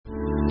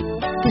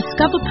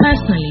Discover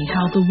personally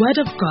how the Word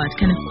of God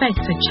can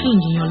affect a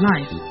change in your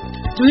life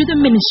through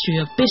the ministry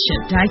of Bishop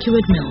Dag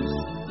Heward-Mills.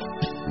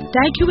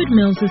 Dag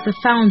Heward-Mills is the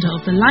founder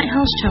of the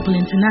Lighthouse Chapel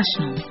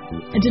International,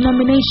 a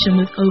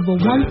denomination with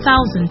over 1,200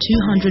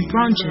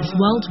 branches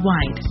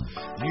worldwide.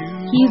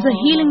 He is a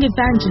healing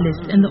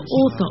evangelist and the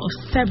author of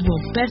several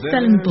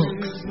best-selling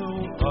books.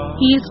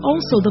 He is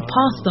also the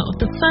pastor of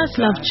the First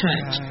Love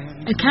Church,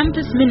 a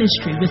campus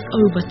ministry with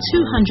over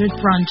 200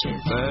 branches.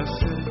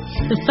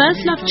 The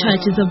First Love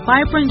Church is a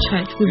vibrant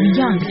church with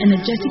young,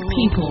 energetic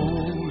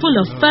people full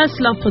of first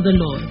love for the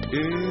Lord.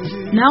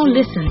 Now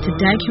listen to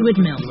Dag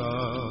Heward-Mills.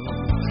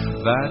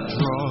 That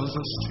draws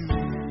us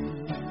to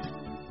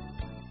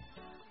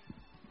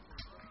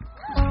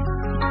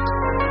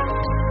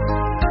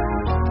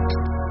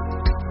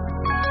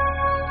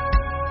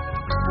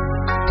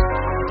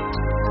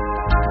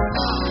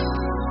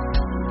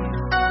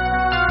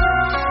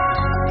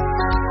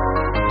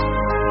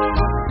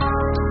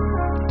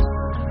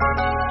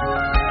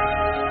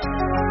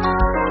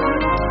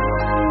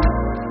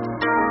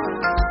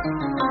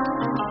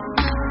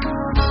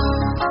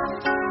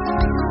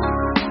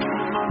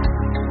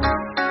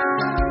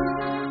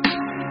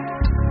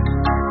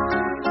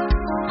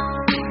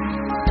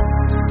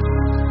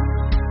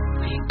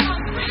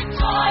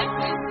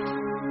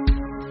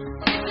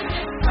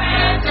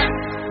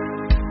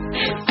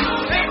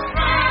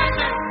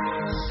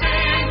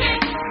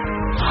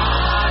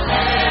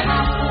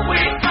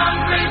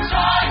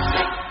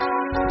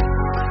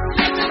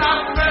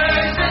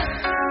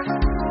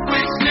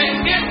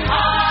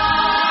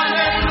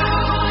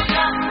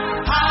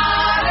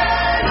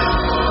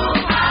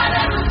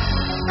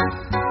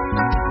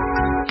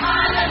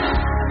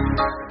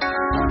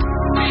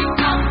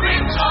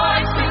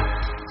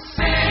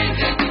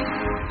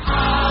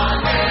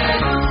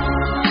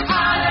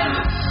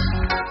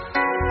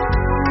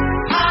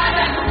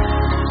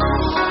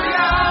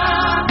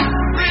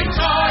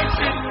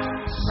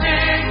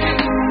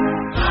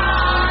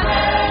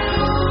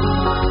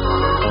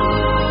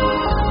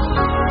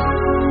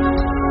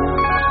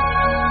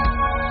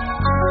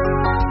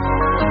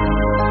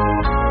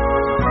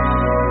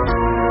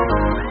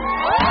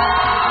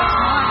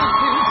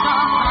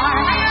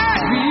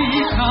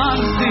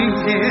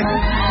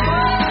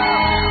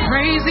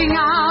praising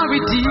our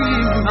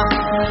Redeemer,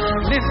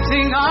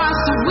 lifting our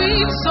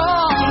sweet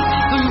song.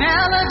 The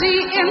melody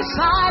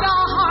inside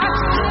our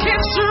hearts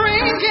keeps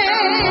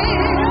ringing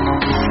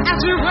as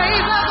we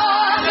wave our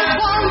voices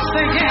once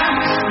again.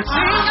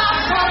 Sing our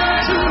song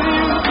to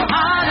you,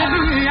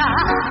 hallelujah.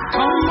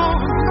 Come on,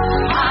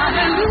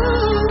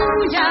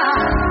 hallelujah.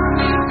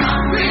 We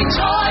come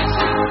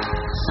rejoicing,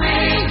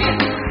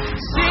 singing,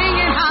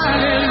 singing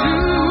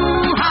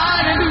hallelujah,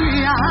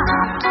 hallelujah.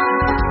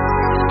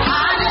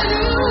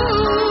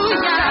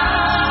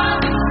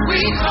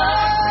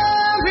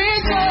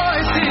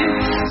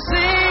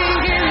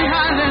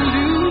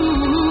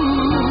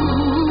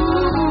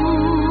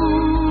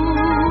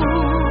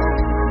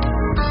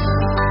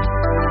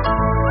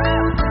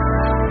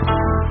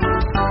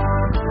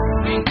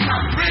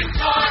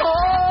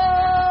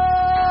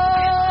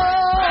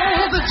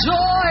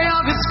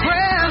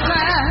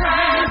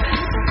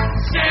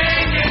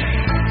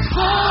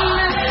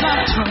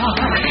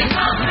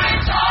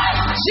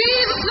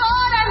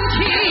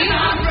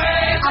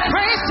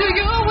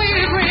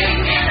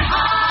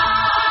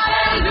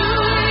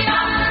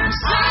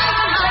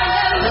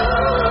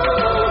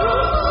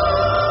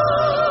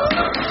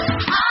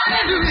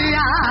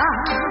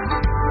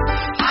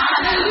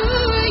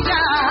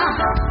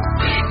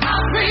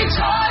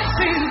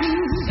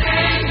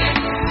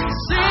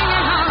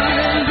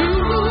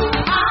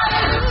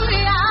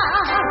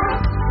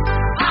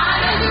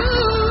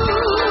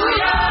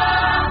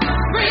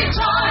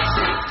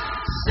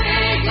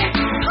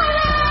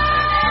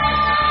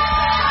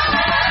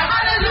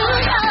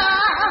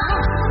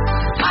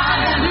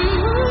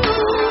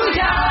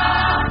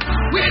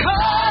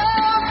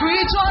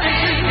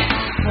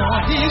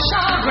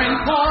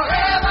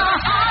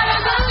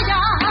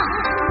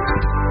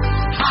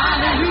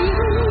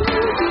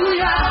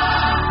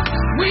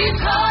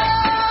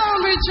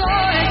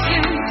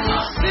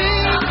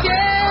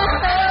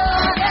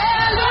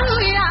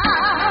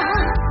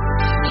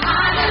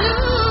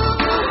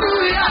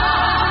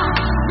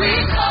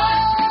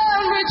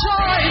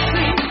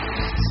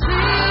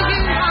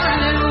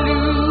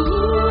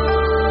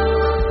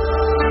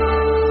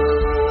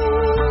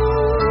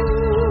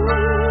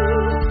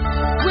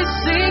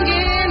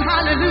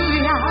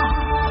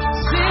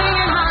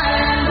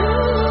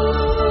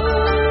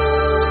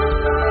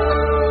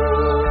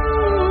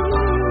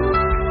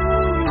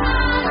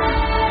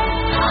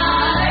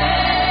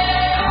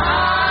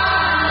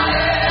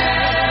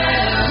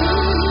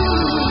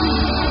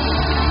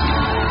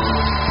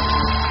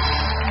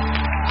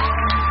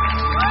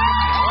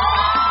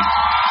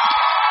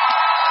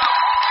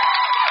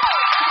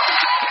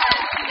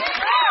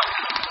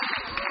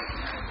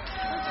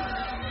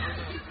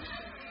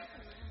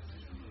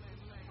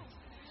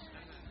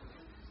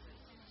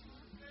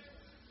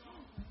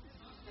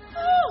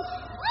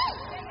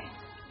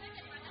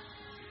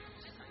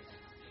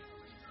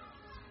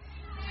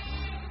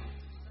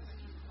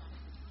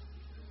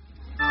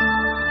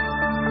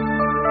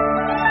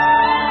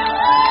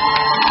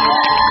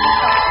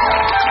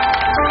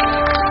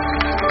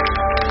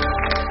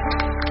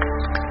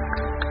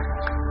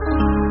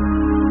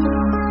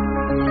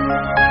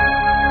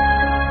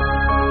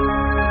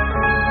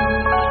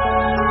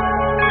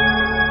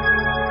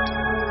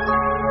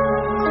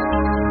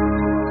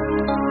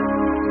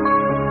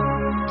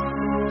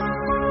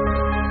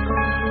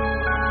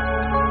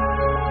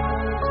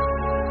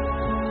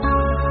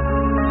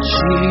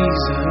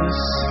 Jesus,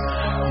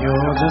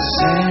 you're the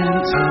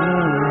center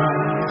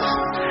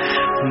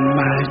of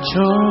my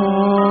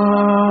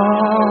joy.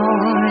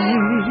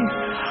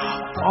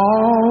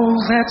 All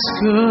that's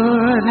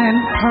good and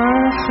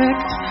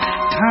perfect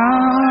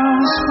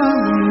comes from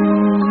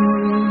you.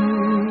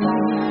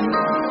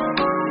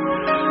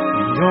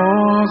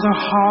 You're the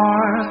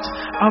heart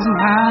of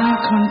my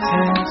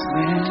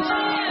contentment,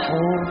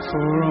 hope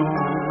for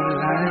all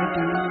I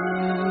do.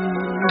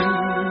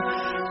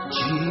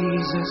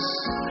 Jesus,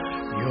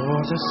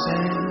 you're the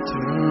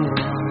center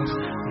of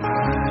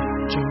my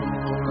joy.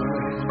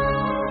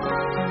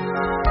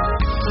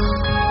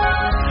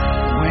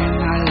 When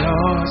I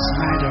lost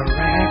my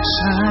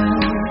direction,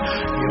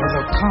 you're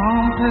the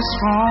compass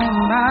on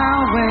my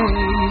way.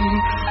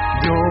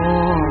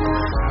 You're the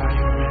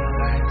fire and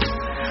light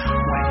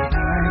when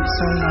nights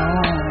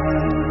alone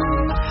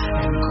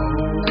and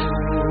cold.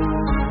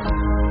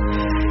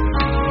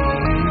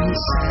 In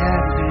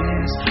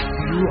sadness,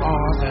 you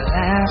are the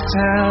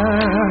laughter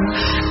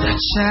that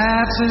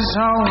shatters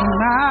on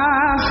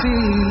my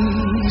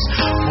face.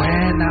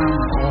 When I'm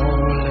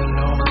all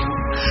alone,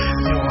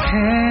 your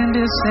hand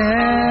is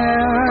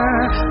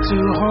there to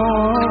hold.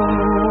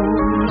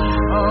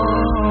 Oh,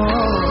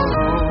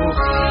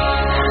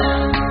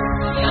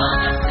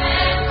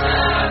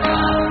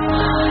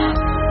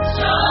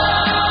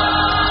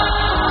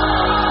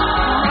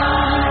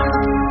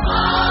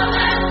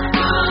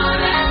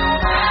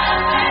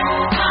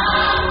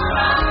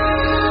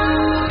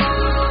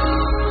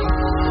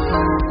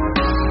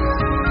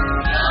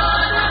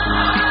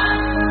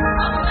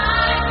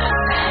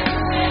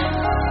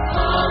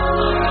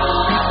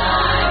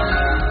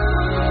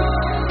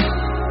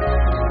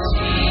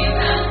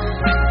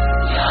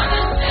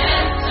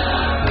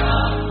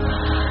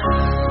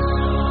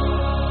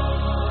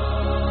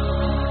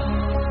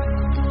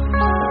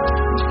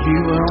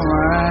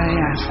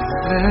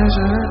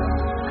 pleasure.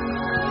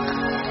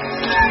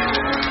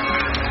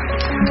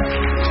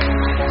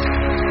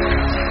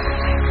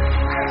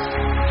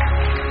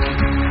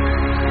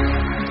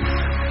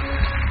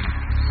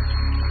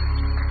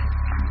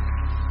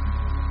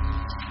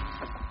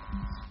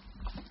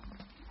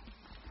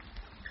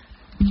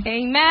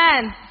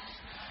 Amen.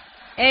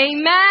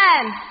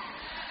 Amen.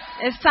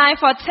 It's time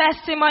for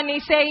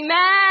testimonies.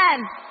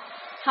 Amen.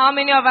 How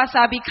many of us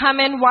are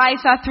becoming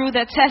wiser through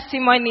the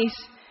testimonies?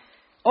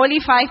 Only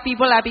 5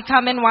 people are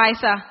becoming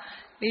wiser.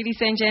 Ladies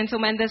and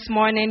gentlemen, this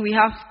morning we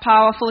have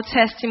powerful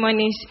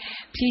testimonies.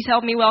 Please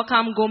help me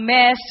welcome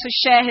Gomez to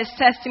share his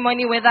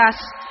testimony with us.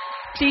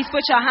 Please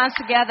put your hands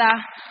together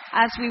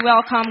as we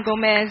welcome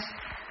Gomez.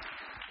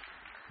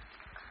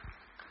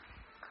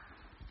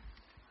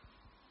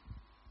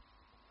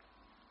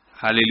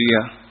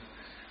 Hallelujah.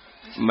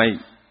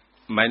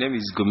 My name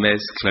is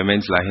Gomez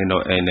Clement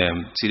Lahino,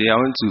 and today I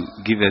want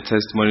to give a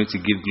testimony to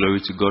give glory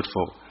to God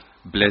for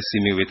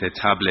blessing me with a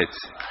tablet.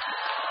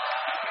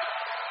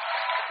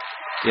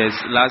 Yes,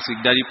 last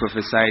week Daddy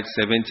prophesied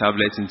 7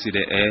 tablets into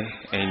the air,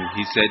 and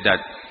he said that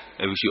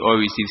we should all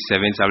receive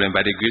 7 tablets.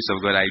 By the grace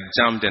of God, I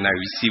jumped and I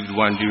received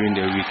one during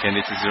the week, and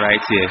it is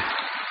right here.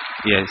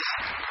 Yes.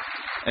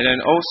 And then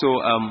also,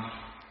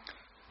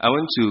 I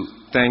want to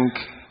thank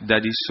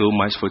Daddy so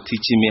much for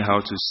teaching me how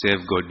to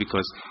serve God,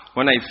 because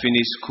when I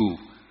finished school,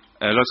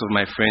 a lot of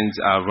my friends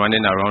are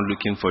running around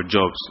looking for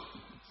jobs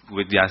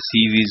with their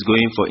CVs,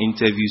 going for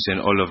interviews and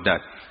all of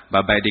that.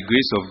 But by the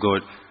grace of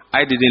God,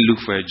 I didn't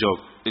look for a job.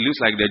 It looks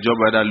like the job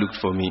rather looked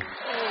for me.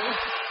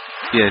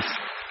 Yes.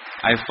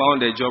 I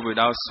found a job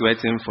without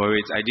sweating for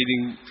it. I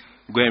didn't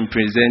go and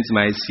present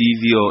my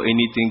CV or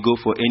anything, go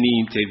for any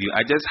interview.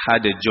 I just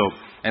had a job.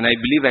 And I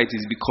believe that it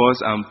is because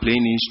I'm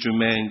playing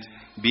instrument,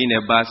 being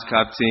a bass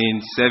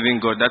captain, serving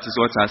God. That is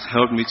what has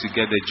helped me to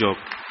get the job.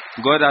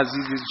 God has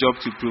used this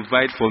job to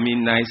provide for me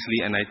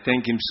nicely, and I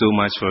thank Him so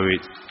much for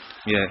it.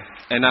 Yeah.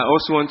 And I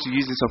also want to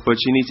use this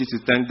opportunity to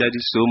thank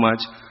Daddy so much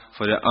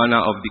for the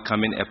honor of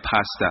becoming a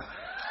pastor.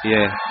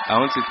 Yeah. I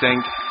want to thank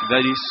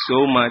Daddy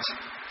so much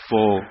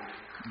for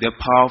the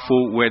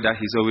powerful word that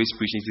He's always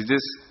preaching. It's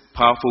this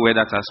powerful word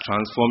that has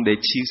transformed a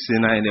chief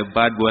sinner and a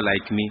bad boy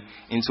like me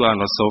into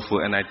an apostle.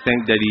 And I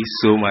thank Daddy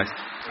so much.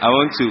 I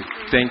want to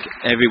thank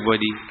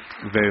everybody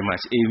very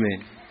much.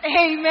 Amen.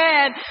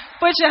 Amen.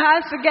 Put your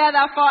hands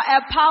together for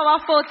a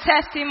powerful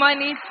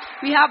testimony.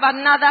 We have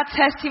another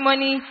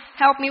testimony.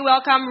 Help me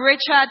welcome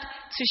Richard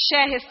to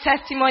share his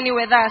testimony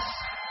with us.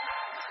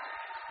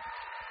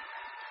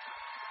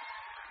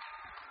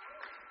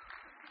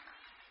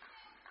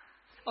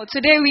 Oh,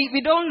 today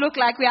we don't look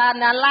like we are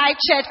in a live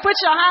church. Put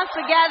your hands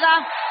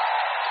together.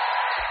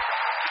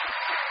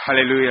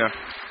 Hallelujah.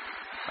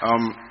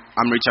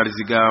 I'm Richard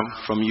Ziga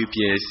from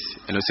UPS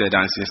and also a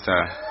dancing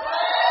star.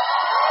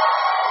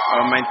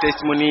 My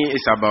testimony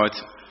is about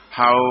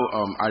how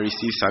I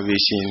received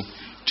salvation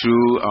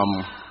through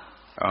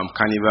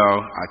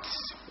Carnival at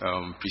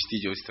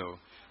Prestige Hostel,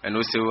 and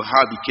also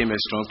how I became a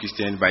strong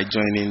Christian by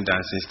joining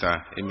Dancing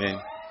Star. Amen.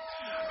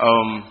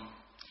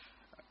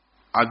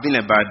 I've been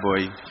a bad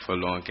boy for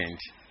long,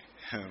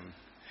 and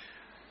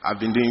I've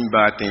been doing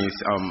bad things.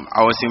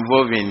 I was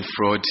involved in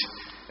fraud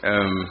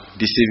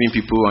deceiving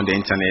people on the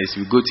internet.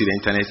 We go to the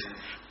internet,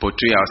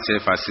 portray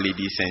ourselves as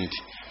ladies, and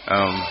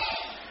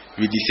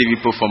we deceive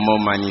people for more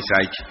money. It's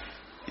like,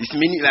 it's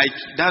meaning like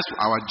that's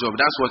our job.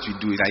 That's what we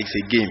do. Like it's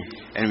a game,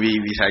 and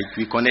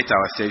we connect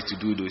ourselves to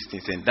do those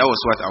things. And that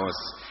was what I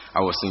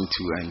was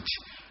into. And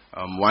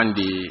one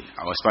day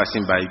I was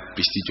passing by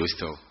Prestige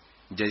Hostel,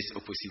 just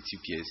opposite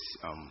UPS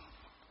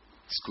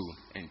school,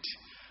 and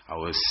I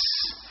was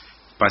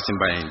passing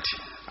by and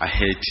I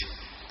heard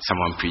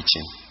someone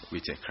preaching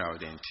with a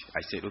crowd, and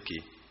I said,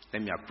 okay,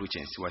 let me approach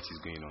and see what is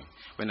going on.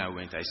 When I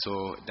went, I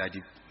saw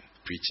Daddy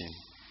preaching,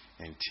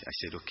 and I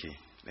said, okay,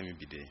 let me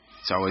be there.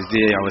 So I was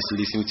there, I was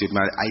listening to it.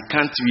 I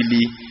can't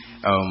really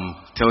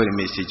tell the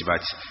message,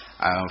 but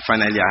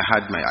finally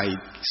I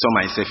saw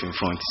myself in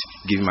front,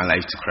 giving my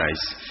life to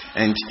Christ.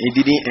 And it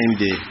didn't end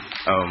there.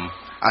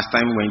 As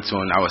time went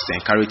on, I was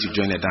encouraged to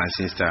join the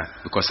dancing star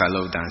because I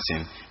love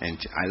dancing, and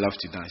I love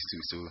to dance too.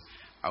 So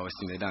I was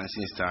in the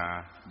dancing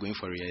star, going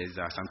for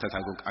rehearsal. Sometimes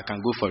I can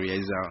go for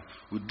rehearsal.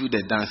 We do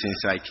the dancing,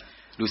 it's like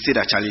they'll say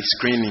that Charlie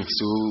screening.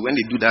 So when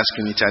they do that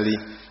screening, Charlie,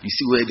 you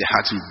see where the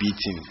heart will beat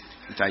in.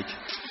 It's like,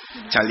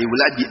 Charlie,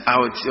 will I be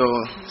out? So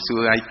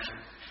like,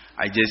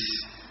 I just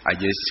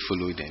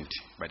followed, and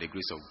by the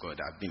grace of God,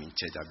 I've been in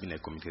church. I've been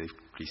a committed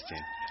Christian,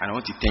 and I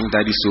want to thank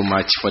Daddy so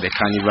much for the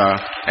carnival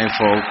and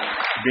for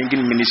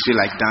bringing ministry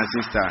like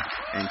Dancing Star.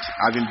 And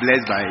I've been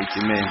blessed by it.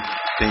 Amen.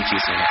 Thank you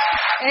so much.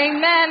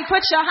 Amen.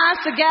 Put your hands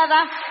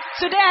together.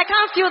 Today I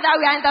can't feel that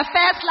we are in the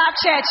First Love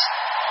Church.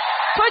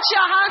 Put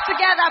your hands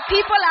together.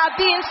 People are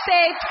being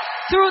saved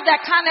through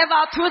the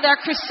carnival, through the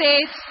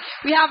crusades.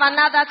 We have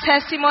another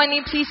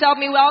testimony. Please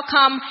help me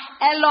welcome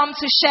Elom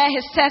to share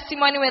his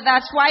testimony with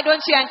us. Why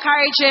don't you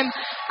encourage him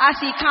as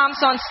he comes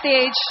on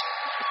stage?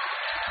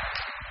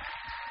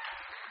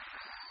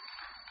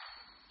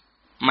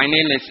 My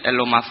name is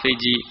Elom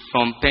Afeji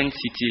from Penn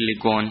City,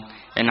 Legon,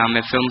 and I'm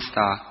a film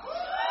star.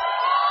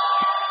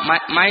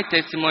 My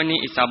testimony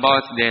is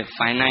about the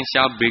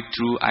financial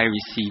breakthrough I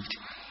received.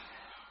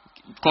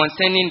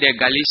 Concerning the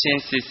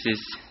Galatians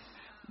 6,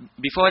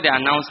 before the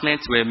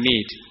announcements were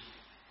made,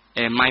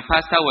 my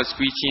pastor was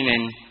preaching,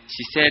 and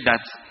she said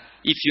that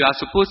if you are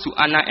supposed to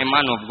honor a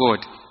man of God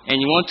and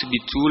you want to be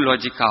too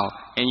logical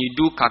and you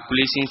do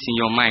calculations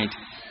in your mind,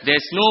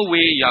 there's no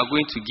way you are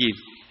going to give.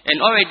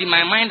 And already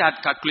my mind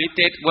had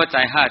calculated what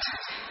I had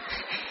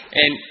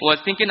and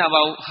was thinking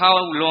about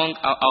how long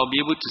I'll be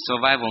able to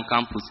survive on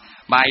campus.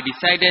 But I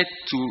decided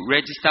to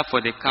register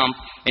for the camp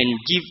and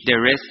give the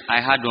rest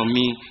I had on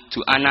me to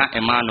honor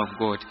a man of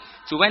God.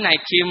 So when I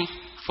came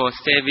for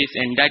service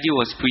and Daddy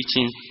was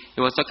preaching,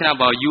 he was talking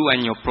about you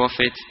and your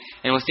prophet,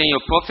 and was saying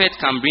your prophet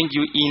can bring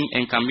you in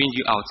and can bring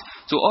you out.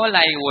 So all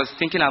I was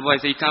thinking about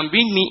is that you can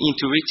bring me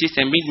into riches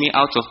and bring me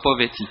out of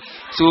poverty.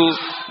 So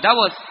that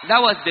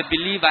was the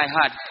belief I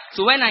had.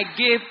 So when I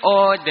gave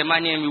all the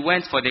money and we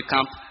went for the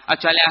camp,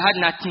 actually I had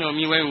nothing on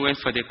me when we went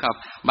for the camp.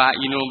 But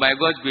by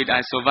God's grace I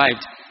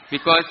survived.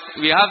 Because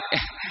we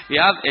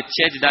have a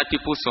church that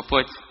people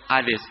support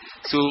others.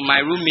 So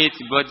my roommates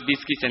brought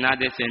biscuits and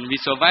others, and we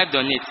survived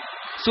on it.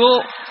 So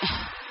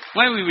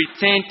when we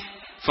returned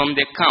from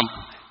the camp,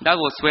 that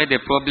was where the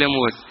problem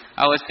was.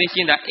 I was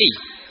thinking that, hey,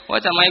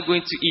 what am I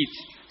going to eat?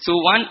 So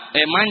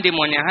Monday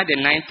morning I had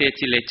a 9:30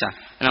 lecture,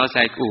 and I was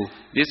like, oh,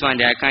 this one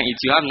day I can't eat.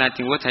 You have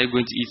nothing. What are you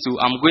going to eat? So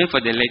I'm going for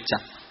the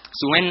lecture.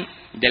 So when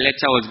the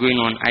lecture was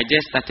going on, I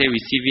just started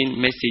receiving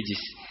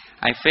messages.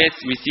 I first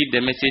received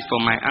the message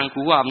from my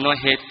uncle, who I have not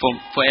heard from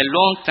for a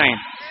long time.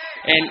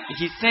 And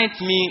he sent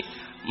me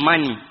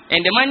money.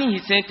 And the money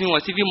he sent me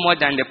was even more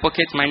than the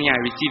pocket money I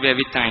receive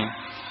every time.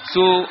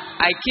 So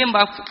I came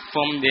back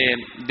from the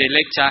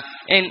lecture,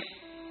 and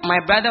my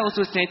brother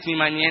also sent me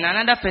money, and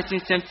another person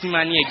sent me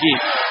money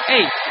again.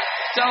 Hey,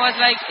 so I was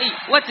like, hey,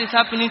 what is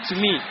happening to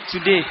me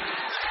today?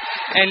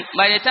 And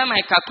by the time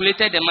I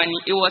calculated the money,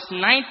 it was 9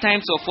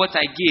 times of what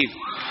I gave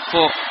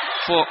for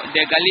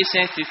the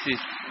Galatians 6.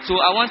 So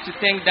I want to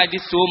thank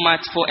Daddy so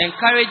much for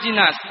encouraging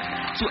us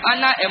to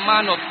honor a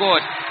man of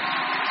God.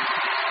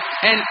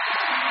 And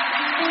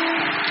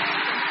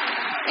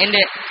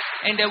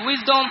the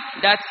wisdom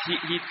that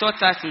he taught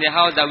us in the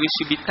house, that we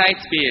should be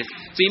tithe payers.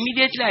 So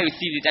immediately I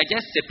received it, I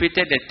just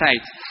separated the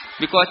tithe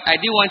because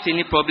I didn't want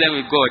any problem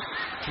with God.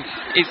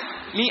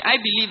 I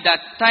believe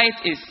that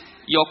tithe is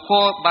your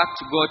call back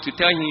to God to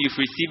tell him you've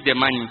received the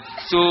money.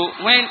 So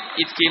when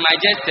it came, I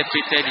just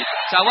separated it.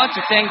 So I want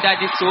to thank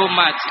Daddy so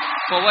much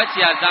for what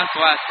he has done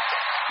for us.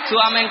 So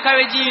I'm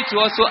encouraging you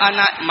to also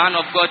honor man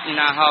of God in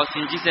our house.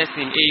 In Jesus'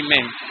 name,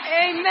 amen.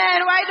 Amen.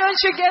 Why don't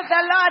you give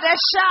the Lord a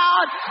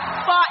shout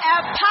for a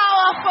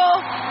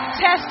powerful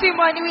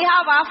testimony? We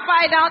have our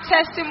final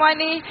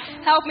testimony.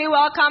 Help me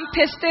welcome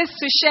Pistis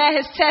to share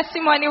his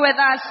testimony with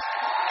us.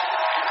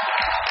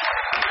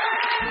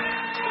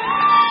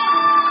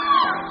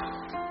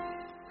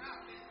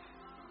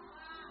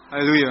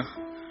 Hallelujah.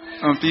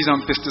 Please,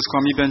 I'm Pistis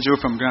Kwame Benjo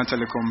from Grand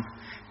Telecom,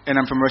 and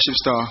I'm from Worship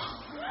Star.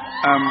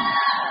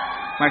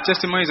 My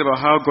testimony is about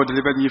how God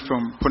delivered me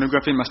from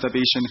pornography and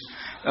masturbation,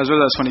 as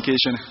well as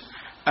fornication.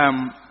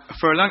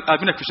 I've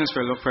been a Christian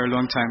for a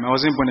long time. I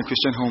wasn't born in a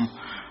Christian home,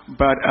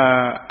 but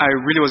I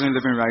really wasn't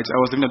living right. I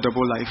was living a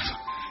double life.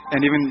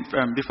 And even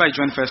before I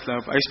joined First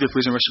Love, I used to be a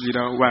praise and worship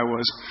leader where I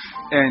was.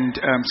 And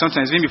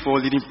sometimes, even before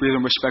leading praise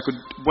and worship, I could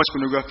watch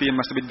pornography and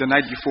masturbate the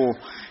night before.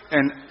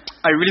 And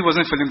I really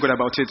wasn't feeling good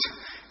about it.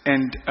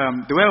 And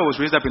the way I was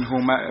raised up in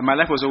home, my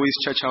life was always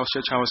church house.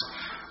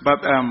 But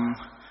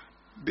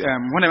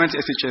when I went to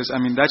SHS,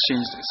 that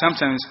changed.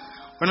 Sometimes,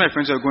 when my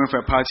friends were going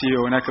for a party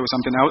or a nightclub or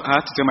something, I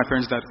had to tell my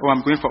parents that, I'm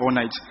going for all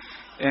night.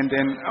 And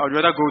then I would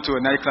rather go to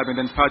a nightclub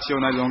and then party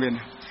all night long.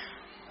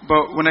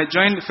 But when I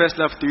joined First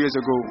Love 3 years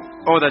ago,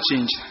 all that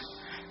changed.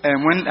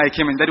 And when I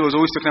came in, Daddy was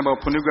always talking about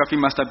pornography,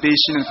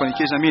 masturbation, and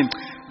fornication.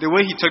 The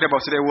way he talked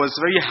about it was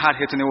very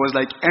hard-hitting. It was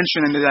like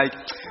entering and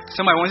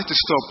I wanted to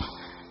stop.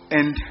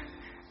 And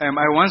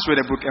I once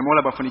read a book all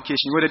about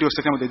fornication, where Daddy was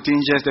talking about the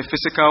dangers, the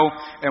physical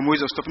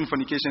ways of stopping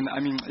fornication.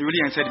 It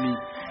really entered me.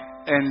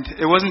 And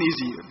it wasn't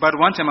easy. But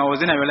one time I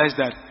was in, I realized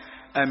that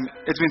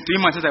it's been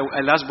 3 months since I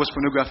last watched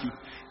pornography.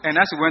 And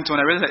as it went on,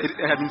 I realized that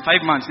it had been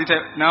 5 months.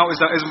 Now it's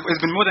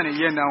been more than a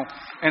year now.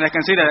 And I can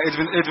say that it's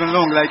been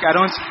long.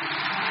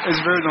 It's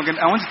very long. And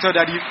I want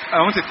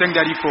to thank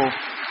Daddy for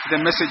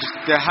the message,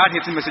 the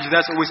hard-hitting message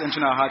that's always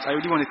entering our hearts. I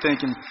really want to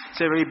thank him.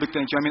 Say a very big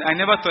thank you. I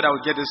never thought I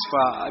would get this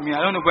far. I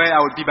don't know where I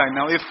would be by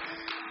now if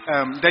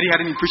Daddy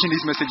hadn't been preaching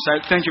this message. So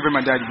thank you very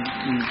much, Daddy.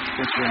 Thank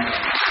you very much.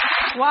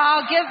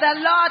 Wow, give the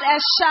Lord a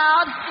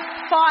shout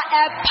for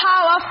a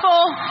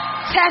powerful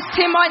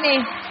testimony.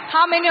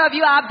 How many of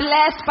you are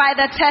blessed by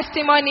the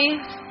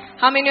testimony?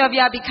 How many of you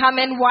are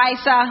becoming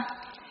wiser?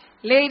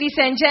 Ladies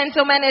and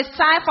gentlemen, it's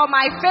time for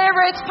my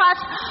favorite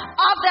part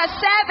of the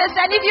service.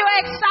 And if you're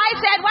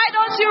excited, why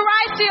don't you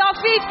rise to your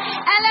feet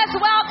and let's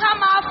welcome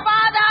our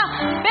Father,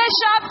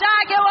 Bishop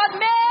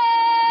Dargewood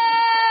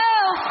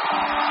Mills.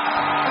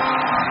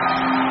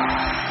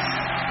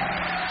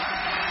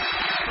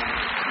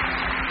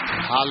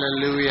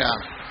 Hallelujah.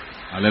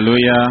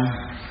 Hallelujah.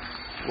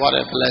 What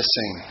a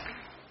blessing.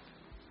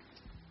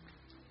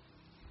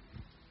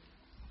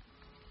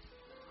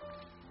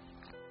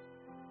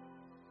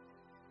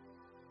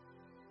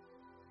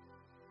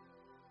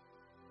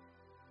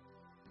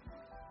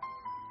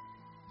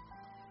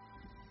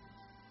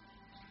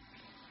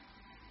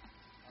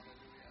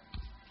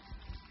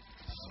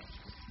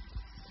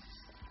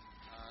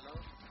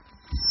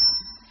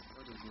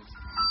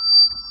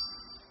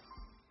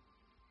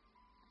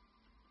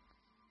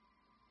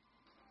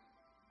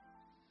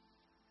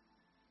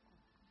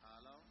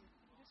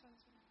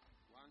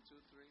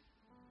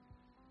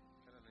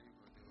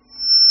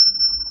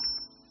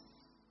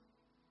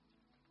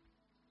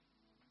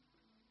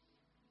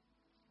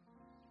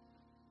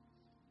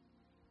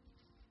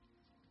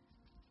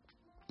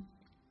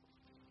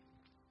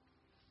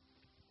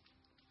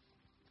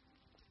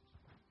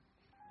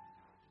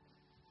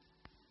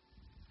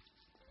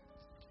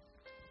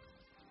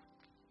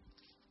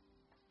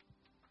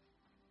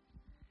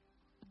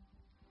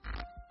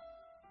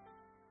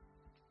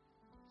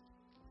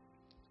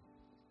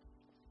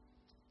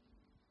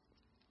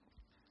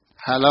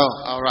 Hello.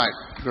 All right.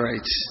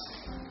 Great.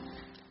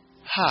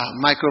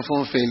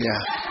 Microphone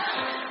failure.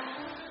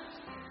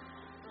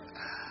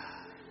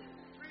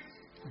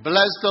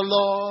 Bless the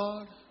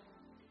Lord,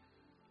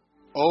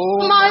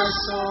 oh my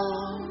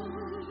soul,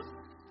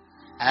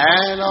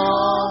 and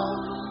all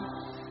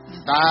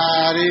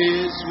that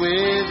is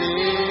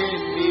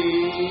within me.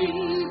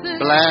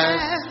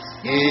 Bless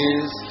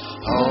His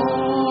holy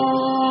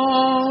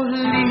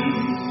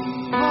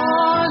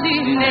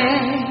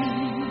name.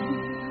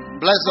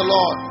 Bless the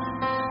Lord.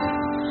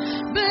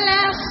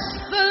 Bless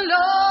the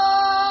Lord,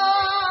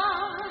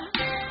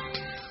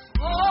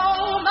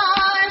 oh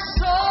my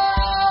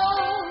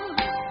soul,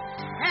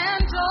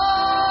 and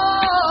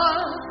all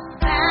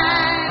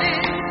that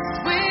is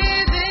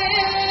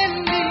within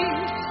me.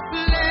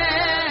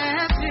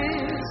 Bless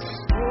His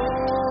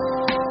holy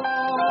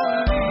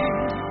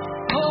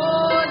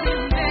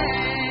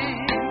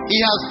name. He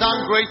has done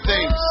great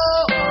things.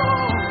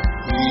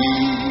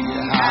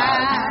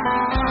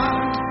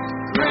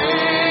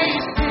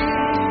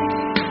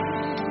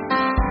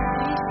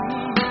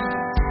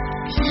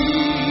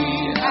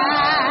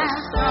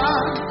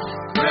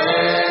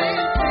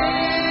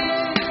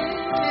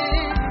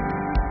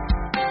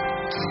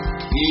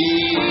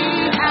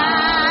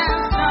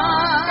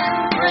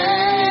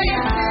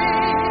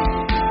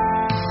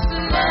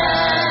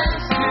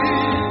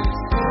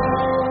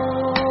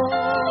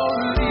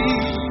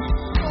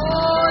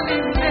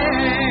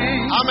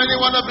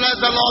 Bless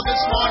the Lord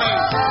this morning.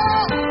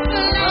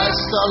 Bless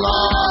the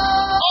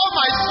Lord. Oh,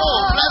 my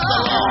soul, bless the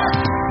Lord.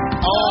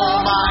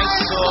 Oh, my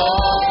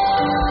soul.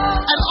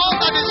 And all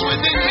that is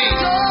within me.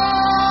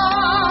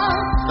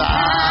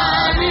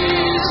 That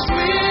is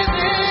within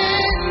me.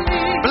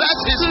 Bless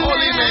His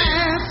holy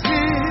name.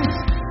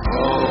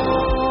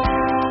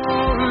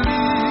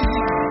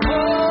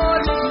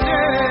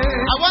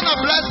 I want to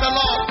bless the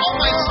Lord. Oh,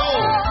 my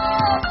soul.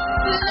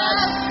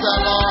 Bless the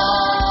Lord.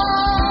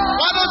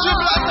 Why don't you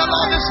bless the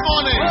Lord this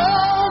morning?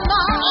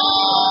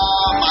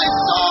 Oh, my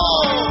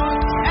soul,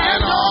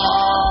 and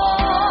all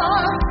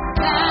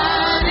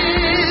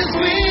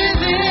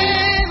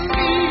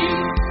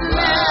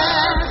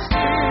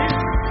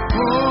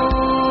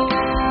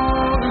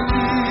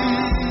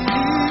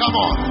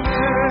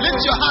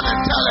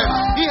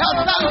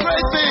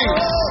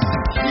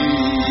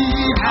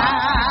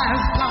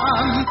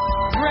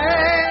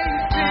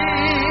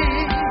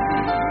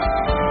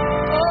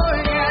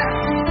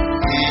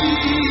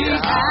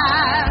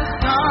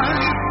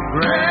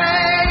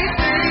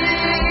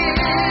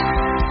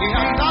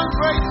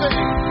great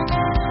things.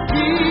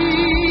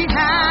 He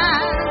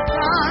has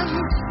done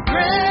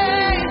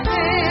great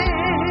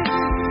things.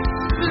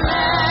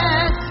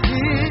 Bless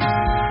His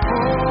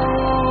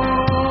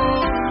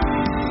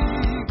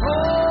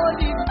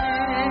holy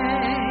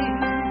name.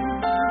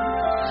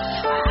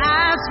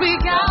 As we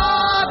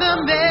gather,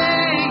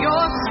 may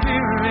Your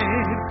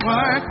Spirit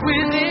work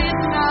within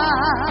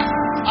us.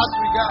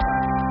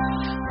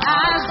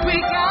 As we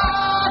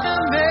gather,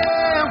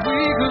 may we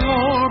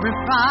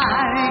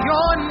glorify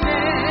Your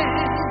name.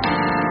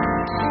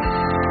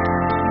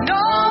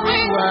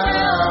 Knowing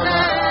well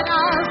that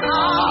as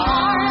our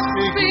hearts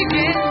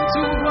begin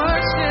to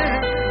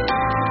worship,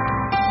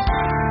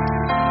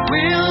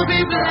 we'll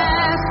be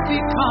blessed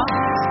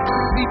because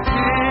we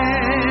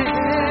came.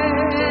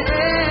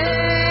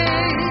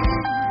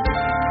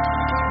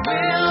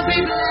 We'll be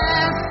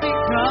blessed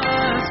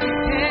because we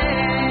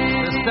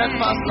came. The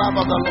steadfast love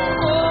of the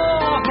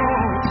Lord.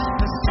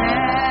 The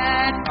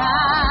steadfast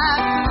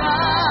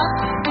love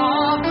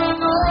of the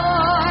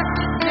Lord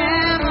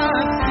never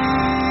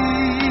ceases.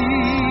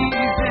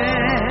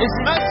 His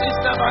mercies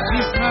never end.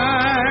 His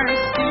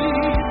mercies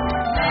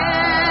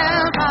never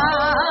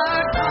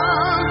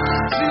come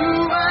to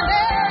an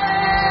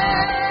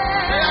end.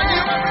 They are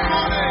new every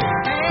morning.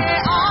 They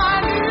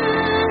are new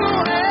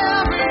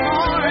every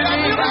morning. They are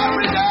new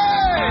every day.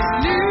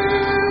 New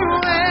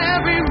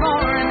every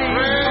morning.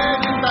 Great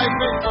is thy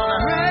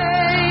faithfulness.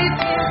 Great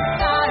is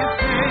thy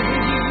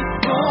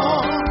faithfulness,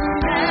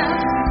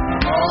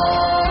 O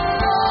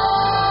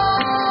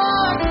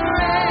Lord.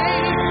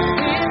 Great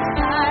is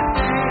thy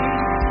faithfulness.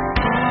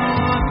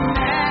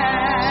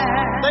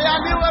 They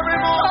are new every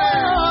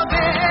morning. Oh,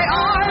 they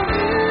are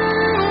new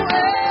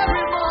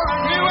every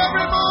morning. New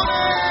every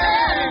morning.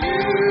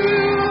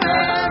 New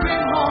every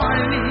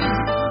morning.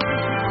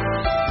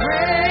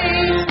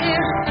 Great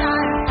is thy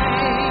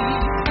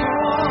faithfulness,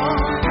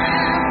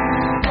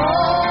 O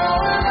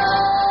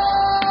Lord.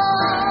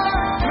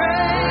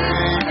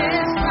 Great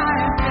is thy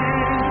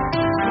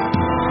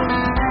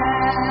faithfulness.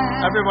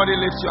 Everybody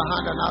lift your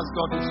hand and ask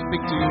God to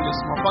speak to you this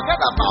morning. Forget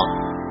about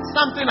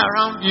something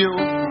around you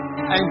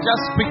and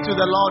just speak to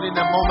the Lord in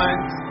a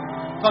moment.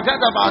 Forget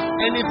about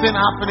anything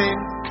happening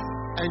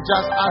and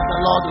just ask the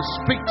Lord to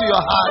speak to your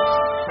heart,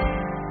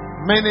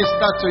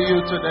 minister to you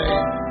today.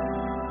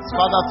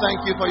 Father,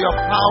 thank you for your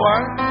power.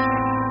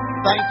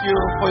 Thank you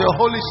for your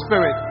Holy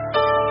Spirit.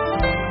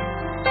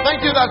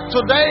 Thank you that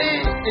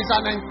today is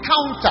an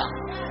encounter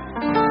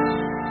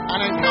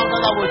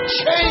that will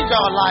change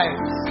our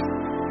lives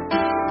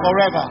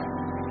forever.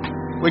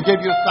 We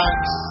give you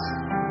thanks.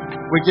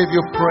 We give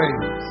you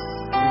praise.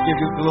 We give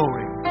you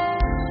glory.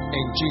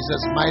 In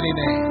Jesus' mighty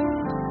name.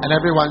 And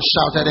everyone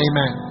shouted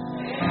amen.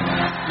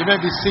 You may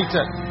be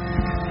seated.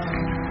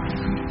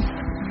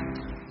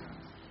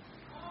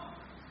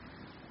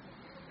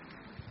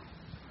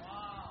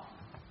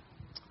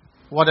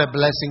 What a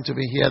blessing to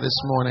be here this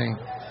morning.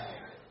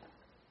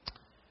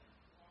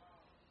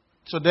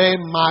 Today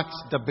marks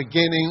the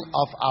beginning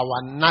of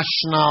our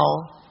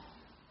National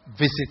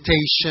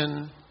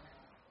Visitation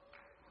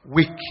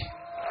Week.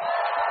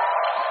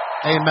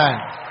 Amen.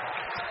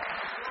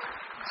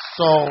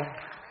 So,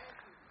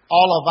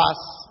 all of us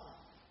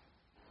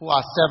who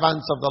are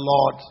servants of the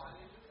Lord,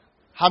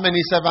 how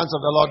many servants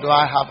of the Lord do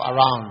I have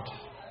around?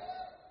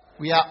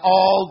 We are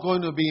all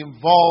going to be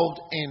involved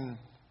in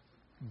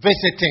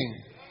visiting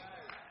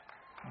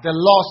the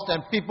lost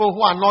and people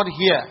who are not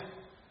here.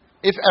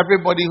 If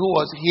everybody who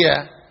was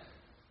here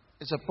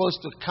is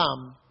supposed to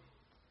come,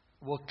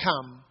 will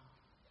come,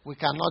 we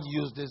cannot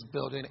use this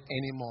building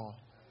anymore.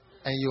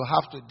 And you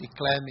have to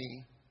declare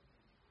me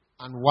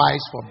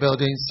unwise for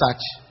building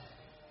such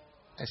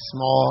a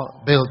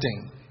small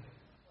building.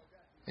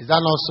 Is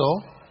that not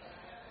so?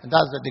 And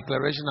that's the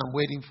declaration I'm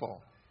waiting for.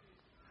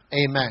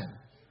 Amen.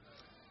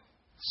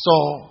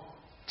 So,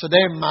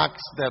 today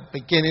marks the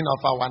beginning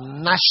of our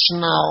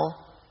National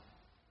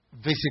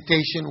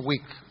Visitation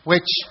Week,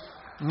 which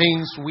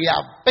means we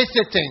are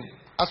visiting.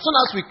 As soon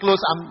as we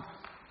close,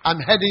 I'm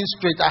heading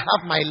straight. I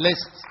have my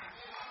list.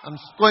 I'm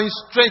going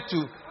straight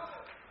to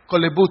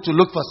Kolebu to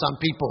look for some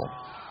people.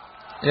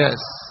 Yes.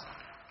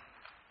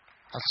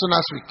 As soon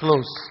as we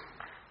close.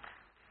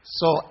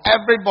 So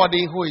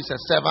everybody who is a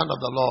servant of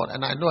the Lord,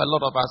 and I know a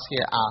lot of us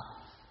here are,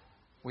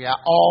 we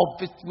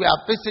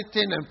are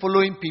visiting and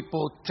following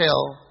people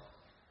till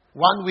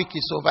 1 week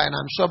is over, and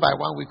I'm sure by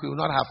 1 week we will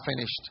not have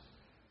finished.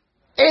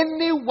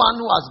 Anyone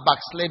who has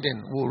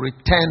backslidden will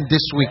return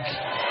this week.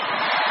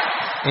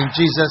 In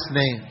Jesus'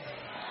 name.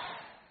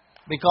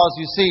 Because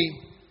you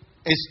see,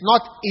 it's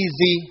not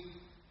easy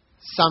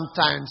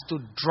sometimes to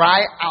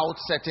dry out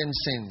certain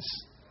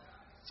sins.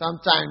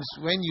 Sometimes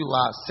when you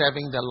are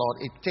serving the Lord,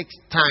 it takes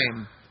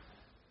time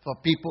for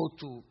people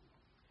to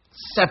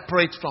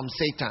separate from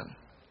Satan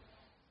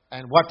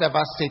and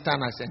whatever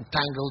Satan has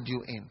entangled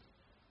you in.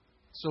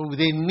 So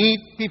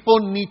people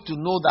need to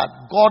know that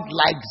God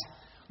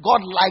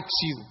likes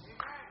you.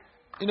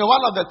 You know,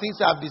 one of the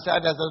things I've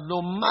decided is that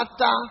no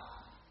matter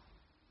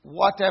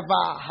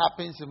whatever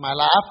happens in my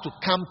life, I have to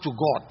come to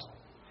God.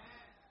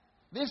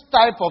 This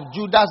type of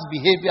Judas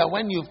behavior,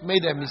 when you've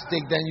made a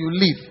mistake, then you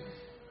leave.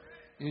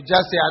 You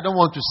just say, I don't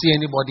want to see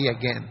anybody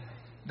again.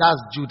 That's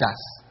Judas.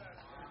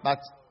 But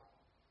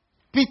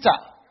Peter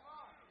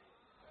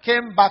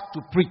came back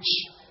to preach.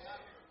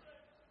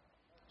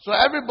 So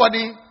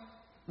everybody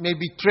may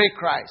betray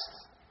Christ,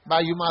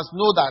 but you must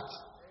know that,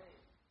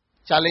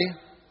 Charlie,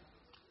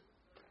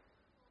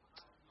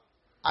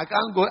 I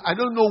can't go, I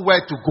don't know where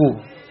to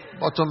go,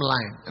 bottom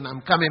line, and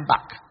I'm coming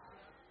back.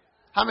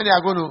 How many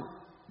are going to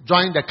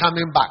join the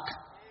coming back?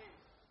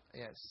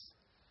 Yes.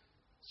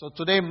 So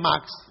today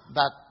marks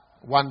that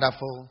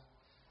wonderful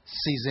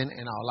season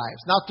in our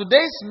lives. Now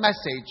today's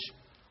message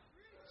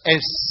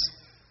is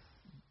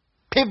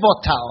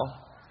pivotal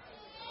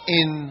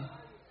in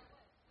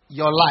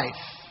your life.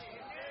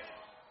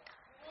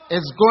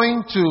 It's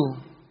going to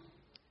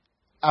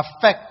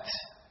affect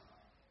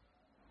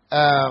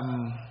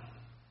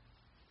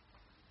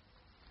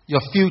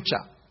your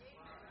future.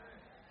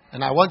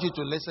 And I want you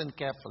to listen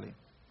carefully.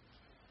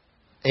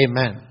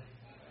 Amen.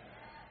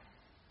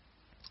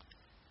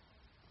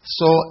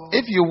 So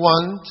if you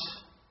want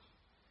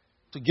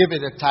to give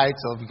it a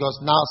title, because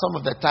now some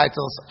of the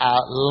titles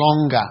are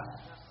longer,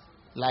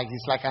 like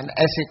it's like an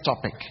essay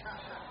topic.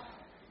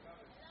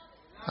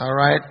 All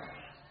right.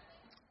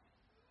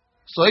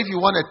 So if you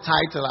want a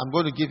title, I'm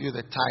going to give you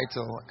the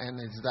title, and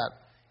it's that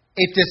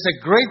it is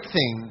a great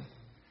thing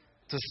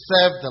to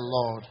serve the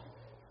Lord,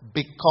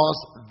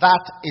 because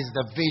that is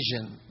the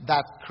vision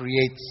that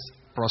creates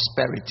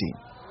prosperity.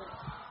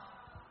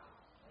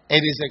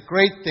 It is a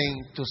great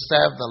thing to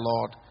serve the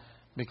Lord,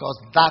 because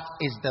that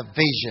is the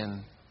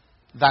vision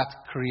that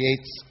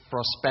creates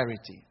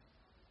prosperity.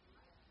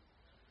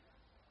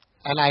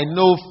 And I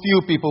know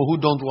few people who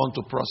don't want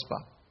to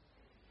prosper.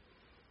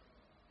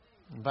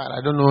 But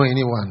I don't know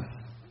anyone.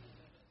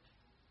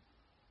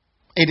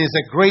 It is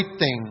a great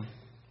thing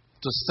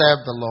to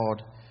serve the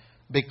Lord,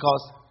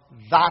 because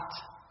that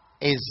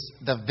is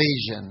the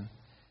vision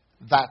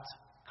that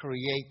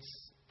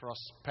creates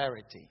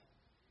prosperity.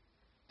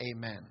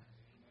 Amen.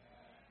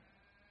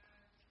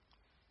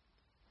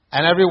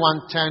 And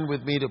everyone turn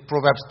with me to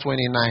Proverbs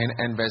 29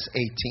 and verse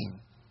 18.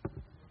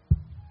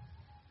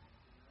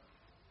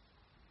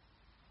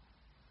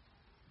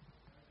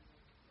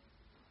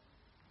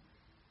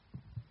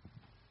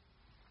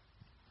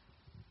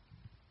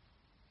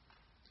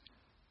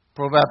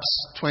 Proverbs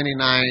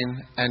 29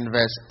 and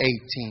verse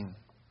 18.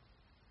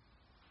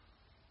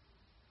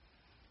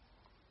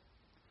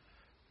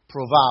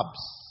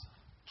 Proverbs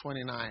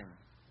 29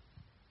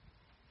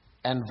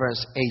 and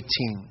verse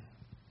 18.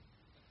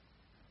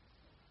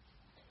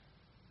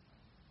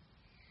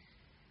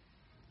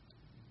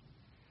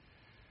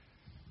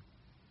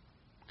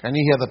 Can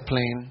you hear the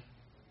plane?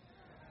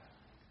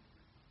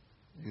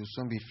 You'll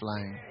soon be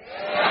flying.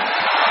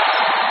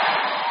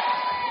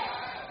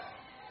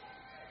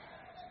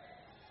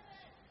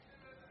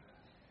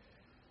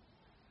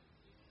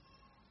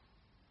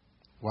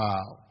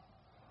 Wow.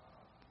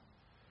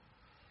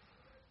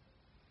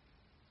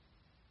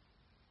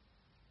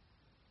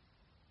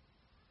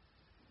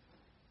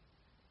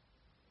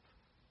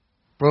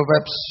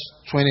 Proverbs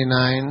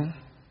 29.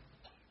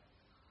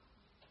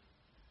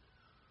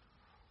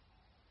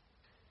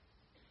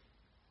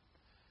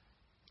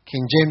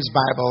 King James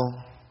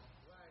Bible.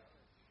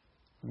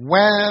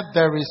 Where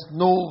there is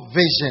no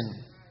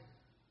vision,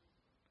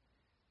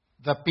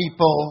 the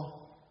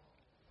people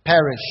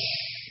perish.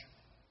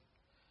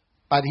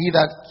 But he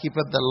that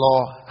keepeth the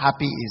law,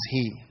 happy is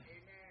he.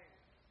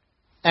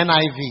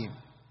 NIV.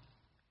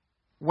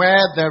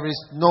 Where there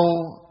is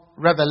no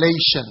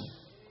revelation,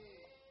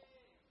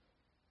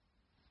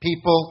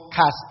 people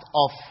cast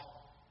off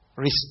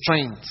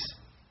restraint.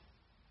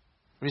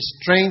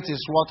 Restraint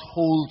is what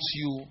holds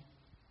you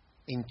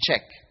in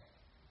check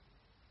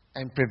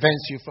and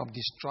prevents you from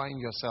destroying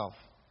yourself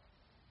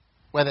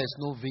where there's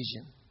no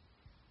vision.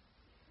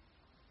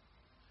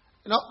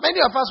 You know, many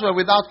of us were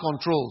without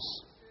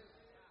controls.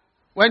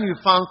 When you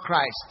found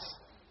Christ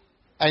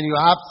and you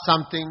have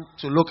something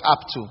to look up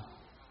to,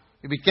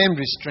 you became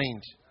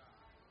restrained.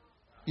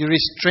 You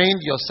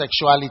restrained your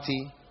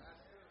sexuality.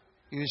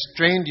 You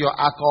restrained your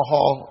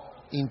alcohol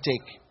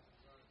intake.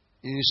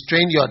 You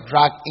restrained your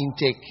drug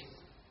intake.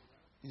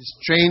 You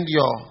restrained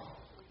your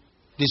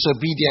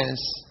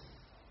disobedience,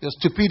 your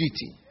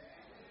stupidity.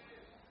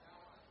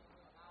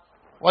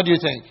 What do you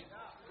think?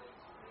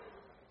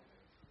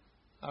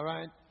 All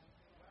right.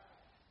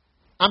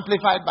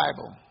 Amplified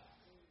Bible.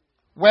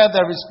 Where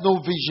there is no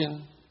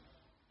vision,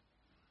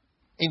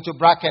 into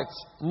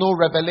brackets, no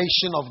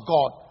revelation of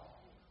God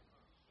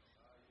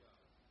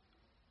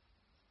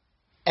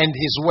and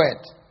His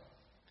Word,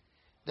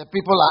 the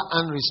people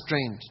are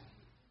unrestrained.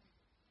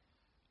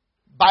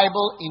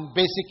 Bible in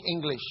Basic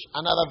English,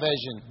 another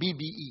version,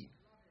 BBE.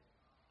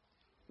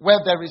 Where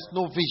there is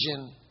no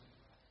vision,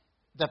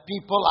 the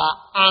people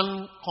are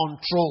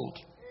uncontrolled.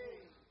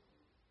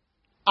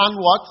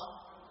 What?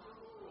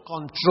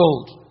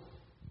 Controlled.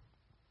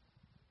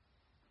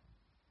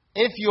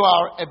 If you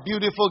are a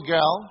beautiful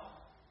girl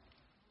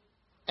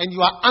and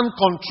you are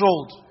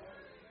uncontrolled,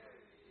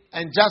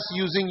 and just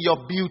using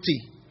your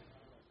beauty.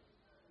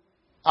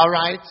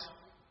 Alright?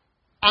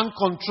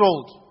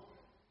 Uncontrolled.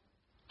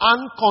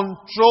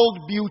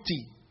 Uncontrolled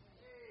beauty.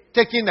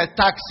 Taking a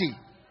taxi.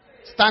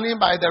 Standing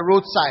by the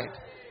roadside.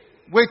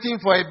 Waiting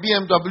for a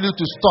BMW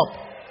to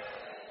stop.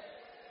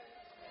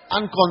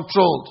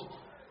 Uncontrolled.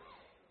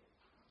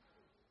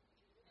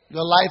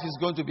 Your life is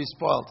going to be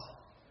spoiled.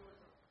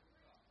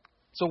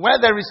 So where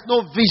there is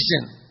no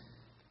vision,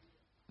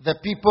 the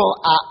people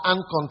are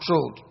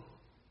uncontrolled.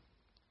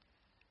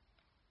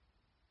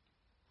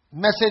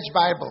 Message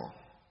Bible.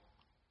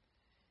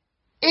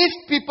 If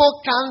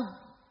people can't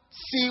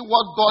see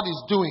what God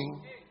is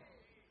doing,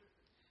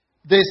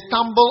 they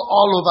stumble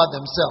all over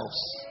themselves.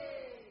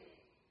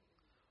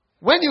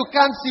 When you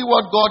can't see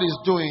what God is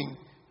doing,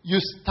 you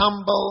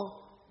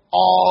stumble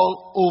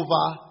all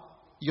over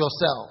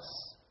yourselves.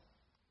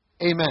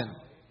 Amen.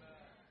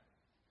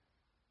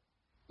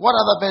 What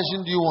other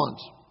version do you want?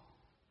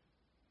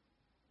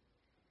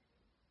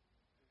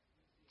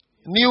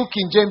 New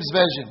King James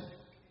Version.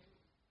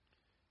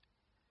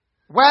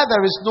 Where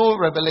there is no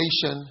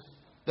revelation,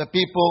 the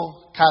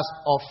people cast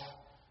off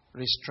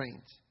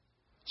restraint.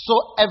 So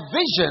a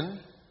vision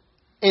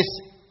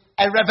is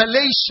a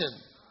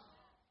revelation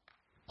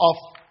of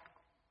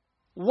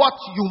what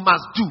you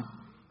must do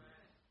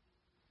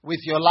with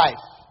your life.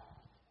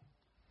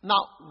 Now,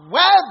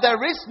 where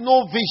there is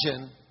no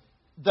vision,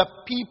 the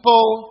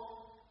people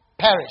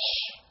perish.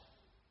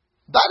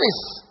 That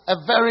is a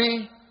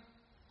very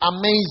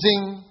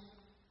amazing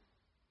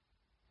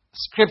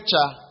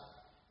scripture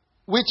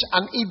which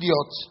an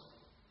idiot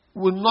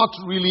will not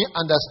really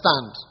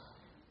understand.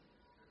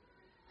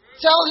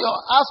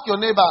 Ask your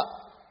neighbor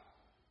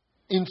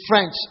in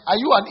French. Are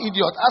you an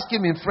idiot? Ask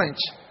him in French.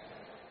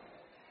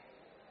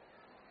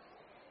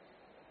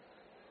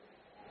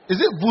 Is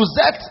it vous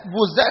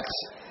êtes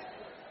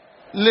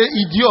les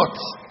idiots?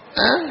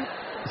 Hein?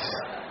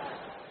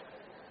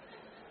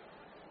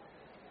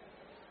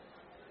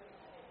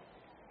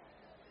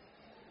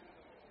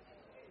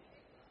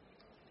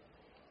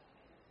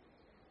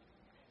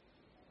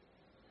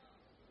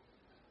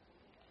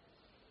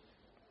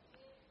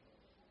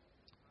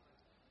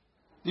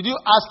 Did you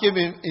ask him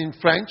in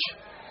French?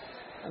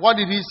 What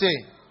did he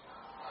say?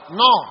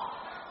 Non.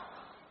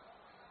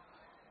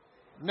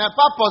 N'est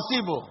pas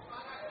possible.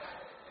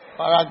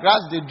 Par la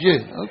grâce de Dieu.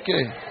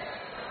 Okay.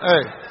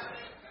 Hey.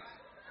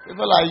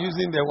 People are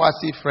using the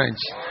Wasi French.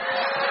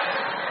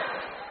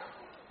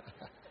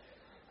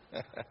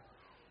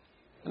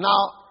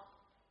 Now,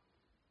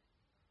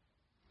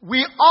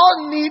 we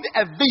all need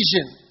a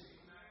vision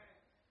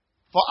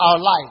for our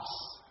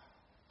lives.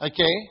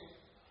 Okay?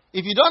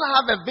 If you don't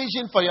have a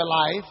vision for your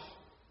life,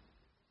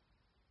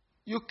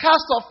 you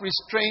cast off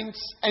restraints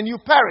and you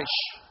perish.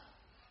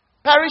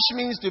 Perish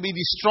means to be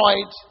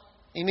destroyed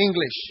in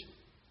English.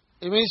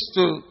 It means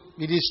to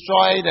be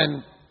destroyed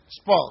and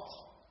spoiled.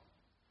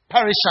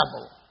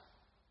 Perishable.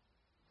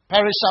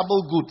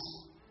 Perishable goods.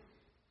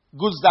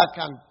 Goods that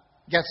can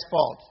get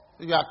spoiled.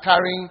 If you are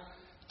carrying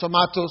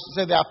tomatoes,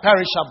 say they are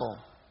perishable.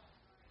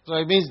 So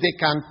it means they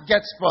can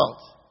get spoiled.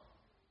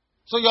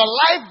 So your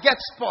life gets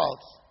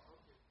spoiled.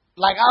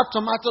 Like our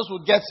tomatoes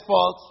would get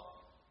spoiled.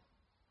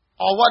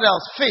 Or what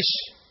else? Fish.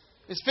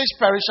 Is fish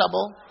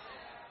perishable?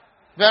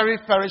 Very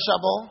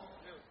perishable.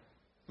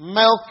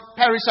 Milk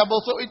perishable.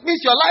 So it means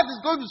your life is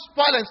going to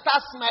spoil and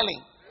start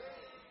smelling.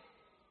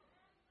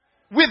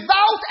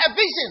 Without a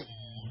vision.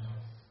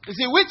 You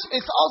see, which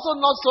is also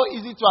not so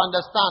easy to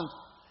understand.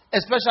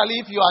 Especially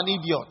if you are an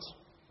idiot.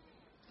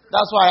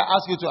 That's why I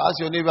ask you to ask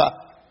your neighbor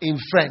in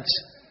French.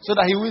 So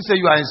that he won't say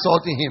you are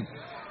insulting him.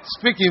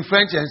 Speak in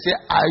French and say,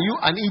 are you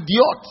an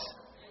idiot?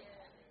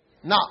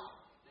 Now,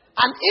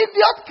 an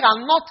idiot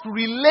cannot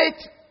relate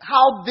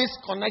how this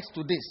connects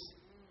to this.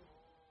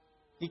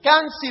 He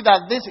can't see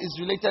that this is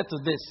related to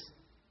this.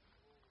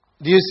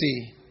 Do you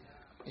see?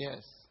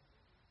 Yes.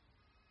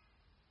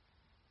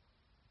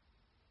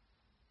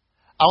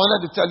 I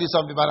wanted to tell you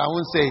something, but I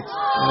won't say it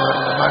in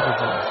the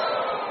microphone.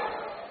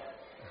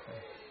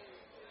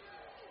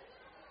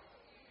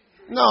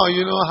 No,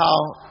 you know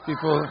how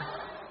people...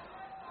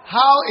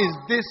 How is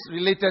this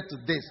related to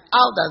this?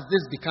 How does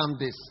this become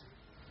this?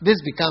 This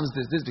becomes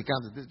this, this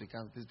becomes this, this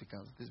becomes this,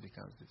 becomes this,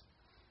 becomes this.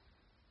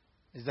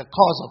 It's the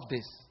cause of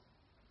this.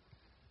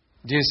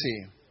 Do you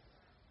see?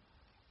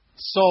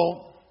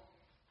 So,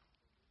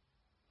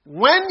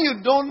 when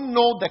you don't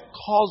know the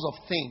cause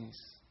of things,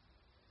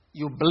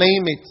 you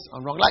blame it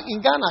on wrong. Like in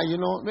Ghana, you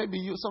know, maybe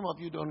some of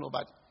you don't know,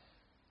 but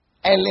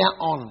earlier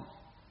on,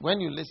 when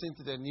you listen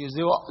to the news,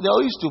 they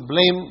all used to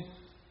blame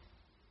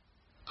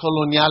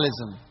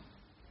colonialism.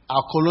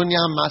 Our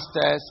colonial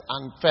masters,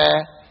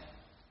 unfair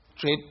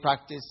trade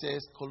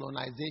practices,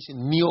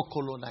 colonization,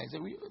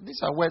 neo-colonization. These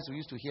are words we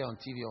used to hear on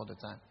TV all the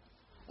time.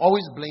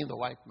 Always blame the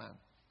white man.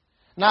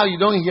 Now you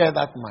don't hear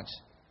that much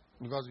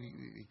because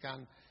we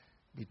can't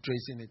be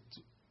tracing it.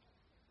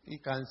 We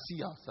can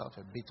see ourselves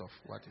a bit of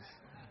what is.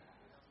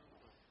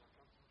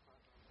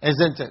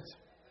 Isn't it?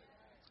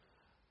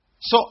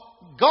 So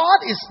God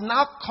is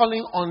now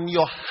calling on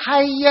your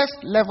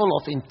highest level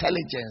of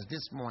intelligence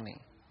this morning.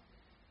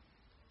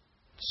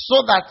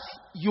 so that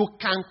you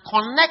can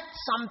connect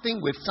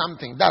something with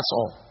something. That's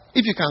all.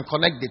 If you can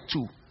connect the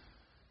two,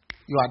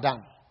 you are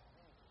done.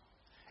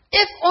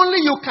 If only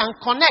you can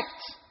connect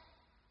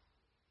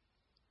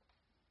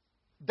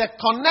the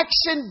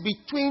connection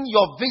between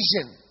your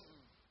vision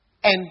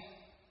and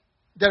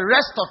the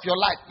rest of your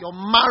life, your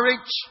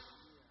marriage,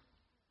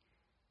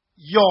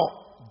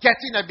 your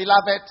getting a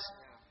beloved,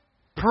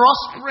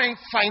 prospering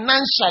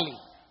financially.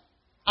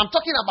 I'm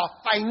talking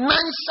about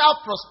financial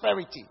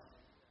prosperity.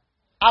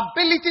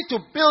 Ability to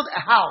build a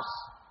house.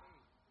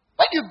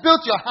 When you build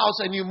your house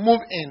and you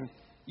move in,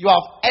 you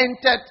have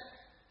entered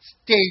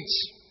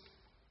stage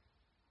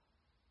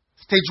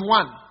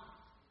 1.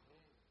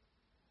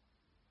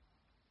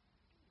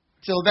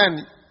 Till then,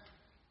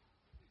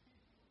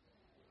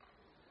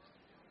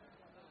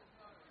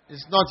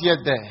 it's not yet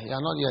there. You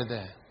are not yet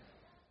there.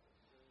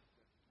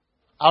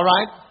 All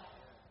right?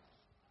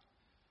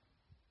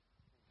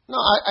 No,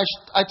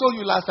 I told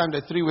you last time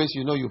the 3 ways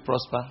you know you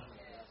prosper.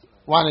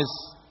 One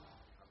is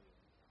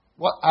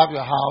have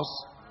your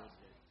house.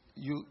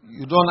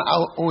 You don't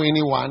owe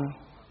anyone.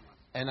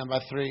 And number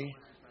 3,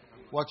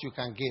 what you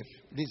can give.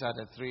 These are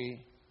the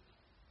 3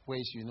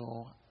 ways you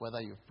know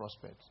whether you've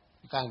prospered.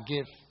 You can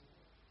give.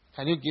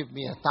 Can you give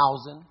me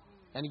 1,000?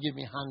 Can you give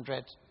me 100?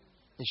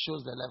 It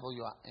shows the level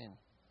you are in.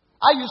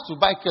 I used to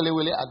buy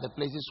kelewele at the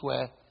places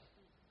where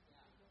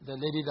the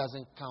lady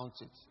doesn't count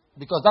it.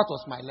 Because that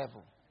was my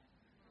level.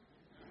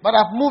 But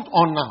I've moved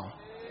on now.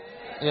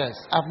 Yes,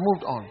 I've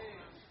moved on.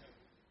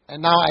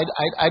 And now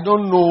I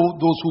don't know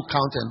those who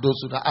count and those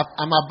who don't.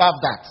 I'm above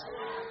that.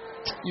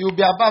 You'll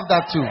be above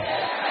that too.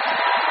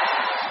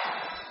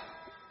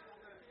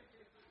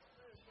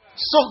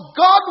 So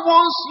God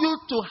wants you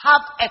to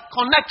have a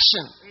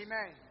connection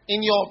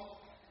in your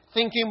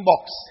thinking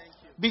box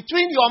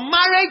between your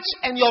marriage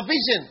and your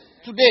vision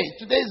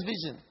today's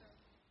vision.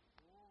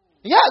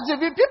 Yes,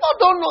 people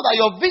don't know that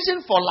your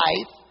vision for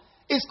life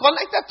is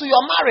connected to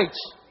your marriage.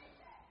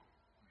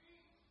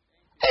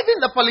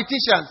 Even the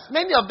politicians,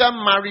 many of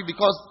them marry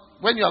because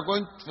when you are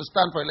going to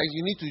stand for election,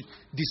 you need to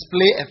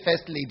display a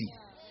first lady.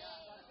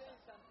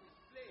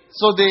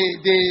 So they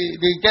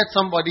get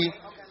somebody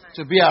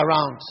to be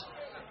around.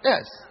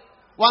 Yes.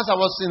 Once I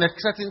was in a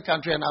certain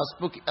country and I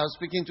was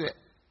speaking to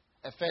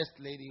a first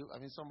lady.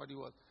 Somebody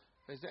was.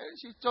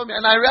 She told me,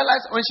 and I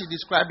realized when she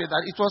described it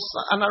that it was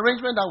an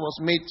arrangement that was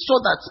made so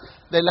that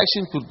the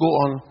election could go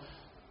on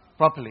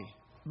properly.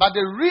 But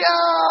the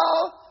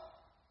real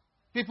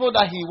people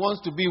that he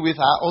wants to be with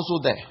are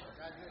also there.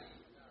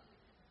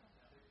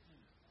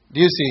 Do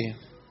you see?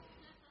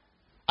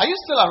 Are you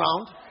still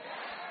around?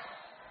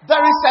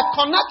 There is a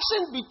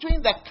connection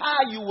between the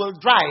car you will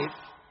drive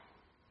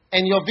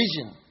and your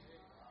vision.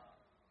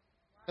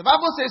 The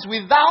Bible says,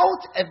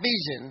 without a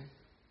vision,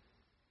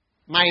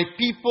 my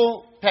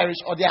people perish,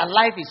 or their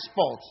life is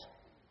spoiled.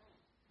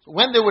 So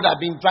when they would have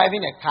been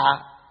driving a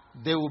car,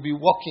 they will be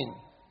walking.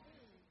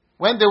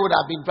 When they would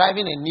have been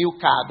driving a new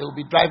car, they will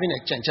be driving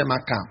a chenchema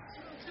car.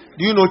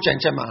 Do you know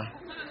chenchema?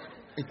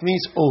 It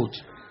means old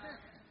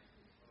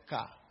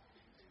car.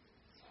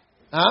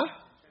 Huh?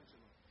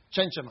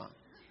 Chenchema.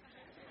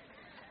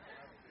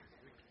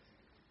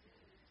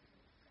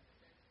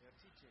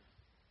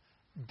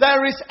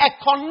 There is a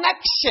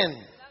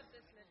connection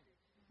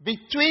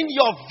between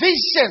your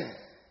vision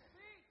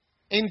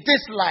in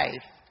this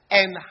life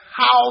and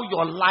how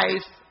your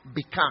life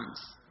becomes.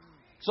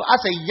 So as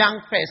a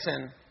young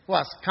person who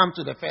has come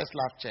to the First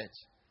Love Church,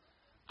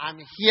 I'm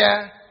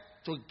here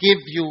to give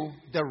you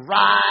the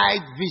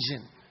right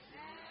vision,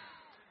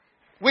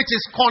 which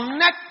is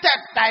connected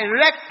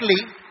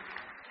directly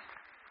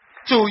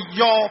to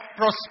your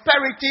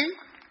prosperity,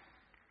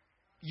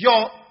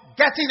 your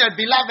getting a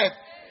beloved.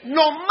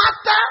 No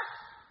matter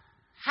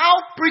how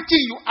pretty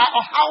you are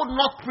or how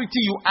not pretty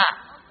you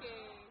are.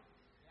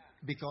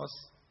 Because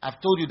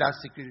I've told you that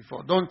secret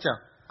before. Don't tell.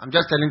 I'm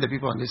just telling the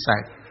people on this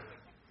side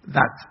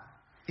that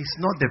it's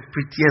not the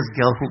prettiest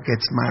girl who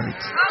gets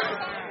married.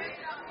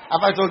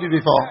 Have I told you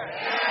before?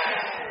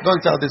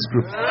 Don't tell this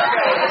group.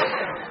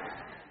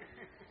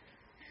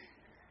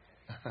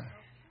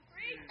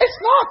 It's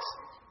not.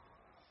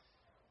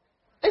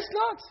 It's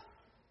not.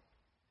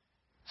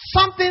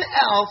 Something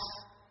else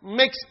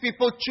makes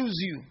people choose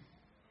you.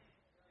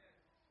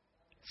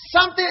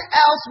 Something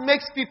else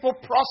makes people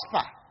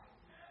prosper.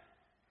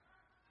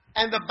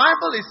 And the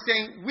Bible is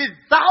saying,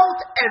 without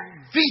a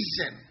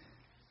vision,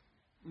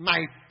 my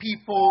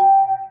people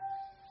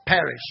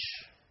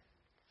perish.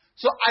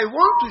 So I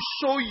want to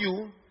show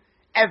you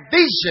a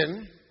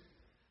vision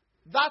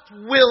that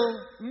will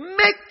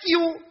make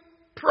you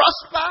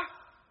prosper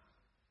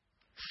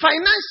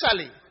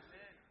financially,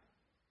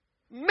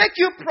 make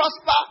you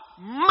prosper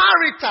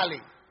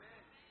maritally,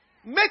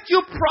 make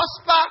you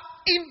prosper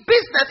in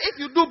business if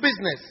you do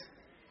business.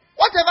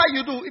 Whatever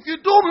you do, if you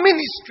do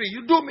ministry,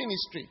 you do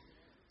ministry.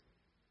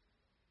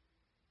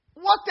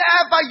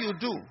 Whatever you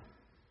do,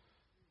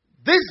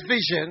 this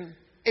vision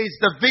is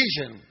the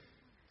vision.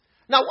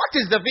 Now, what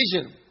is the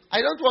vision?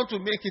 I don't want to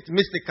make it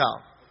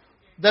mystical.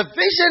 The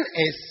vision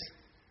is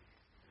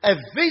a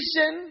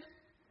vision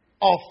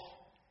of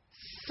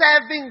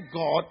serving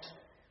God,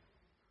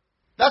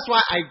 that's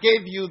why I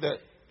gave you the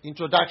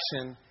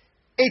introduction.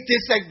 It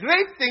is a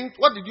great thing.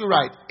 What did you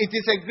write? It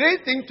is a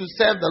great thing to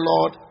serve the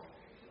Lord.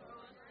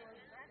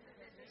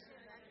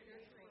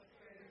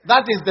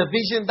 That is the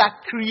vision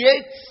that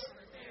creates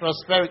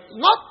prosperity.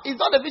 It's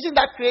not a vision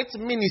that creates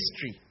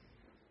ministry.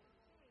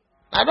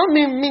 I don't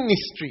mean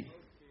ministry.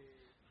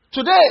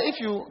 Today,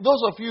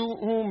 those of you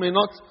who may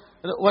not,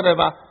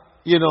 whatever,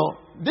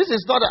 this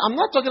is not, I'm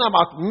not talking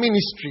about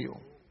ministry.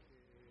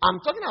 I'm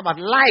talking about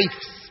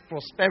life's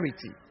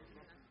prosperity.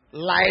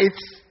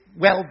 Life's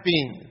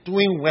well-being,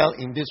 doing well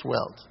in this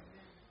world.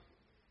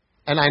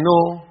 And I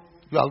know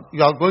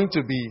you are going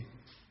to be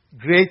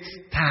great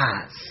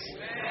stars.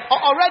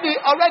 Already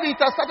it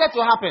has started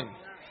to happen.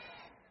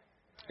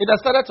 It has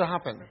started to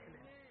happen.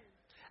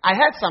 I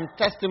heard some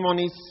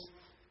testimonies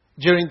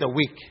during the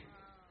week,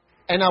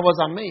 and I was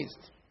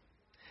amazed.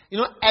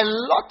 A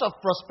lot of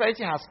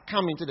prosperity has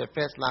come into the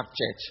First Love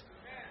Church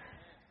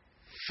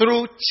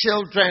through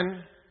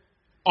children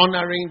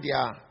honoring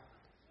their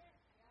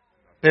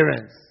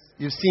parents.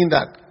 You've seen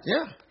that?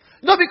 Yeah.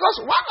 No, because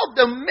one of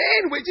the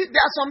main wages,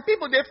 there are some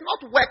people, they've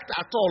not worked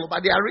at all,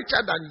 but they are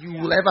richer than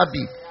you will ever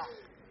be.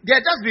 They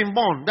have just been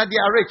born, that they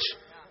are rich.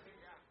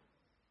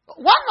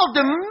 One of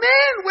the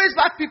main ways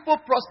that people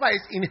prosper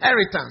is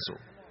inheritance.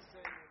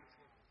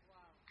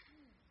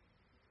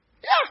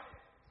 Yeah.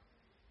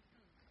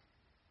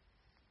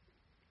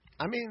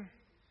 I mean,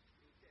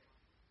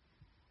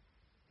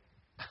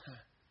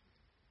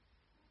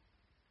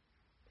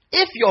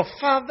 if your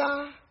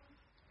father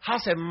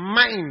has a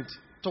mind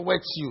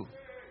towards you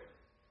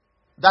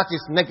that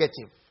is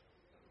negative,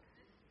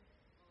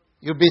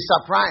 you'll be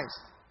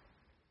surprised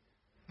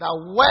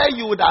that where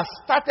you would have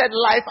started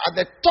life at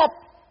the top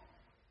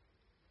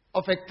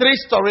of a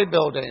 3-story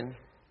building,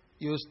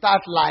 you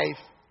start life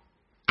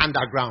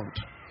underground.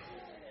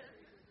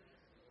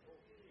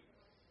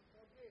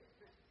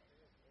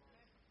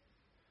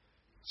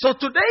 So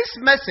today's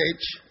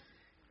message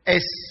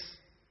is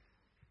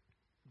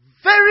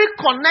very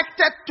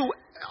connected to,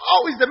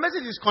 always the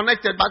message is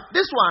connected, but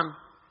this one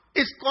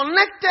is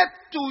connected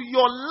to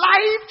your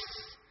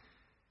life's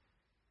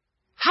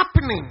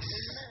happenings.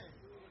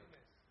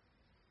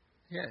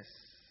 Yes.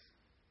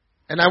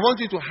 And I want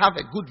you to have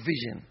a good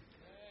vision.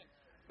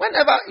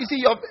 Whenever, you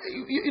see,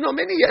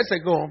 many years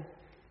ago,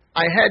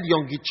 I heard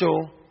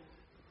Yongicho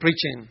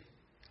preaching.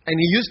 And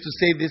he used to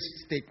say this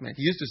statement.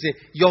 He used to say,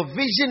 your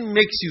vision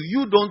makes you.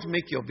 You don't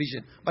make your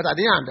vision. But I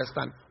didn't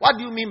understand. What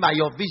do you mean by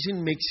your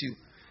vision makes you?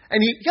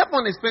 And he kept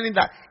on explaining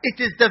that it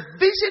is the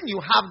vision you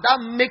have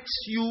that makes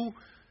you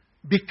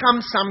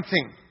become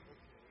something.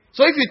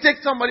 So if you take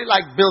somebody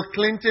like Bill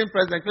Clinton,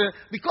 President Clinton,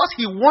 because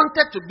he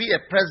wanted to be a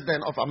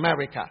president of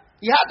America,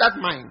 he had that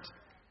mind.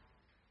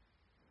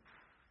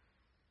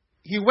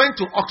 He went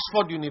to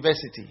Oxford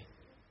University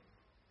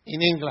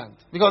in England.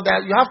 Because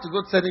you have to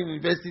go to certain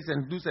universities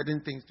and do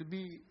certain things to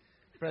be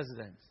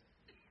president.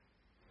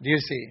 Do you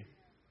see?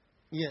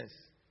 Yes.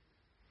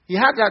 He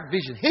had that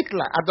vision.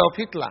 Adolf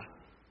Hitler.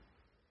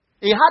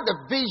 He had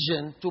a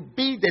vision to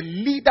be the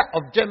leader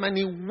of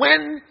Germany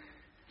when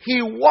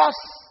he was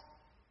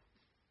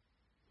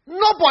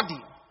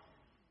nobody.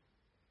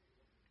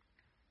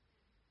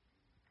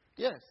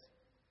 Yes.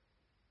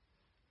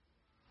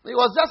 He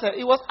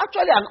was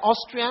actually an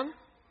Austrian,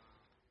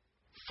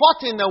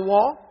 fought in the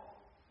war,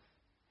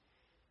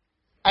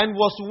 and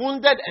was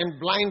wounded and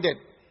blinded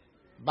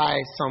by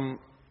some,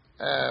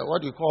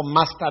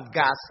 mustard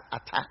gas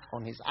attack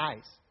on his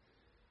eyes.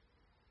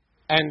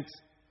 And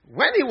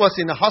when he was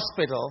in the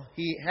hospital,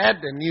 he heard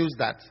the news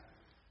that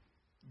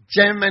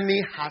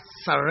Germany has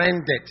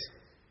surrendered,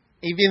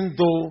 even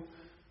though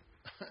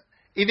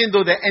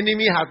the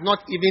enemy had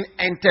not even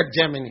entered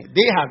Germany.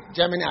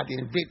 Germany had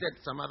invaded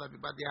some other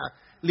people, but their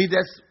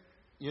leaders,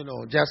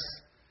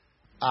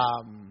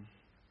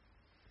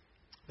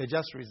 they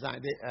just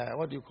resigned.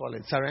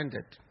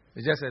 Surrendered.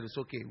 They just said, it's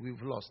okay,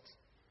 we've lost.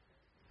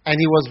 And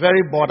he was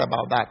very bored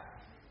about that.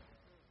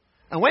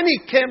 And when he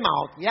came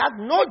out, he had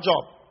no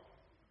job.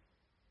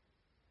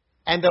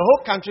 And the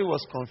whole country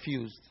was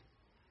confused.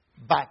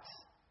 But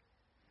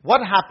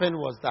what happened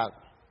was that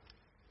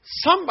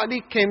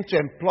somebody came to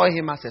employ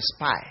him as a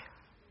spy.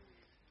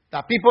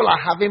 That people are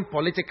having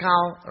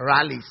political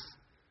rallies.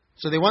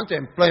 So they want to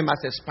employ him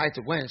as a spy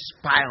to go and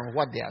spy on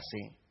what they are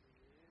saying.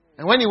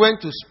 And when he went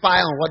to spy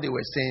on what they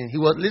were saying, he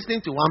was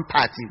listening to one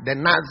party, the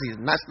Nazis,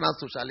 National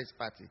Socialist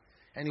Party.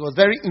 And he was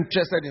very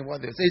interested in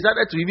what they were saying. He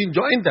started to even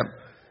join them.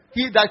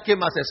 He that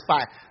came as a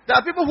spy. There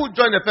are people who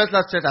join the First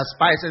Love Church as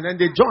spies and then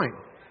they join.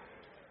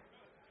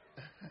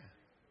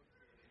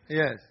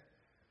 Yes.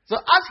 So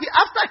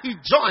after he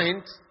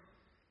joined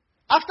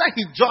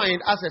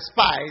as a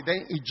spy,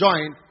 then he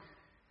joined,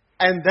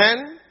 and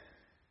then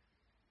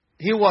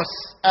he was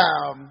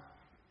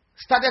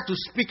started to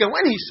speak. And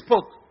when he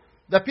spoke,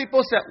 the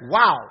people said,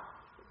 "Wow,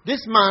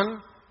 this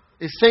man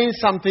is saying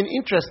something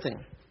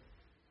interesting."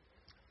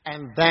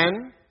 And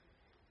then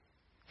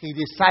he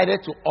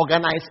decided to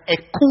organize a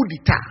coup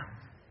d'etat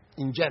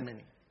in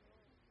Germany.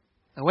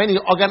 And when he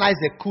organized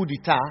a coup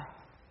d'etat,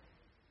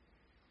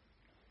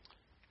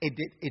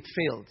 It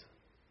failed.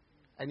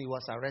 And he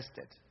was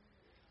arrested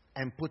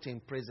and put in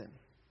prison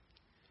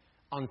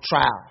on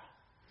trial.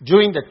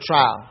 During the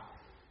trial,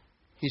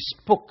 he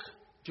spoke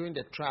during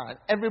the trial.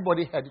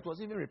 Everybody heard. It was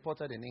even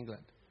reported in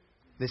England.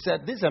 They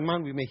said, this is a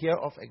man we may hear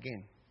of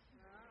again.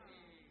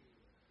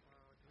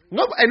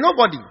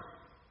 Nobody.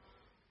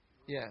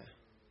 Yeah.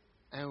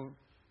 And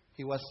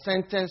he was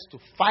sentenced to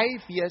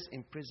 5 years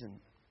in prison.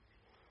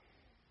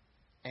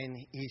 And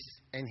he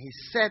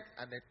said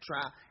at the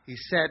trial, he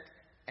said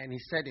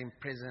in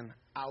prison,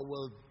 I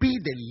will be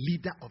the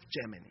leader of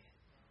Germany.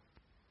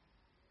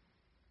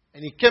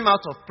 And he came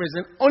out of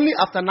prison only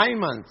after 9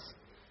 months,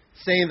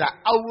 saying that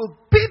I will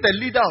be the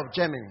leader of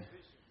Germany.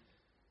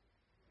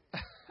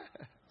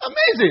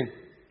 Amazing.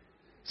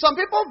 Some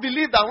people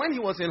believe that when he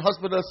was in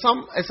hospital,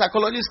 a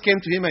psychologist came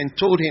to him and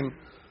told him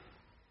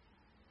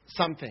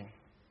something.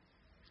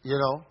 You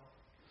know?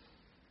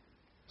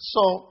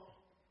 So,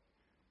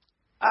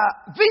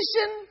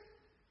 vision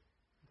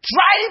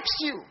drives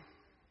you.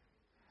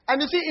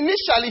 And you see,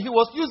 initially he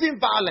was using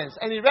violence,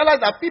 and he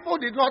realized that people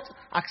did not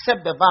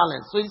accept the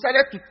violence. So he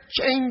decided to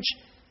change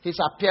his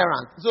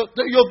appearance. So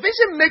your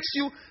vision makes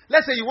you,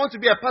 let's say you want to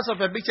be a pastor of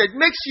a big church, it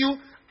makes you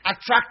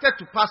attracted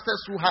to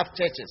pastors who have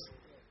churches.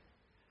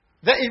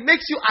 Then it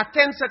makes you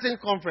attend certain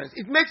conference.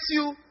 It makes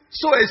you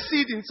sow a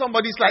seed in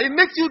somebody's life. It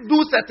makes you do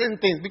certain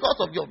things because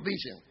of your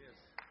vision.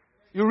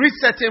 You read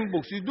certain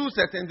books. You do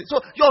certain things. So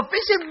your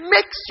vision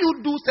makes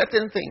you do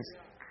certain things.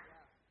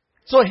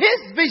 So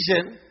his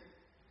vision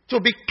to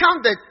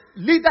become the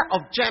leader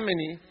of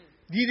Germany,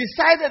 he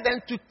decided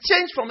then to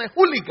change from a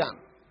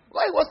hooligan.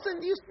 Well, he was saying,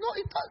 he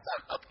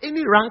doesn't have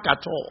any rank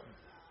at all.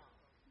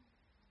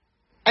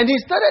 And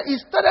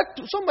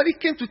somebody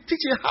came to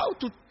teach him how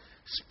to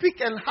speak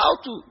and how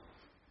to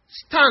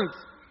stand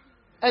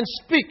and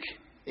speak.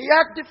 He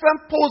had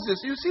different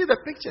poses. You see the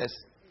pictures.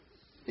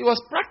 He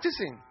was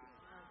practicing.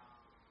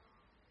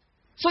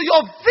 So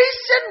your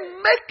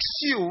vision makes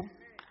you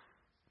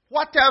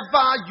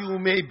whatever you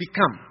may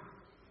become.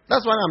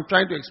 That's what I'm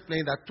trying to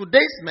explain, that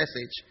today's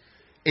message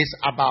is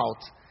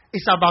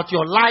about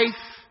your life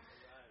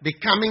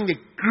becoming the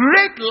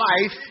great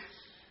life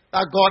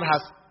that God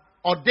has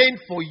ordained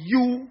for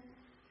you.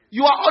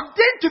 You are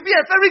ordained to be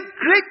a very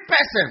great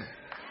person.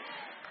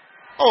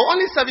 Oh,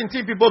 only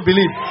 17 people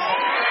believe.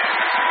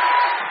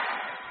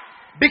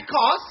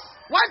 Because,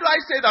 why do I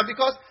say that?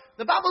 Because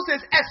the Bible says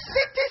a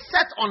city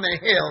set on a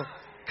hill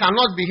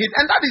cannot be hid.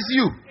 And that is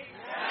you.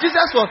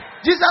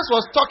 Jesus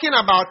was talking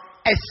about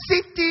a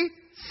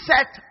city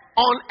set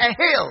on a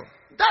hill.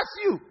 That's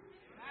you.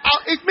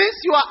 It means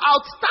you are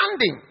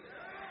outstanding.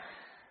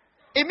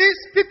 It means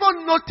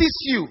people notice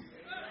you.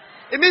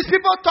 It means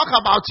people talk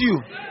about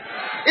you.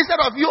 Instead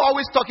of you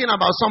always talking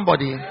about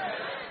somebody,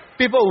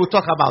 people will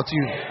talk about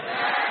you.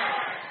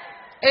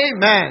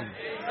 Amen.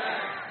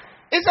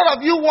 Instead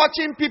of you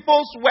watching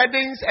people's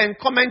weddings and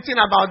commenting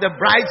about the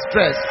bride's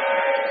dress,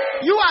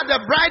 you are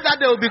the bride that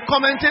they will be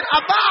commenting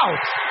about.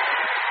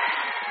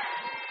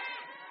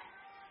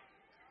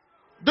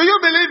 Do you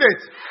believe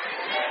it?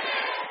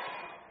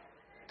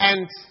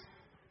 And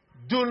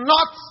do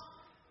not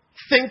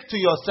think to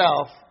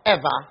yourself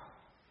ever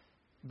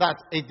that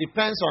it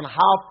depends on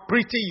how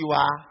pretty you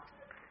are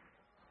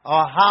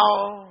or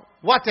how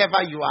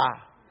whatever you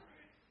are.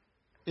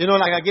 You know,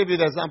 like I gave you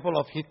the example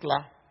of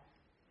Hitler.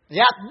 He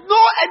had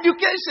no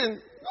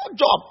education, no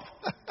job.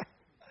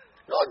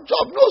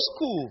 No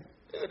school.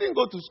 He didn't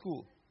go to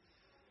school.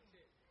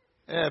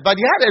 But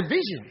he had a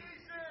vision.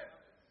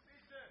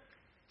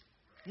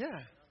 Yeah.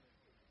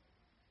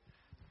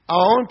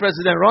 Our own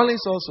President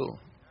Rawlings also.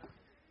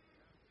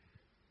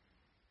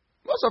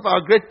 Most of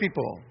our great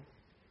people,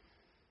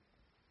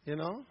 you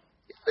know,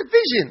 he had a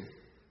vision.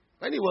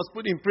 When he was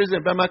put in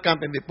prison, Burma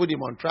camp, and they put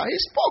him on trial, he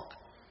spoke.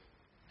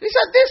 He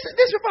said,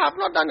 these people have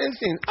not done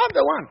anything. I'm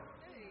the one.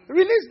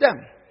 Release them.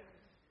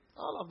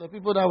 All of the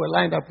people that were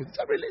lined up with, he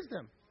said, release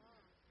them.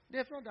 They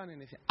have not done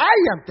anything. I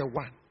am the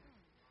one.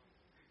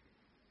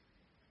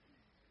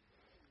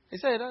 He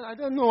said, I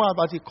don't know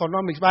about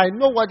economics, but I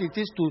know what it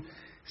is to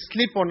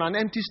sleep on an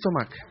empty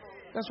stomach.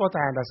 That's what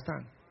I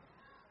understand.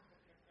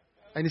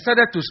 And he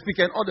started to speak,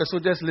 and all the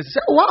soldiers listened. He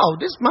said, wow,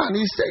 this man,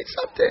 he said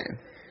something.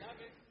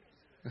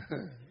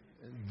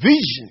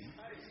 Vision.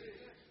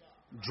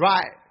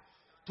 Drive.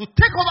 To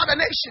take over the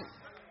nation.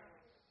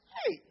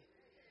 Hey.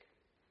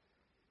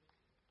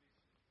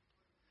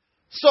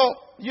 So,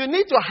 you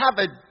need to have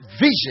a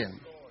vision.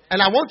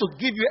 And I want to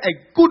give you a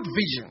good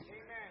vision.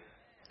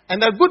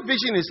 And a good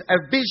vision is a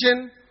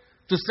vision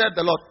to serve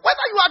the Lord.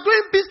 Whether you are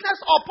doing business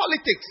or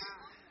politics.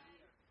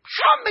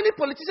 How many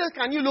politicians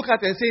can you look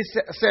at and say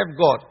serve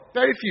God?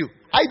 Very few.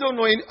 I don't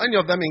know any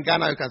of them in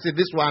Ghana you can say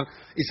this one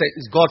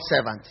is God's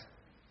servant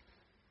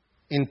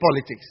in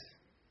politics.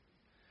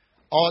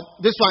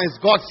 Or this one is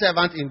God's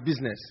servant in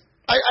business.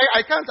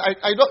 I can't,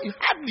 I don't,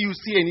 hardly you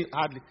see any,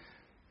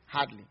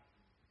 hardly.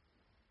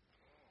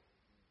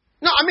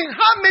 No, I mean,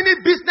 how many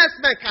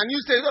businessmen can you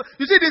say,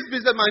 you see this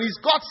businessman, he's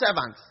God's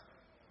servant.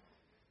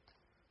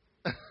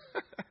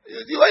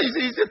 You see what you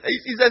see?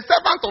 He's a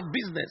servant of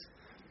business.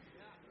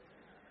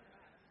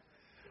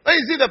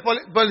 you see the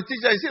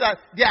politicians, you see that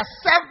they are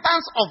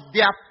servants of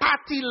their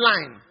party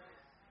line.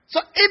 So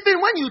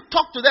even when you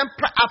talk to them,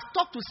 I've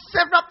talked to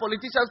several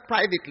politicians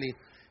privately,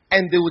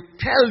 and they will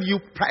tell you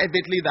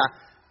privately that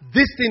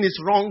this thing is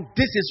wrong,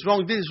 this is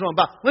wrong, this is wrong.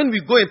 But when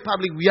we go in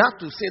public, we have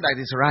to say that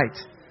it's right.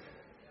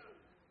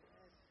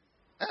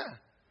 Yeah.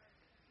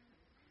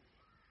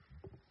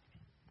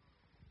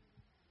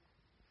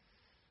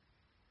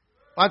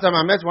 One time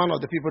I met one of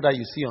the people that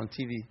you see on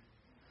TV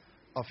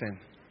often.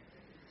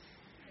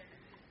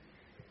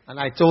 And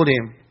I told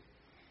him,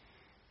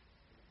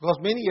 because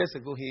many years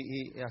ago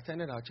he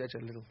attended our church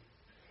a little.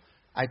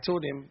 I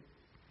told him,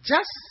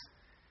 just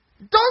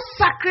don't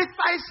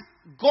sacrifice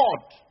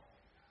God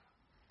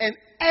and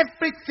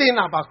everything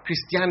about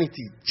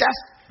Christianity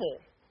just for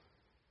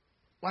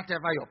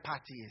whatever your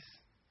party is.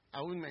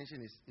 I won't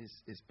mention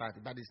his party,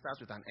 but it starts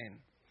with an N.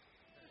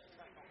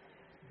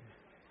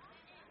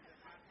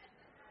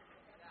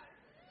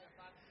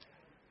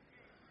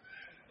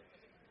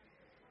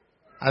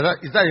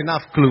 Is that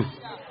enough clue?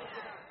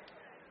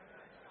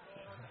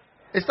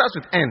 It starts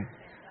with N.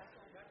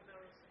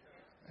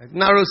 It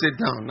narrows it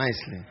down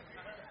nicely.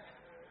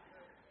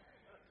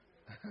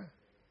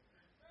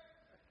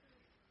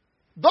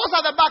 Those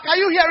at the back, are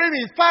you hearing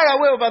me? Far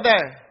away over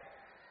there.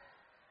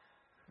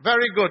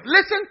 Very good.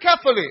 Listen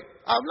carefully.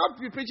 I'll not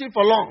be preaching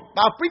for long,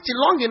 but I'll preach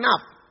long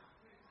enough.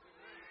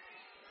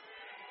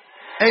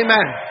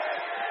 Amen.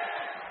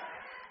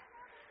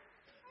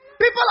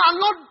 People are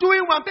not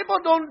doing well. People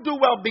don't do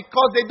well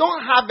because they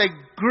don't have a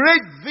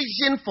great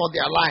vision for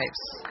their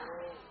lives.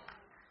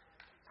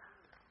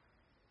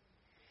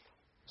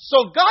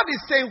 So God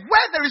is saying,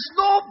 where there is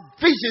no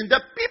vision,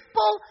 the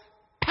people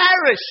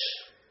perish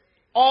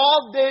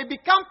or they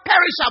become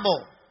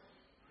perishable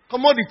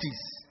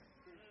commodities.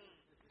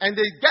 And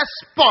they get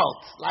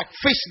spoiled, like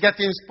fish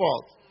getting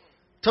spoiled,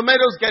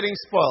 tomatoes getting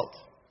spoiled.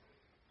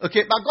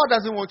 Okay, but God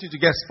doesn't want you to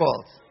get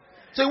spoiled.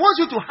 So He wants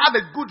you to have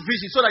a good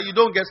vision so that you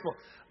don't get spoiled.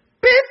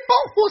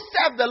 People who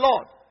serve the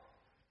Lord,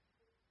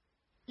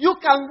 you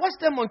can watch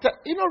them on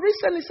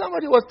recently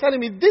somebody was telling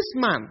me this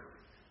man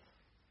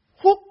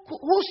who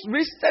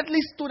recently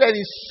stood and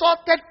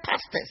insulted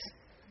pastors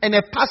and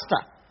a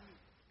pastor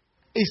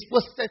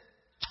was the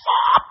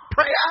top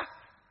prayer,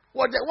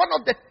 one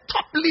of the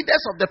top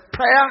leaders of the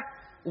prayer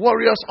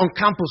warriors on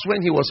campus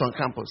when he was on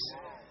campus.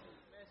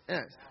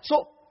 Yes.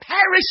 So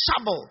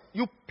perishable,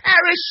 you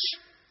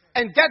perish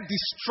and get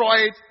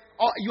destroyed,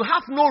 or you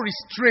have no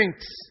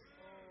restraints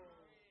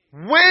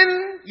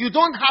when you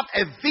don't have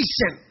a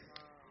vision.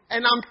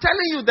 And I'm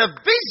telling you, the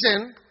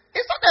vision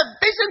is not a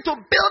vision to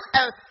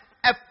build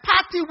a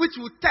party which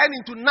will turn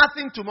into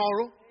nothing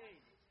tomorrow,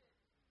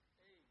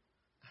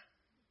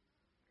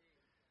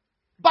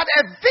 but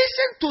a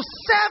vision to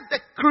serve the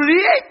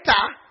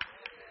Creator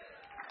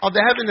of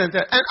the heavens and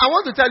earth. And I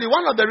want to tell you,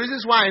 one of the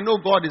reasons why I know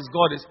God is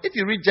if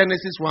you read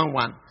Genesis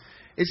 1:1,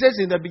 it says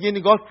in the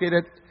beginning God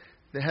created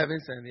the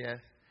heavens and the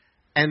earth.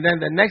 And then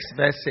the next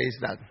verse says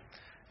that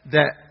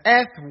the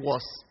earth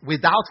was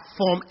without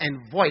form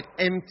and void,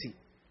 empty.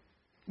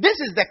 This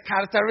is the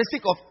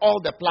characteristic of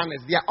all the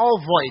planets. They are all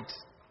void.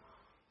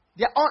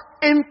 They are all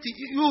empty.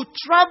 You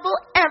travel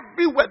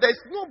everywhere. There's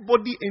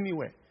nobody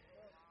anywhere.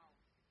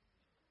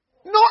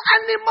 No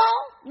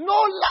animal, no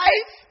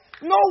life,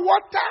 no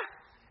water.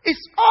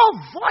 It's all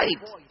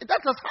void.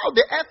 That is how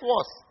the earth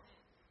was.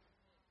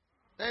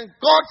 And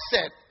God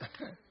said,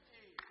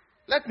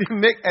 let me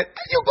make it.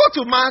 You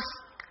go to Mars,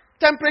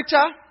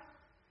 temperature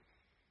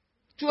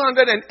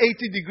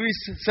 280 degrees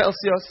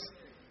Celsius.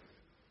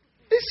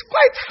 It's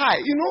quite high.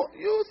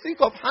 You think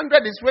of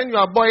 100 is when you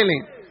are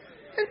boiling.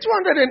 And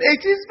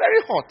 280 is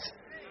very hot.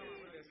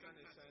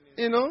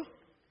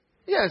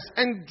 Yes,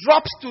 and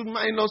drops to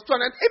minus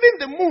 200. Even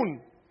the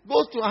moon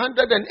goes to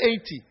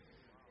 180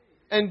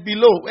 and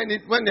below when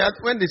it's on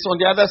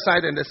the other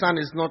side and the sun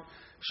is not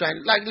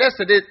shining. Like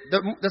yesterday,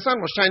 the sun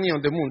was shining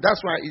on the moon.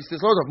 That's why it's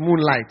a lot of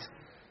moonlight.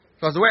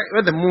 Because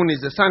where the moon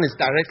is, the sun is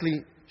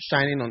directly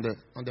shining on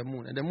the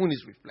moon, and the moon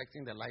is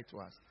reflecting the light to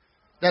us.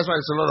 That's why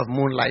there's a lot of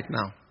moonlight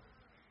now.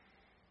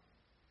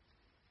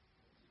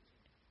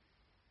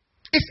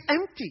 It's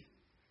empty.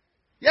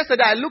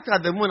 Yesterday I looked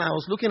at the moon. I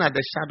was looking at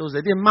the shadows.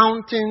 There are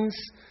mountains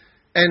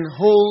and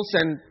holes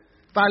and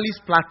valleys,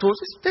 plateaus.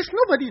 There's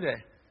nobody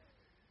there.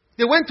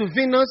 They went to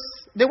Venus.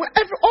 They were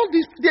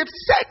they've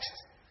searched.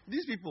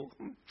 These people.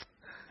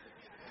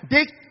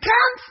 They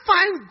can't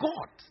find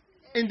God.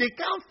 And they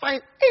can't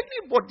find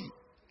anybody.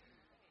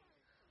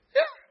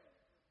 Yeah.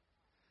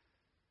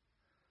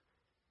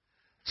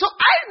 So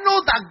I know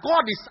that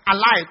God is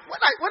alive.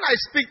 When I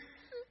speak,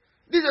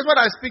 this is what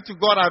I speak to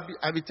God,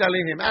 I'll be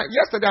telling Him.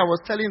 Yesterday I was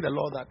telling the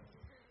Lord that,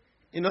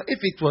 if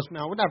it was me,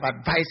 I would have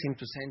advised Him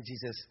to send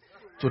Jesus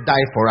to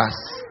die for us.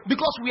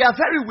 Because we are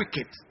very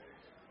wicked.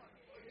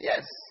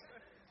 Yes.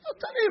 I'm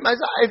telling Him,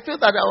 I feel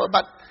that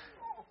but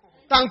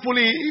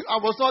thankfully I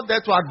was not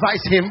there to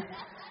advise Him.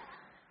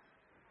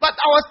 But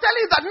I was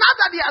telling you that now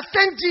that He has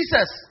sent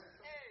Jesus,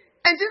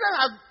 and Jesus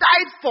has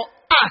died for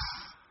us,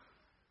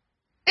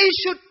 He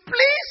should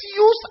please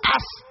use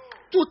us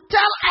to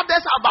tell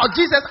others about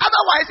Jesus.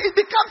 Otherwise, it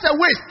becomes a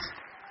waste.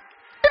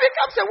 It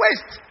becomes a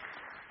waste.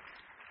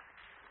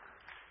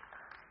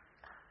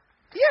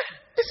 Yeah,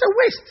 it's a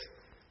waste.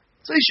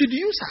 So he should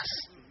use us.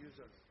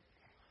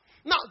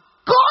 Now,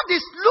 God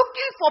is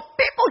looking for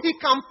people he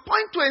can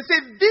point to and say,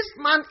 this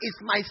man is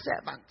my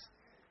servant.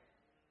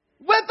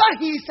 Whether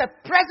he is a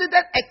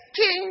president, a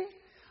king,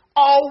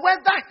 or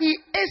whether he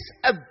is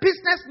a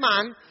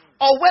businessman,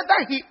 or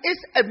whether he is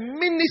a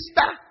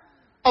minister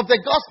of the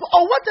gospel,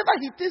 or whatever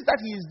it is that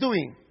he is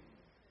doing.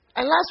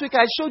 And last week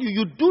I showed you,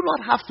 you do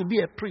not have to be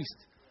a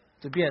priest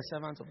to be a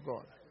servant of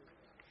God.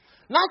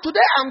 Now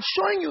today I'm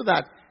showing you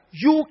that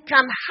you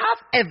can have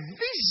a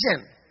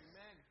vision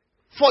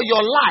for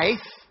your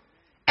life,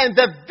 and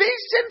the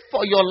vision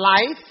for your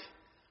life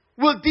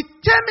will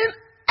determine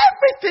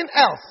everything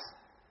else.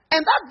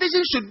 And that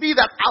vision should be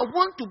that I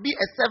want to be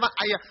a servant.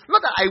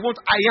 Not that I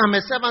am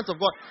a servant of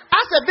God.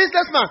 As a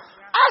businessman,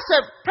 as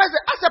a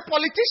president, as a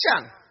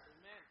politician.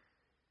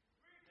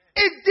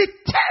 It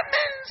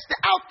determines the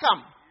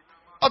outcome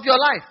of your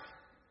life.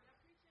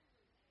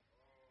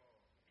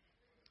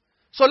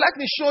 So let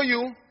me show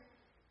you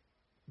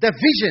the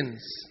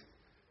visions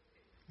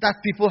that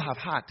people have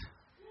had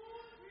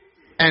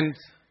and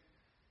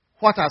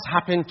what has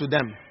happened to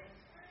them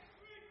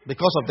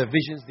because of the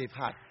visions they've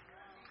had.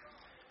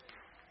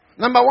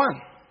 Number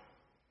one.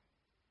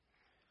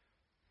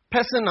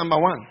 Person number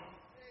one.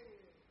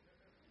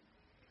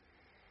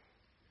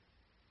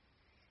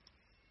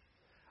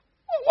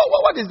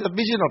 What is the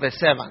vision of a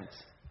servant?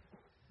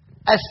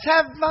 A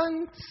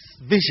servant's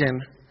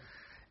vision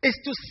is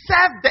to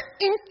serve the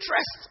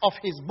interests of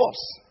his boss.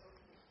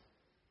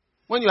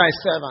 When you are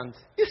a servant,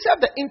 you serve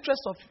the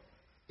interests of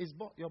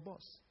your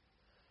boss.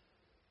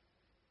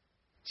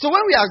 So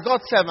when we are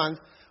God's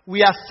servants,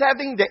 we are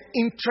serving the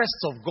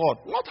interests of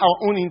God, not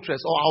our own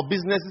interests or our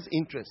business's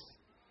interests.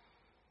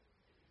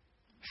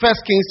 1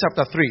 Kings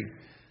chapter 3,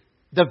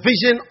 the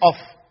vision of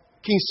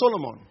King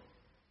Solomon.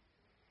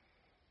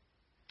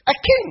 A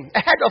king,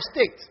 a head of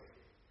state.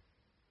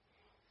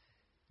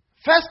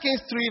 1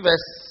 Kings 3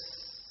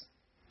 verse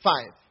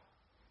 5.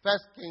 1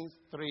 Kings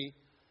 3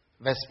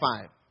 verse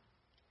 5.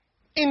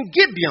 In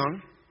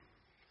Gibeon,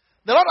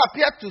 the Lord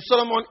appeared to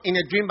Solomon in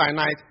a dream by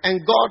night,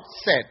 and God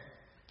said,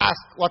 ask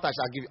what I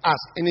shall give you.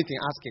 Ask anything,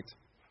 ask it.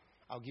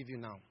 I'll give you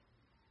now.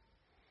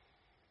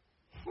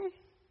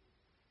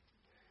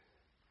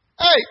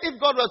 Hey, if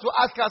God were to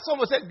ask us, someone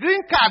would say,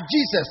 green card,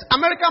 Jesus,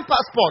 American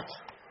passport.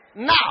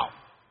 Now,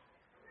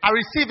 I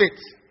receive it.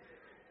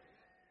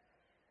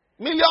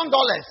 $1 million.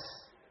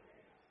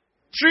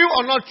 True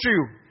or not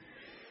true?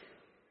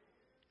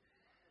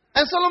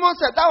 And Solomon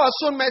said, thou hast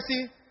shown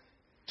mercy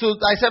to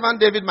thy servant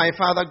David, my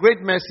father, great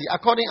mercy,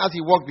 according as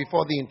he walked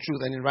before thee in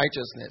truth and in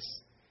righteousness.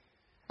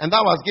 And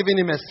thou hast given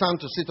him a son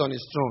to sit on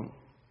his throne.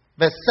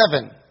 Verse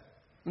 7.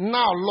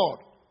 Now, Lord,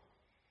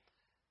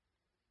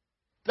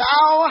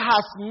 thou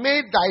hast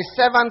made thy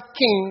servant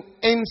king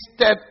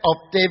instead of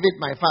David,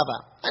 my father.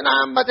 And I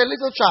am but a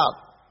little child.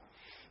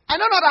 I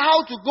know not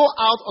how to go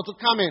out or to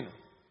come in.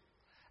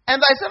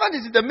 And thy servant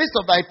is in the midst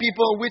of thy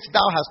people, which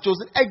thou hast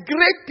chosen, a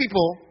great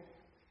people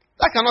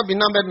that cannot be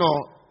numbered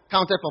nor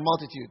counted for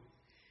multitude.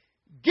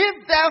 Give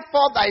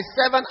therefore thy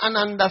servant an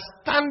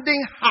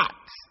understanding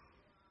heart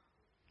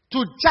to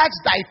judge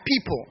thy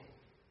people,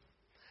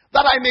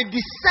 that I may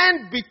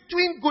discern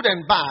between good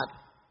and bad.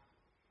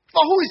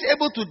 For who is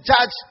able to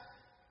judge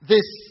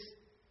this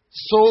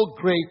so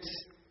great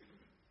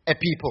a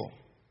people?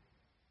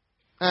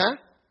 Huh?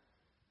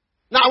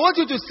 Now I want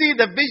you to see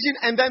the vision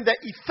and then the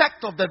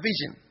effect of the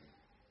vision.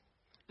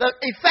 The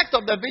effect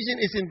of the vision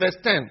is in verse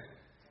 10.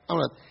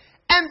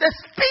 And the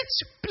speech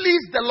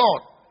pleased the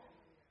Lord,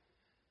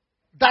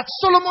 that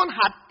Solomon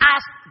had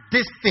asked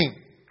this thing.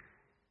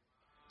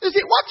 You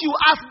see, what you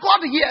ask,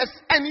 God hears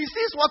and he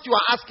sees what you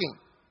are asking.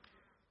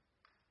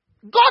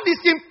 God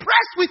is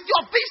impressed with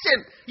your vision.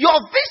 Your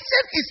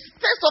vision is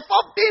first of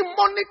all being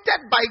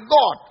monitored by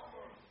God.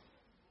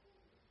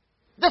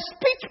 The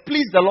speech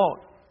pleased the Lord,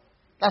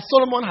 that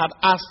Solomon had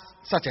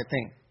asked such a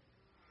thing.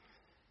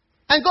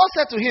 And God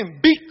said to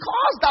him,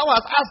 because thou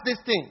hast asked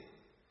this thing,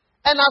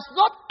 and hast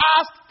not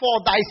asked for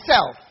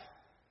thyself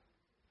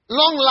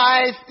long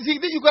life. See,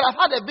 you could have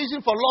had a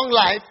vision for long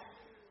life.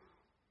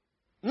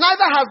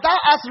 Neither hast thou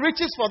asked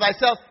riches for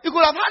thyself. You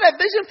could have had a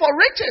vision for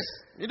riches.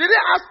 You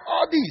didn't ask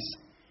all these.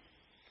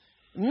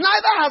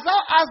 Neither hast thou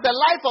asked the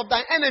life of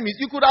thine enemies.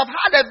 You could have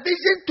had a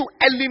vision to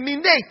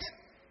eliminate.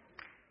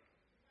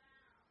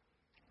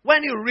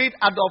 When you read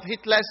Adolf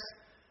Hitler's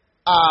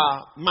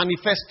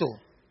manifesto,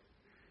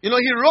 you know,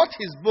 he wrote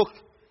his book,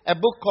 a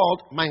book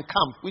called Mein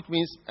Kampf, which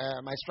means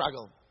My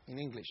Struggle in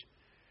English.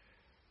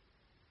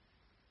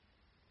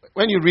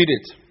 When you read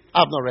it,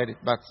 I've not read it,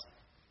 but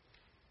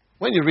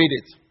when you read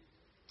it,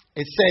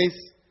 it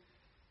says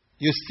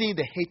you see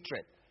the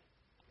hatred.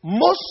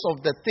 Most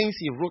of the things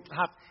he wrote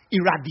have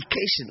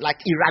eradication, like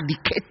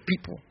eradicate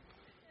people.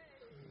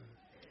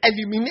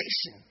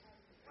 Elimination,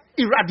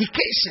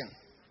 eradication,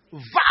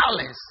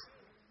 violence,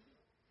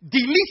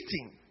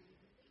 deleting.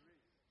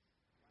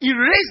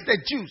 erased the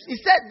Jews. He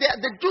said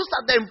the Jews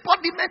are the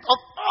embodiment of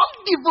all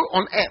evil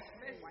on earth.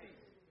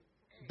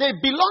 They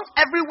belong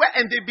everywhere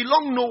and they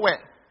belong nowhere.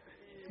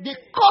 They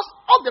cause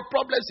all the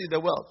problems in the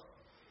world.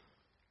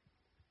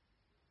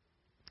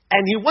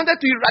 And he wanted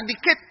to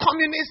eradicate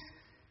communists,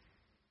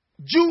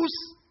 Jews,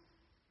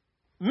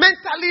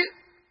 mentally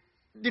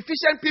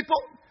deficient people,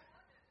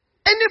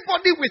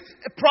 anybody with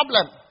a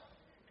problem.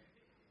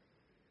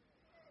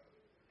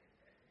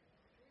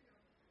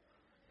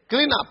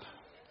 Clean up.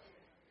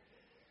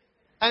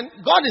 And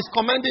God is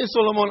commending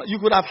Solomon. You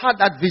could have had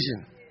that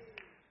vision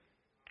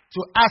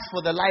to ask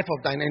for the life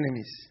of thine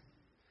enemies.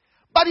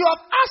 But you have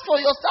asked for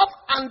yourself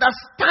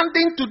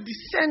understanding to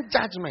discern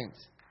judgment.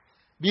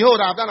 Behold,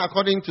 I have done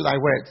according to thy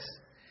words.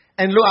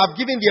 And lo, I have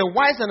given thee a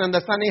wise and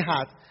understanding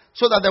heart,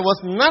 so that there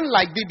was none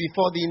like thee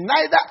before thee,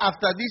 neither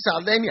after thee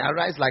shall any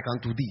arise like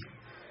unto thee.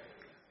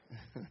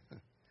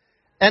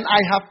 And I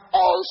have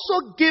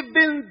also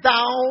given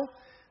thou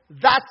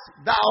that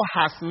thou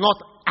hast not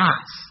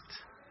asked.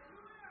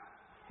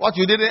 What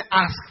you didn't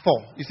ask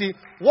for. You see,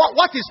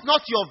 what is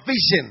not your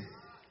vision?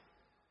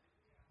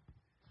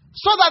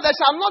 So that there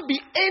shall not be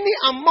any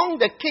among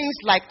the kings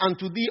like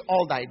unto thee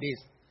all thy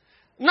days.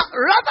 Now,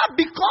 rather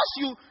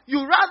because you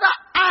rather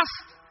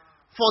asked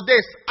for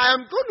this, I am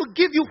going to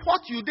give you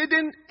what you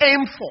didn't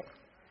aim for.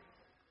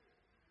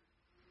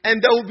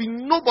 And there will be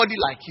nobody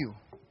like you.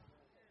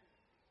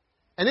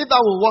 And if thou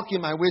will walk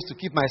in my ways to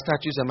keep my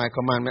statutes and my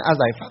commandments, as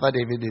thy father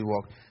David did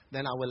walk,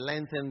 then I will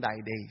lengthen thy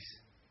days.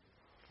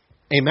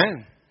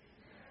 Amen.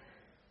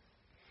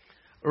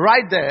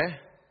 Right there,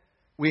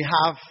 we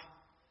have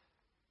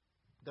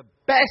the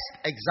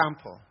best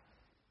example.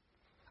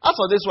 As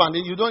for this one,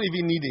 you don't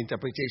even need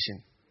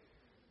interpretation.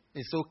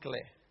 It's so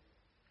clear.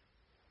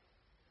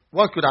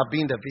 What could have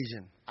been the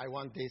vision? I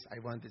want this, I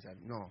want this.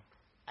 No.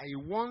 I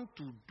want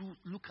to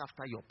look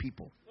after your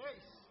people.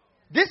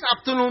 This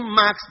afternoon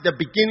marks the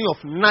beginning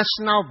of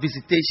National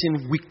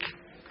Visitation Week.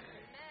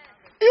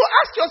 You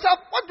ask yourself,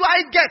 what do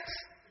I get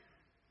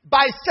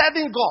by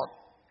serving God?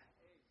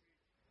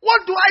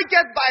 What do I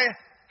get by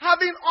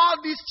having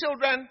all these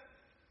children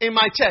in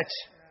my church?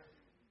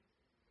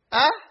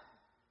 Huh?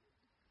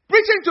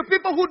 Preaching to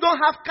people who don't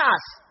have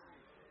cars,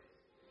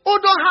 who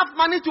don't have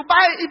money to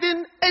buy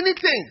even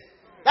anything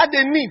that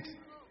they need.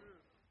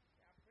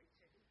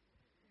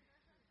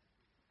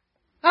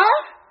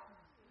 Huh?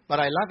 But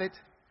I love it.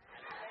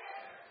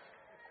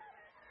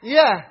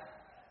 Yeah.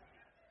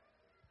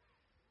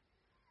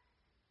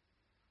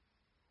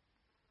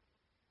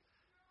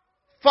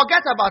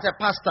 Forget about a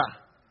pastor.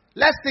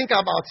 Let's think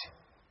about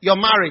your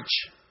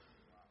marriage.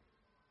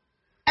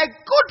 A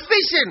good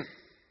vision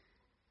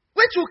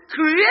which will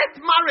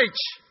create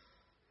marriage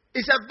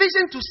is a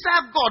vision to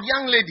serve God,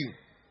 young lady.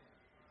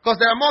 Because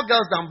there are more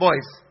girls than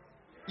boys.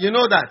 You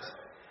know that.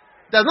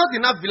 There's not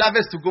enough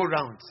beloveds to go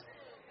round.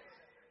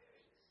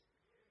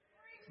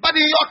 But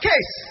in your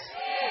case,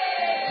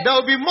 there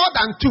will be more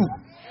than two.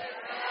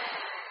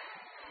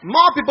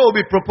 More people will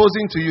be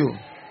proposing to you.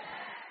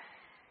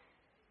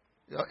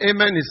 Your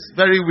amen is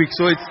very weak,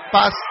 so it's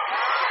past.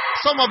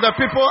 Some of the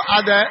people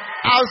at the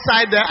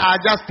outside there are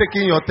just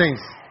taking your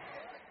things.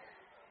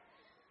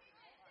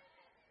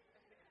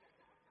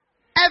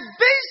 A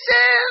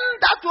vision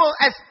that will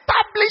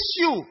establish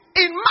you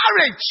in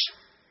marriage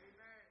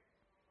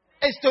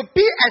is to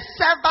be a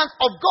servant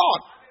of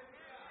God.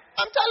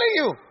 I'm telling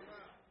you.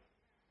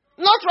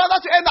 Not rather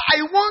to end.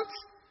 I want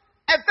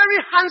a very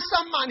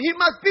handsome man. He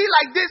must be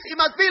like this. He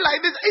must be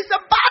like this. It's a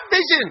bad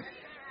vision.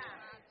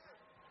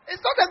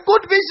 It's not a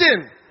good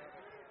vision.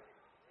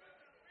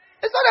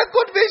 It's not a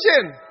good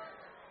vision.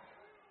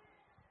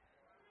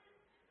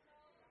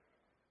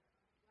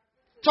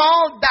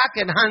 Tall, dark,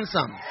 and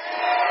handsome.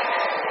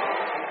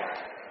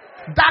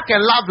 Dark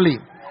and lovely.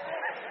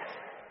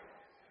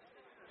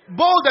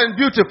 Bold and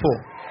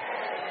beautiful.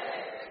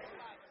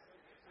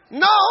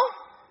 No.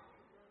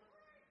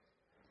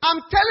 I'm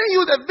telling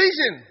you the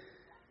vision.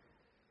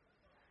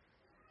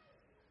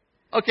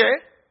 Okay?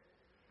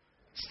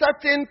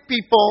 Certain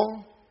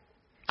people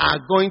are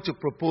going to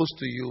propose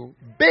to you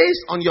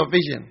based on your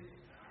vision.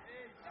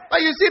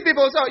 But you see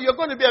people say, oh, you're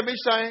going to be a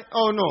missionary.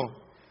 Oh no.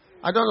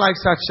 I don't like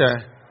such a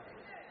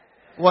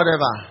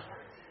whatever.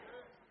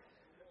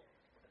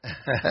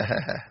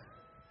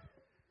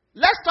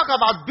 Let's talk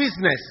about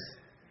business.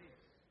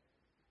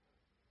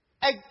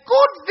 A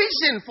good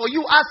vision for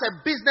you as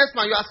a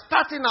businessman. You are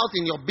starting out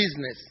in your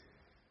business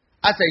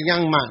as a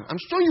young man. I'm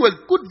showing you a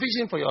good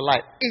vision for your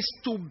life. Is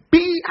to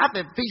have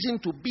a vision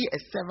to be a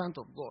servant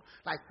of God.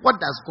 Like,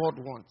 what does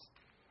God want?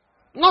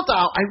 Not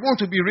I want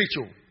to be rich.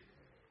 Oh.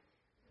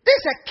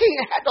 There's a king,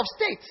 a head of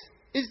state.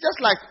 It's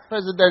just like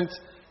President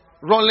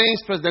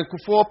Rawlings, President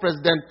Kufuor,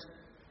 President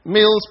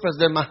Mills,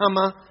 President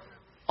Mahama,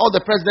 all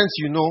the presidents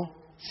you know,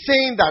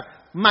 saying that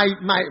my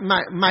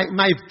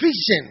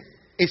vision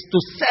is to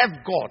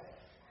serve God.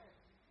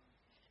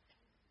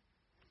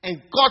 And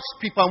God's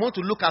people, I want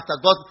to look after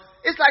God.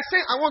 It's like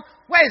saying,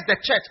 where is the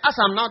church? As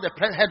I'm now the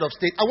head of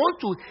state, I want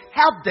to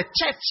help the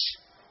church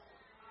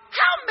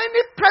How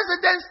many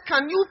presidents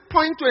can you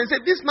point to and say,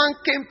 this man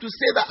came to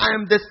say that I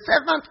am the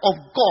servant of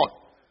God?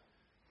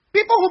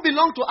 People who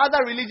belong to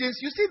other religions,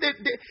 you see,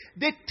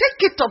 they take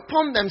it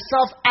upon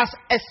themselves as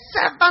a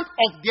servant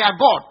of their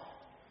God.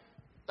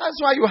 That's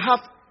why you have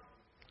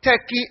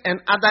Turkey and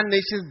other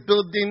nations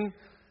building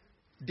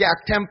their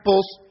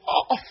temples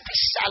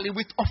officially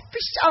with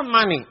official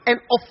money and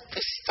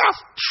official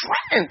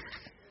strength.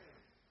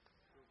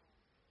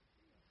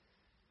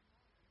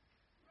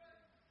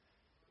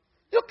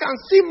 You can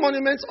see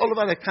monuments all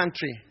over the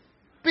country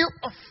built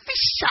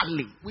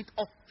officially with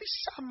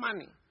official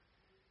money.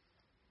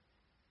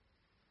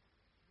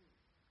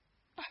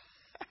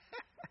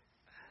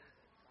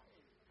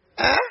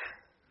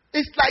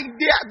 It's like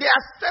they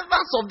are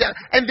servants of them,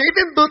 and they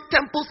even build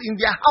temples in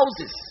their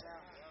houses,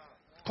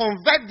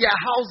 convert their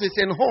houses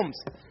and homes.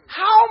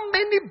 How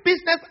many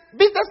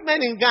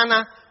businessmen in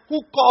Ghana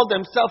who call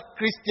themselves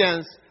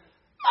Christians?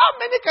 How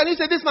many can you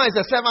say this man is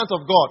a servant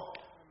of God?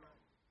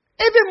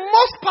 Even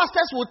most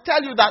pastors will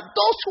tell you that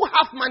those who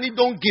have money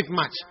don't give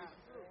much.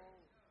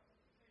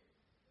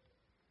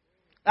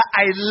 That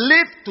I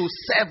live to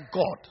serve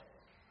God.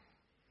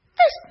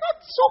 It's not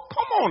so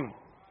common.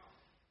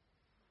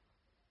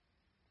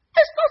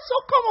 It's not so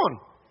common.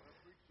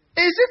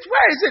 Is it?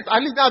 Where is it?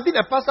 I've been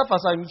a pastor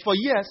for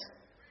years.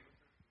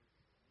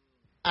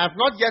 I have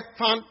not yet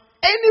found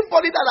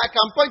anybody that I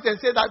can point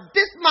and say that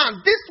this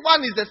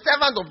one is the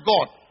servant of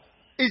God.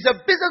 Is a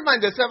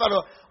businessman, the servant of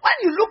God. When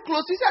you look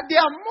close, you see that they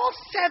are more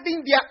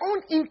serving their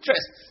own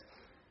interests.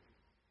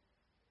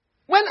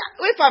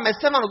 If I'm a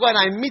servant of God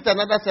and I meet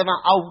another servant,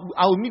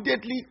 I'll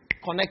immediately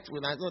connect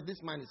with them.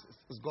 This man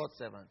is God's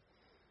servant.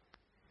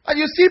 But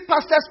you see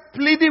pastors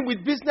pleading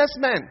with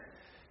businessmen.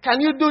 Can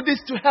you do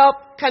this to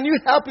help? Can you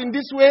help in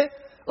this way?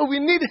 Oh, we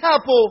need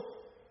help.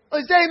 Oh,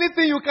 is there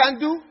anything you can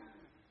do?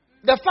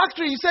 The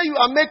factory, you say you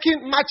are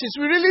making matches.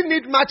 We really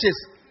need matches.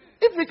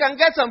 If we can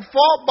get some 4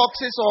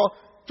 boxes or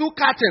 2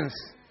 cartons.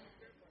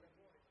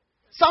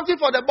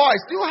 Something for the boys.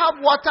 Do you have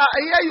water?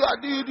 Here you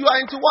are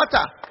into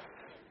water.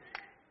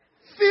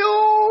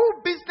 Few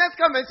business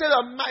come and say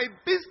that my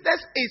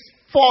business is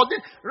for this.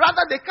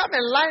 Rather, they come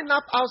and line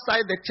up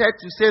outside the church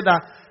to say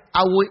that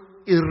I will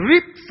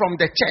reap from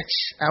the church.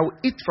 I will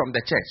eat from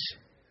the church.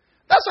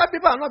 That's why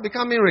people are not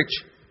becoming rich.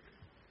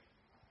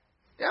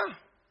 Yeah.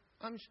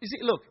 You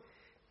see, look,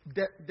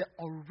 the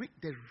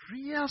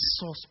real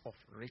source of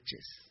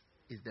riches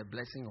is the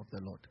blessing of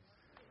the Lord.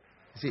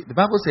 You see, the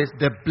Bible says,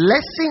 the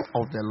blessing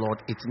of the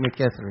Lord, it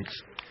maketh rich.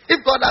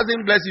 If God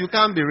doesn't bless you, you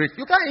can't be rich.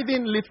 You can't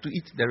even live to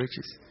eat the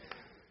riches.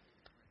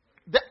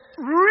 The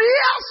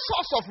real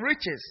source of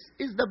riches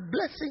is the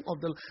blessing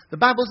of the Lord. The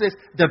Bible says,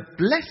 the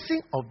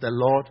blessing of the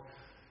Lord,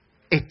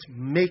 it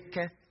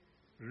maketh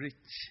rich.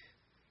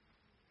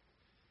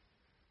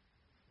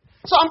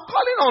 So I'm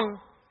calling on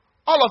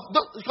all of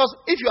those, because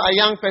if you are a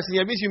young person,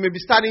 it means you may be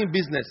studying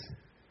business.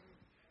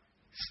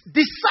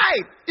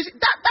 Decide.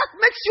 That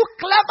makes you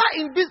clever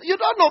in business. You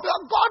don't know, but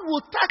God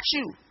will touch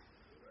you.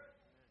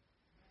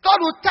 God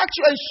will touch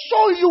you and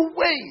show you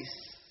ways.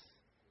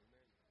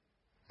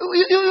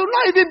 You will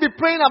not even be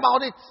praying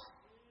about it.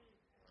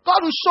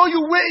 God will show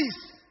you ways.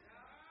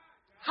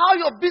 How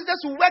your business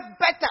will work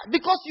better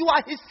because you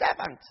are His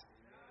servant.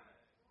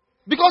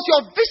 Because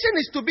your vision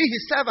is to be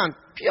His servant.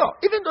 Pure.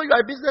 Even though you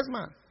are a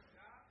businessman.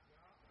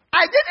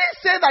 I didn't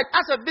say that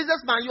as a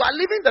businessman you are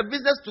leaving the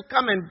business to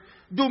come and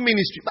do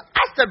ministry. But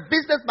as a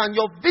businessman,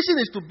 your vision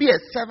is to be a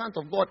servant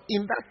of God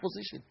in that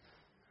position.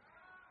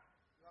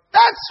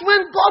 That's when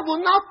God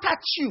will now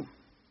touch you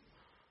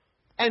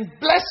and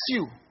bless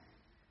you.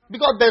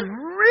 Because the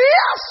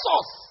real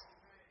source,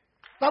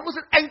 the Bible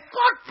says, and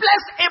God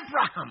blessed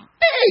Abraham.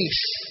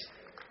 Eish!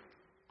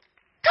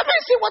 Come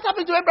and see what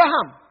happened to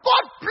Abraham.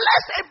 God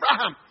blessed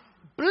Abraham.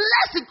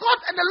 Blessed God,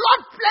 and the Lord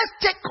blessed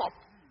Jacob.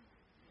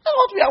 That's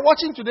what we are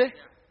watching today.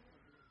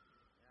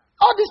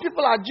 All these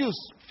people are Jews.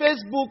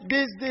 Facebook,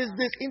 this,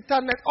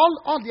 internet,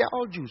 all they are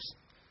all Jews.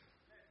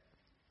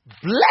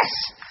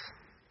 Blessed.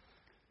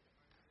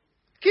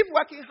 Keep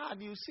working hard,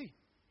 you see.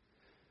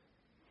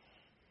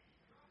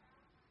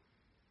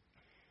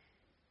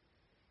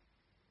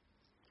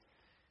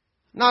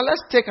 Now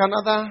let's take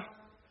another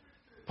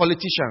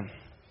politician.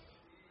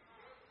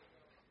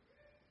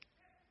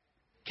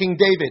 King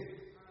David.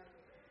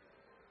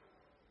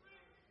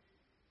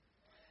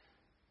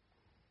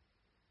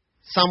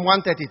 Psalm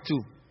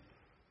 132.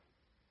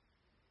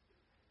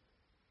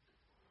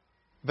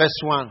 Verse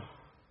 1.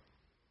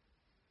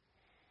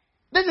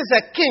 This is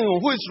a king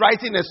who is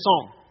writing a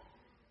song.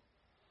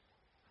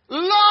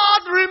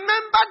 Lord,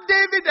 remember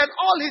David and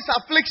all his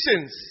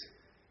afflictions.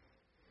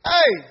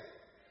 Hey.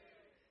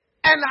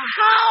 And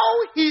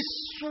how he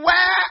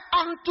sware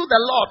unto the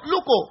Lord.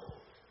 Look,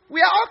 we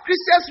are all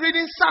Christians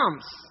reading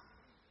Psalms.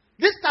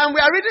 This time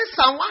we are reading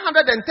Psalm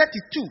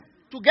 132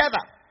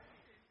 together.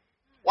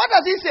 What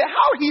does he say?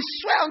 How he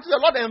swore unto the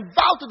Lord and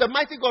vowed to the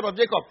mighty God of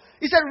Jacob.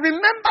 He said,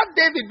 remember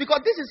David, because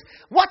this is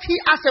what he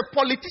as a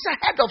politician,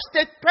 head of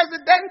state,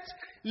 president,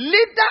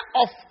 leader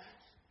of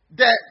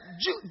the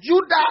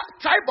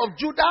tribe of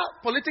Judah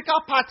political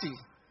party,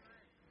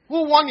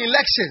 who won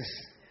elections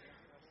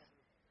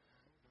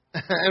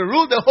and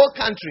ruled the whole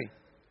country.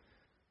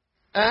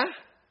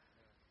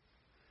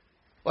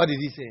 What did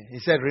he say? He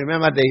said,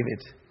 remember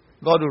David.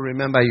 God will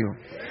remember you.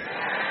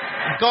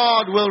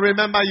 God will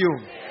remember you.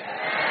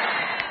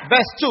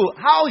 Verse 2,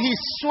 how he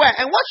swore.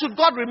 And what should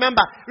God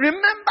remember?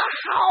 Remember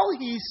how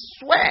he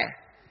swore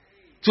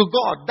to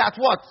God that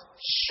what?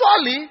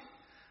 Surely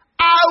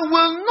I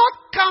will not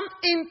come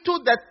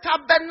into the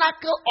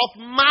tabernacle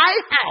of my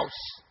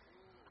house.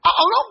 I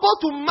will not go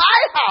to my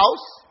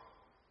house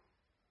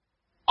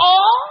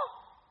or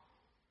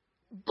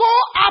go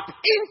up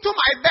into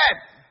my bed.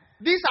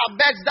 These are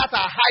beds that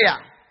are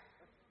higher.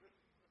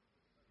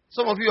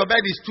 Some of you, your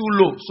bed is too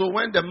low. So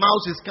when the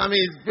mouse is coming,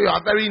 you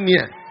are very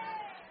near.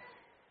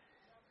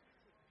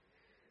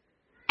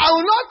 I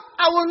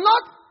will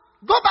not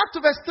go back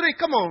to verse 3.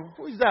 Come on.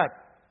 Who is that?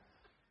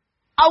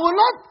 I will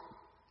not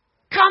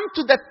come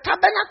to the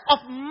tabernacle of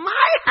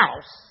my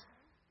house.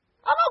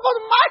 I will not go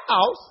to my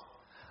house.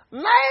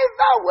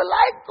 Neither will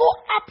I go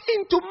up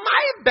into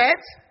my bed.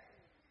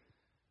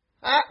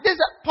 There's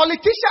a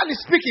politician is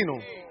speaking.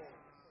 Oh.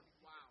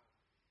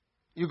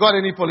 You got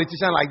any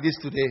politician like this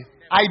today?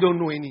 I don't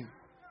know any.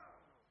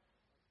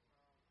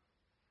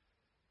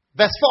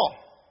 Verse 4.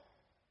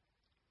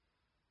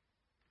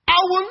 I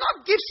will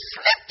not give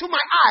sleep to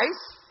my eyes,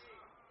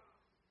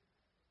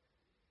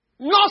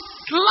 nor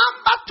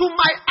slumber to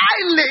my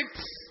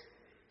eyelids.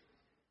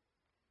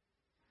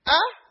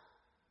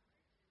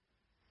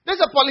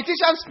 There's a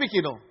politician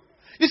speaking. Oh.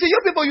 You see, you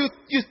people,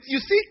 you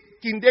see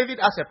King David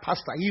as a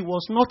pastor. He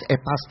was not a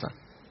pastor.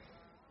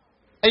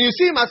 And you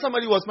see him as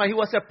somebody who was married. He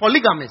was a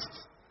polygamist.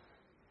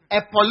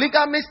 A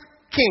polygamist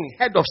king,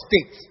 head of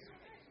state.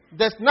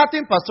 There's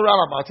nothing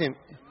pastoral about him.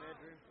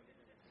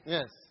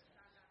 Yes.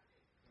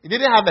 He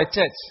didn't have a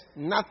church.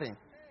 Nothing.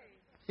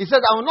 He said,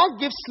 I will not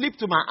give sleep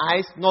to my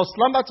eyes, nor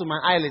slumber to my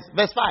eyelids.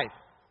 Verse 5.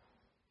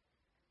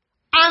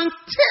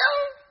 Until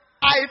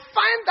I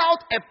find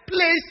out a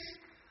place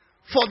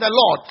for the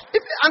Lord.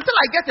 Until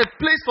I get a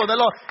place for the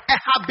Lord. A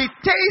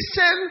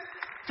habitation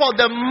for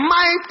the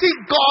mighty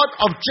God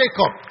of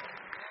Jacob.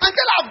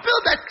 Until I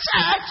build a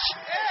church,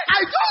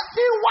 I don't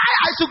see why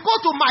I should go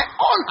to my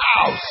own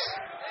house.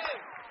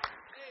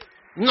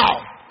 No,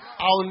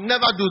 I'll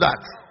never do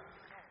that.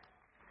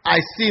 I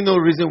see no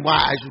reason why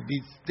I should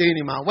be staying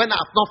in my when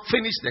I've not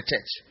finished the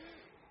church.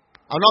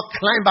 I'll not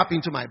climb up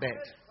into my bed.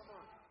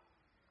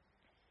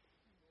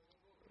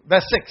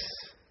 Verse 6.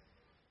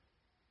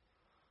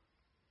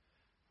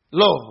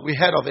 Lo, we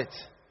heard of it.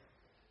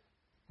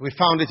 We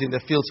found it in the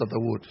fields of the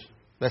wood.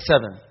 Verse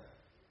 7.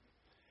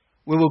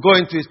 We will go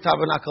into his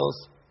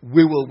tabernacles.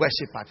 We will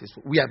worship at his.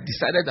 We have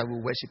decided that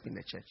we'll worship in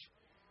the church.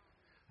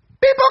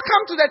 People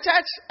come to the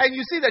church and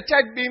you see the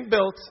church being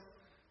built.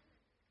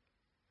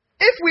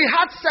 If we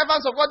had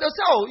servants of God, they'll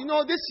say, oh, you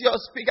know, this is your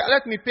speaker.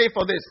 Let me pay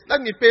for this.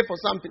 Let me pay for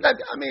something.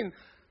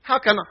 How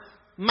can I?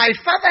 My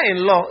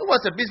father-in-law, who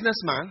was a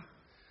businessman,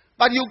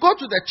 but you go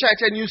to the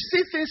church and you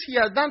see things he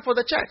has done for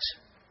the church.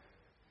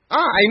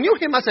 I knew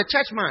him as a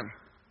church man.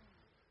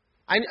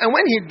 And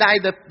when he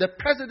died, the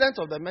president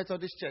of the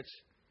Methodist Church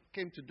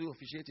came to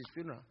officiate his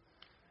funeral.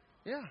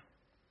 Yeah.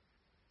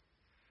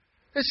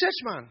 A church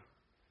man.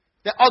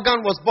 The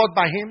organ was bought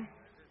by him.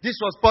 This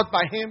was bought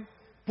by him.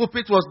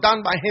 Pulpit was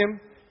done by him.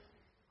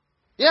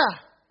 Yeah.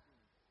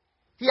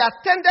 He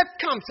attended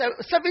camps,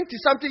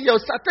 70-something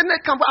years.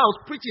 Attended camp where I was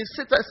preaching.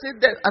 Sit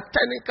there,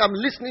 attending camp,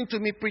 listening to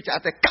me preach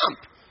at a camp.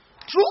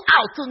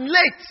 Throughout till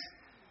late.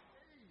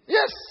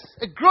 Yes.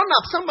 A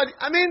grown-up, somebody.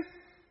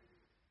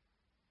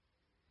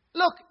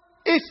 Look,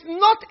 it's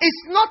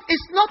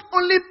not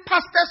only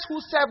pastors who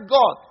serve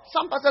God.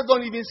 Some pastors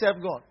don't even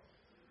serve God.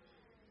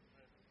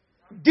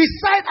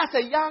 Decide as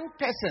a young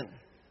person.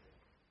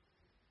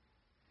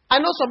 I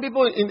know some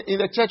people in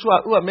the church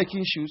who are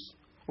making shoes.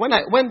 When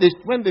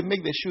they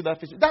make the shoe that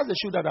fits, that's the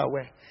shoe that I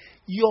wear.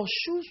 Your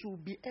shoes will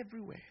be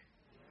everywhere.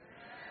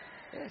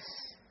 Yes.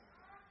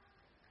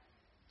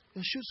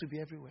 Your shoes will be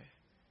everywhere.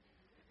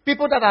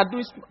 People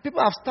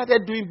have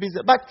started doing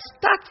business, but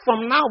start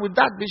from now with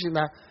that vision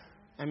that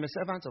I'm a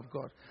servant of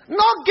God.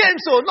 Not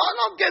games,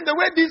 not games. The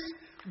way these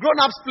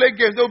grown-ups play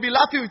games, they'll be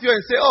laughing with you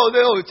and say,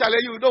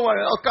 Charlie, you don't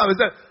worry, I'll come.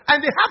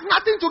 And they have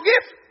nothing to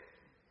give.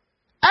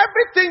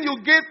 Everything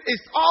you give is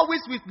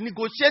always with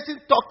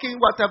negotiation, talking,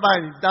 whatever,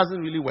 and it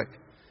doesn't really work.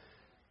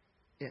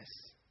 Yes.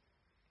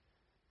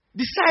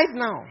 Decide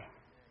now.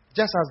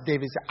 Just as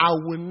David said, I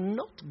will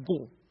not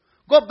go.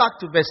 Go back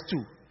to verse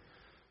 2.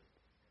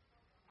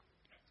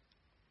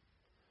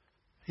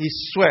 He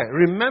swore.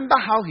 Remember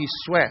how he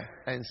swore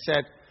and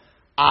said,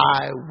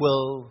 I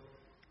will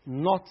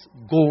not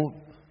go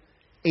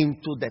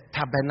into the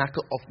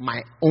tabernacle of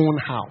my own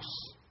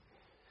house.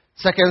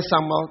 2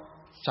 Samuel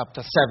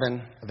chapter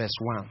 7, verse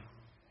 1.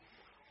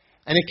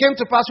 And it came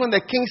to pass when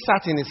the king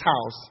sat in his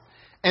house,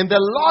 and the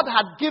Lord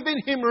had given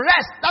him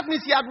rest. That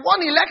means he had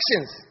won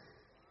elections.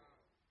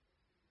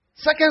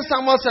 2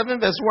 Samuel 7,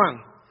 verse 1.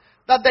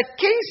 That the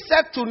king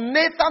said to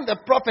Nathan the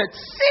prophet,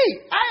 see,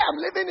 I am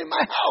living in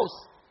my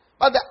house,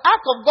 but the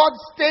ark of God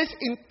stays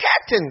in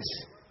curtains.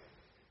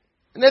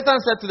 Nathan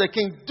said to the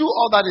king, do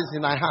all that is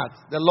in thy heart.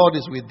 The Lord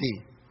is with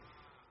thee.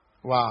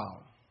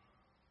 Wow.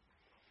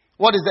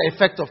 What is the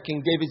effect of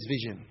King David's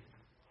vision?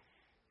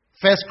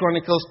 1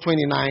 Chronicles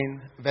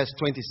 29, verse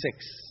 26.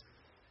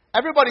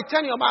 Everybody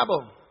turn your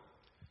Bible.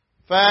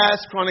 1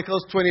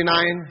 Chronicles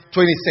 29,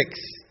 26.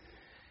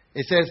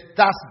 It says,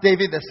 thus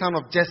David, the son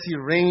of Jesse,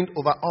 reigned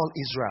over all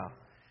Israel.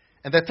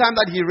 And the time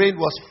that he reigned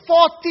was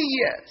 40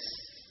 years.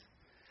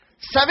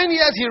 7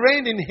 years he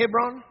reigned in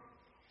Hebron.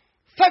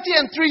 30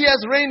 and 3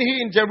 years reigned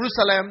he in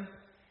Jerusalem.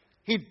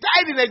 He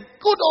died in a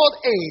good old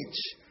age,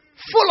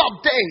 full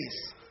of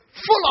days,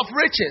 full of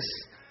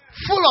riches,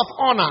 full of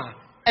honor.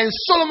 And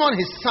Solomon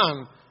his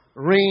son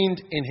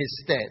reigned in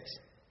his stead.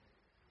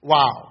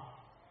 Wow.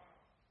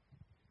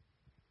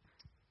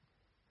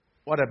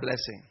 What a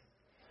blessing.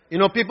 You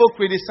know, people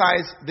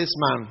criticize this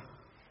man,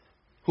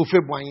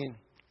 Hufe Boyin,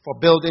 for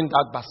building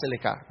that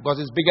basilica because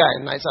it's bigger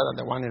and nicer than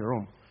the one in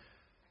Rome.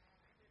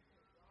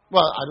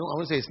 Well, I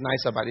won't say it's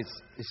nicer, but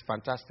it's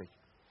fantastic.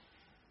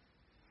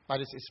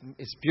 But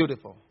it's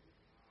beautiful.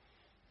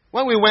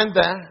 When we went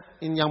there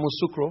in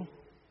Yamoussoukro,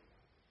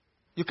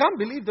 you can't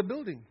believe the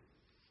building.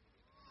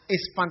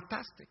 It's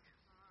fantastic.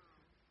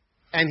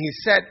 And he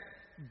said,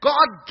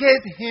 God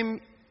gave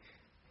him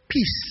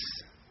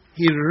peace.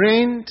 He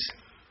reigned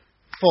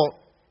for,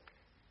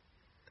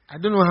 I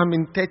don't know how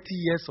many, 30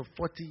 years or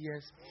 40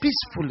 years,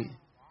 peacefully.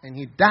 And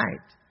he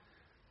died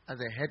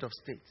as a head of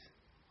state.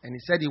 And he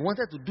said he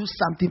wanted to do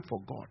something for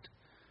God,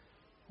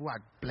 who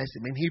had blessed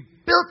him. And he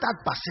built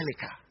that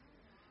basilica.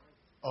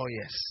 Oh,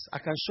 yes. I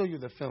can show you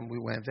the film. We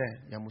were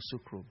there,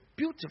 Yamoussoukro.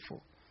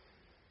 Beautiful.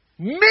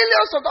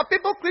 Millions of the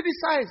people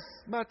criticize.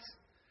 But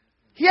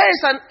here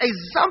is an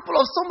example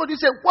of somebody who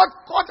said, what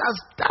God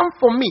has done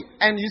for me.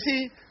 And you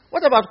see,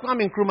 what about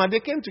Kwame Nkrumah? They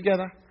came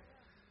together.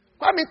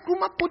 Kwame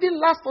Nkrumah couldn't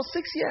last for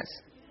 6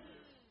 years.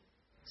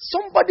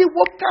 Somebody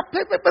woke up,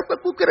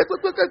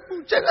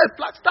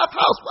 Flagstaff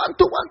House, 1,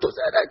 2, 1, 2,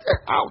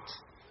 out.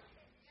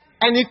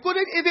 And he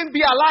couldn't even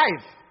be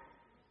alive.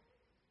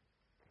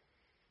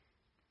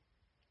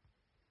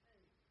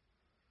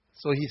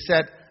 So he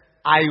said,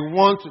 I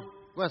want to.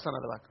 Go and stand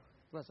at the back.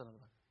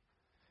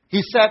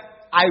 He said,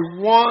 I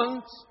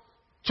want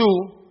to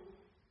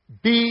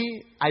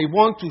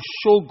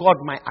show God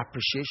my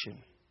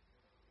appreciation.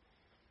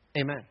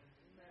 Amen.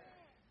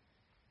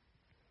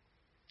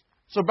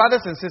 So,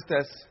 brothers and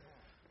sisters,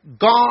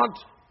 God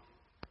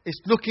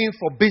is looking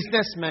for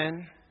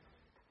businessmen,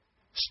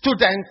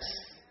 students.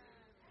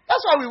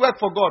 That's why we work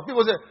for God.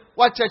 People say,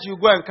 what church you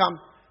go and come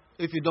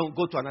if you don't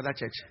go to another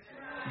church?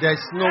 We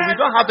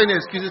don't have any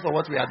excuses for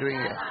what we are doing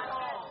here.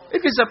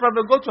 If it's a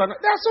problem, go to another.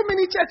 There are so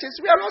many churches.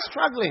 We are not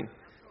struggling.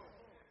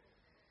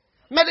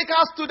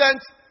 Medical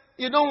students,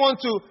 you don't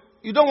want to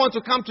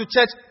come to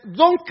church.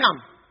 Don't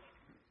come.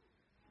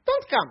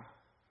 Don't come.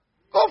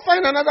 Go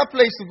find another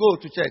place to go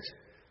to church.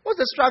 What's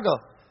the struggle?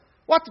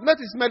 What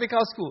is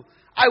medical school?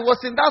 I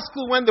was in that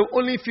school when there were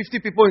only 50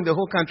 people in the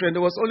whole country and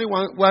there was only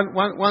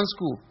one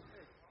school.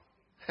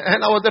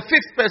 And I was the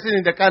 5th person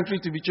in the country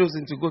to be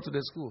chosen to go to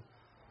the school.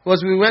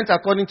 Because we went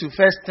according to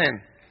first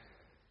 10.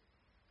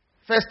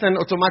 First 10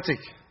 automatic.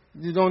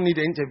 You don't need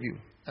an interview.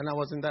 And I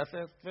was in that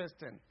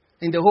first 10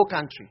 in the whole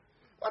country.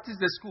 What is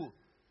the school?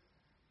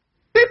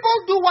 People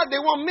do what they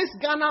want. Miss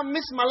Ghana,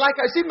 Miss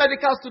Malika. I see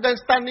medical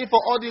students standing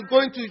for all the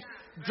going to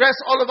dress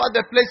all over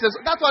the places.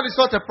 That's why it's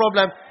not a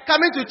problem.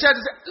 Coming to church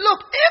and say, look,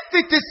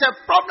 if it is a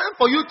problem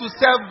for you to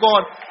serve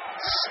God,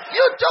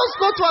 you just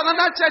go to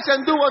another church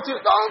and do what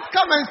you... Don't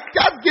come and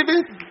start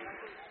giving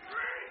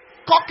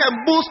cock and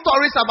bull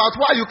stories about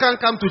why you can't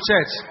come to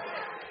church.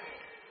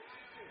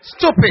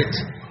 Stupid.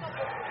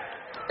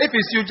 If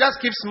it's you,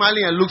 just keep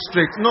smiling and look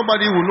straight.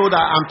 Nobody will know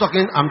that I'm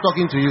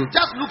talking to you.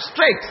 Just look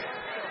straight.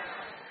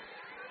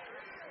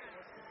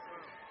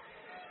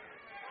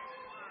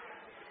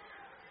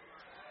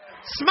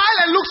 Smile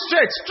and look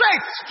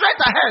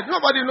straight ahead.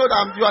 Nobody know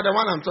that you are the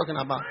one I'm talking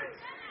about.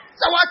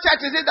 So what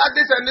church is it that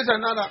this and this and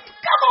another?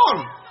 Come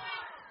on.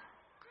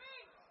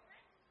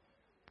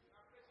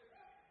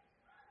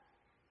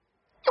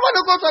 You want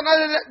to go to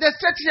another? There's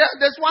church here.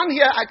 There's one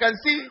here. I can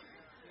see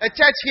a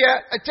church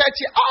here,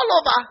 all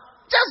over.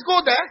 Just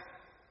go there.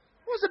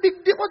 What's the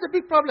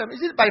big problem?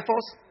 Is it by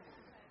force?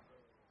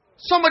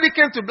 Somebody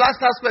came to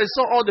Blaster Square,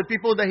 saw all the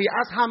people there. He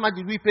asked, how much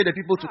did we pay the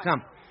people to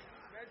come?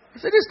 He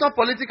said, this is not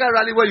political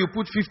rally where you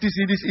put 50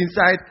 CDs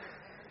inside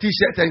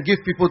T-shirts and give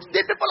people.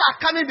 The people are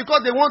coming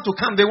because they want to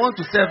come. They want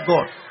to serve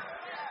God.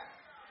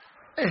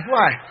 Hey,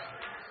 why?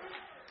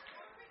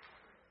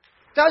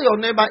 Tell your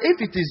neighbor,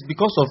 if it is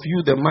because of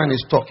you the man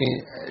is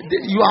talking,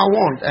 you are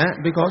warned.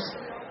 Because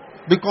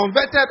be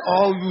converted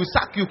or we will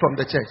sack you from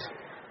the church.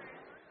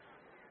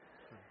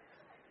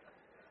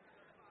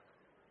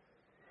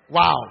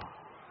 Wow.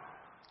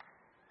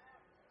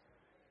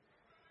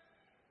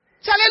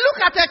 Charlie, look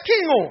at a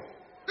king.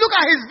 Look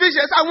at his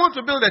visions. I want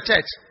to build a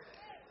church.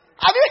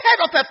 Have you heard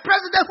of a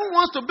president who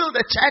wants to build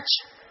a church?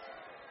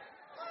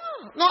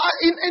 No,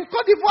 in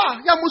Côte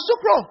d'Ivoire,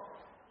 Yamoussoukro.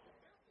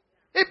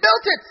 He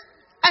built it.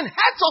 And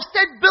heads of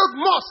state build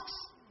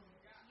mosques.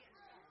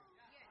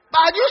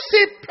 But you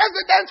see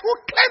presidents who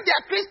claim they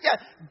are Christian,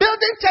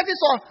 building churches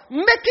or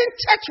making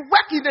church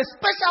work in a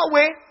special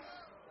way.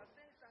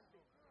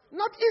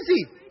 Not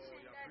easy.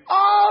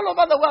 All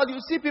over the world, you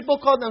see people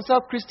call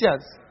themselves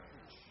Christians.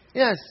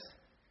 Yes.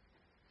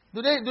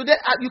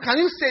 Can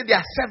you say they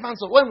are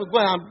servants of, when we go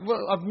and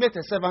I've met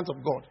a servant of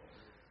God.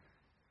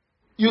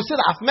 You say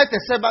that I've met a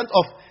servant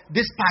of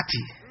this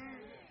party.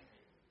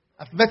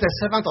 I've met a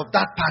servant of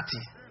that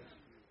party.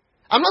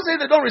 I'm not saying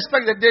they don't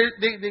respect that.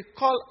 They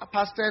call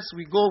pastors,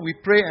 we go, we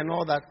pray and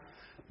all that.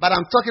 But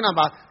I'm talking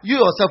about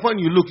you yourself.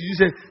 When you look, you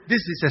say, this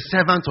is a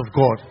servant of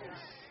God.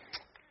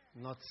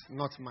 Not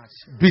much.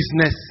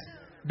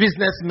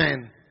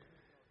 Businessmen.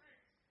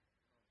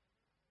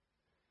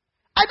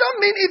 I don't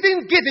mean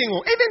even giving.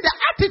 Even the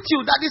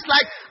attitude that is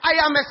like, I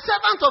am a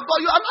servant of God.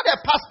 You are not a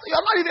pastor. You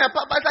are not even a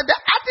pastor. The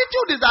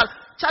attitude is that,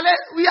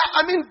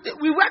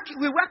 we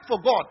work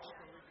for God.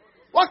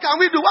 What can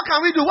we do? What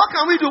can we do? What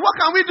can we do? What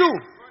can we do?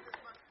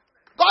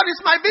 God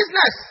is my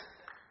business.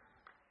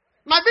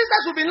 My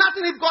business will be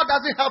nothing if God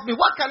doesn't help me.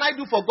 What can I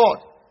do for God?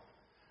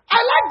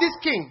 I like this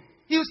king.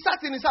 He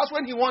sat in his house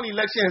when he won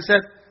election and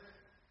said,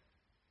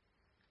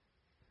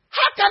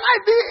 how can I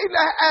be in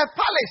a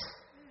palace?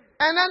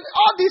 And then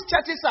all these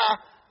churches are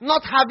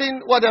not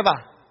having whatever.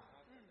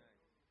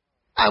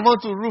 I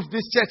want to roof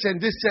this church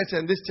and this church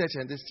and this church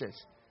and this church.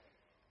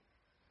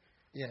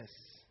 Yes.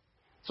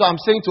 So I'm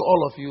saying to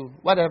all of you,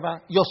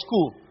 whatever, your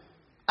school,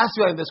 as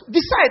you are in the school,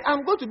 decide,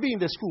 I'm going to be in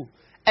the school.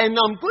 And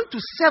I'm going to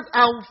serve,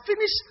 I'll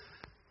finish.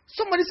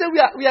 Somebody said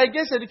we are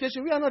against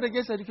education. We are not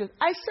against education.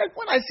 I said,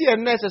 when I see a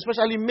nurse,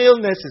 especially male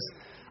nurses,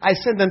 I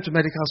send them to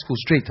medical school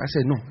straight. I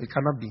said, no, it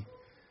cannot be.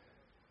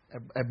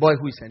 A boy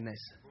who is a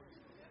nurse.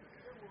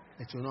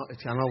 It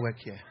cannot work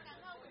here.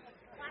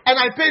 And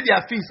I pay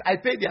their fees. I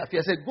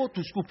said, go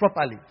to school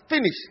properly.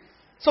 Finish.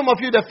 Some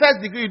of you, the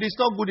first degree is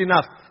not good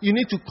enough. You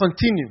need to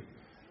continue.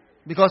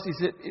 Because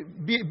it's a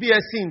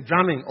BSc in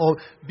drumming or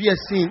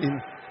BSc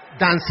in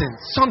dancing.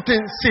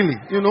 Something silly,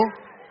 you know.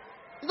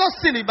 It's not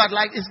silly, but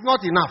like it's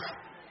not enough.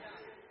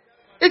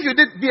 If you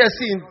did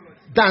BSc in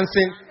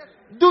dancing,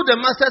 do the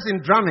masters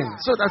in drumming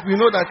so that we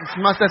know that it's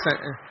masters in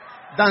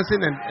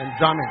dancing and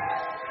drumming.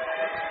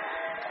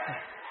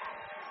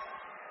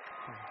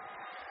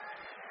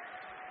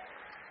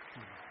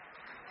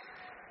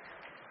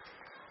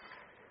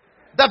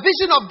 The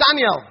vision of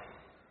Daniel.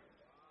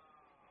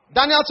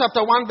 Daniel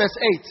chapter 1 verse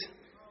 8.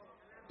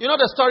 You know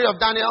the story of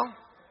Daniel?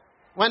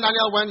 When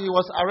Daniel, when he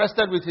was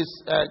arrested with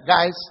his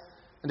guys,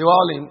 and they were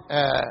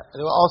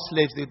all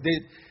slaves. They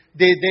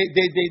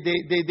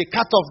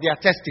cut off their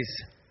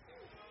testes.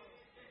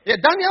 Yeah,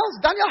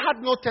 Daniel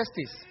had no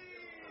testes.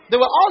 They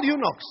were all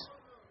eunuchs.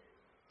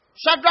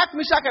 Shadrach,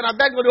 Meshach, and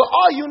Abednego, they were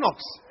all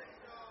eunuchs.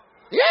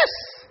 Yes.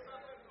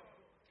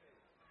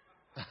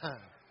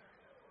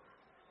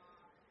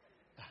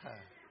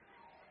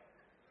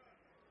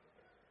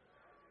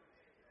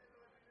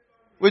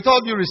 With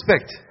all due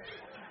respect.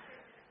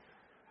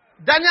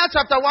 Daniel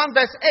chapter 1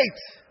 verse 8.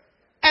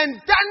 And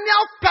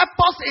Daniel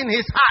purposed in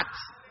his heart.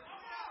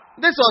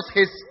 This was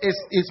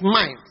his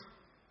mind.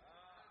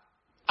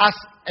 As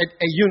a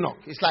eunuch.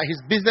 It's like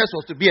his business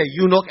was to be a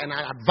eunuch and an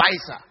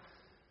advisor.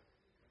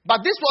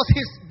 But this was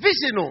his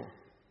vision.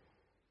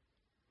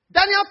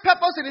 Daniel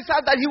purposed in his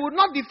heart that he would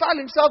not defile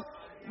himself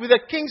with the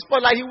king's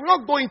spoil. Like he would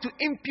not go into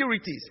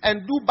impurities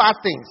and do bad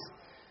things.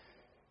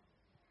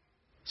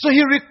 So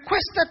he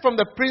requested from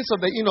the prince of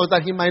the eunuchs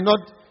that he might not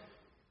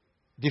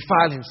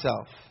defile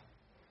himself.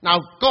 Now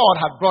God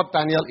had brought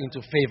Daniel into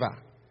favor.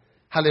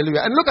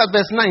 Hallelujah. And look at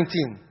verse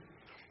 19.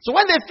 So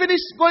when they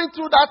finished going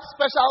through that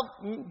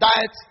special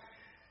diet,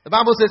 the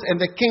Bible says,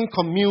 and the king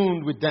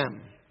communed with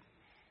them.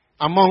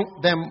 Among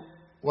them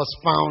was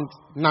found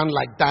none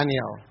like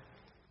Daniel,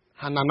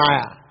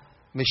 Hananiah,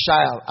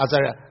 Mishael,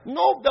 Azariah.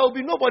 No, there will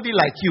be nobody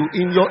like you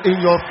in your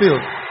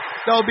field.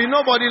 There will be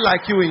nobody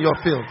like you in your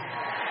field.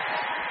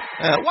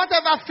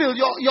 Whatever field,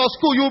 your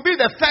school, you will be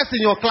the first in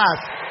your class.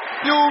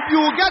 You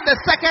will get the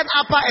second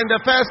upper in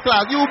the first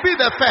class. You will be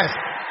the first.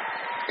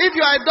 If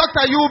you are a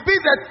doctor, you will be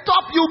the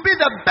top. You will be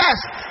the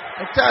best.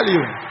 I tell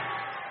you.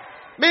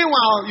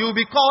 Meanwhile, you will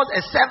be called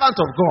a servant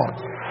of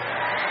God.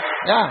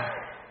 Yeah.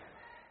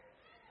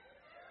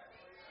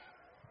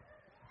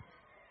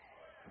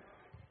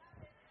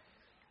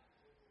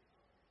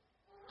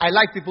 I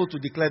like people to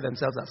declare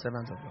themselves as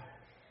servants of God.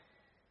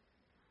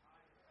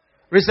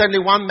 Recently,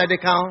 one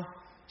medical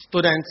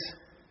student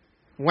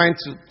went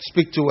to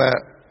speak to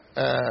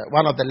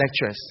one of the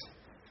lecturers.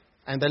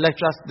 And the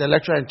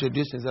lecturer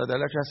introduced himself. The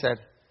lecturer said,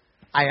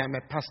 I am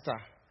a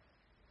pastor.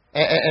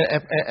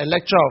 A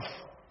lecturer of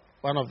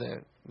one of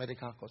the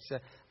medical courses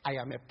said, I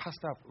am a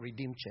pastor of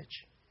Redeemed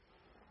Church.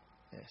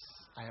 Yes,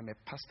 I am a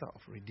pastor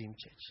of Redeemed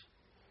Church.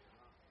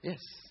 Yes,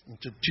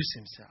 introduce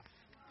himself.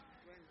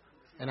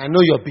 And I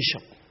know your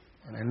bishop.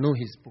 And I know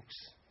his books.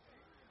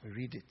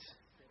 Read it.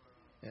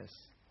 Yes.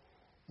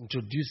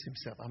 Introduce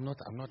himself. I'm not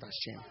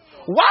ashamed.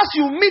 Once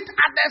you meet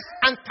others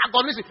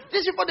antagonistic,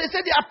 these people, they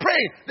say they are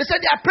praying. They say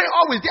they are praying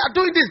always. They are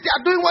doing this. They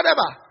are doing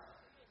whatever.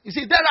 You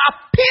see, there are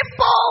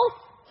people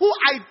who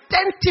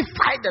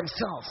identify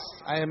themselves.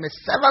 I am a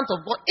servant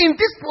of God in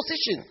this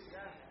position.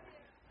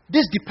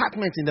 This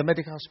department in the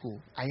medical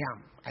school, I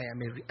am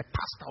a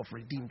pastor of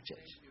Redeemed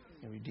Church.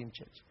 A Redeemed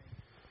Church.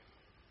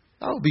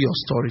 That will be your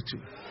story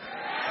too.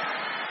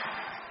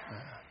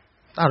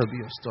 That will be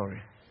your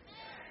story.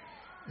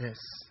 Yes,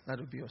 that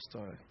will be your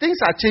story. Things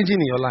are changing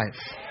in your life.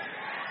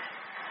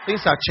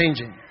 Things are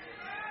changing.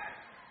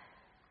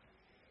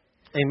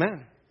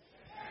 Amen.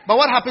 But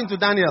what happened to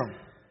Daniel?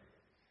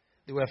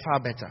 They were far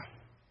better.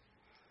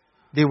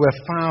 They were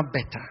far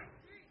better.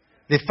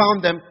 They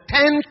found them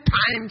 10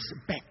 times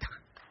better.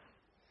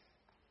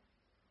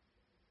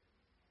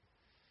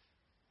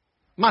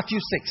 Matthew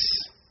 6.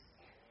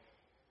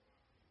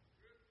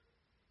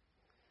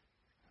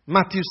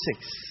 Matthew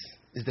 6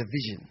 is the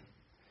vision.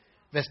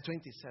 Verse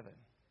 27.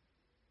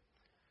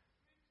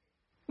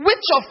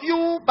 Which of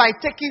you, by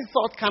taking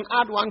thought, can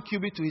add 1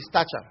 cubit to his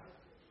stature?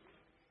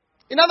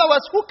 In other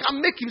words, who can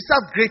make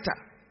himself greater?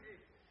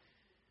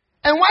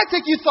 And why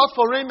take you thought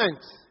for raiment?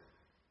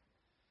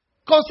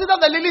 Consider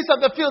the lilies of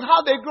the field,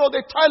 how they grow,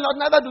 they toil not,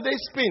 neither do they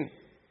spin.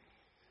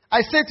 I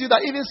say to you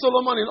that even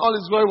Solomon in all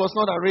his glory was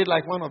not arrayed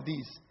like one of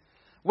these.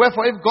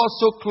 Wherefore, if God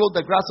so clothed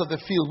the grass of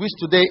the field, which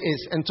today is,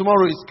 and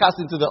tomorrow is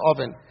cast into the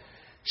oven,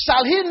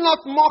 shall he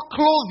not more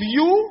clothe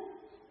you,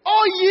 O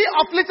ye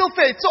of little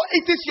faith? So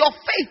it is your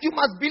faith. You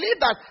must believe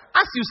that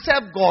as you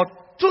serve God,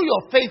 through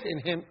your faith in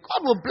Him,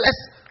 God will bless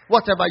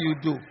whatever you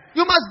do.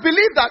 You must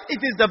believe that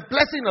it is the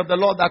blessing of the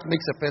Lord that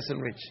makes a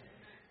person rich.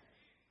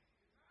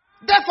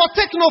 Therefore,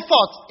 take no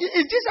thought.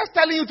 Is Jesus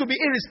telling you to be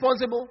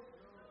irresponsible?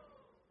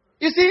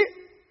 You see,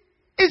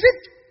 is it?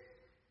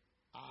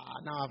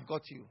 Now I've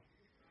got you.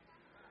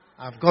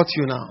 I've got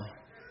you now.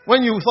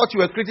 When you thought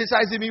you were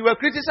criticizing me, you were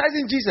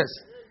criticizing Jesus.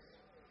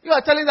 You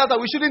are telling us that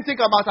we shouldn't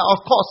think about our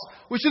course.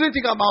 We shouldn't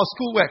think about our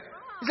schoolwork.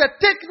 He said,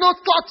 take no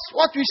thought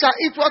what we shall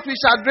eat, what we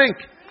shall drink.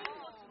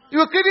 You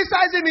were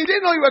criticizing me. You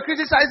didn't know you were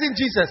criticizing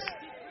Jesus.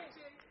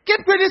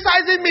 Keep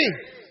criticizing me.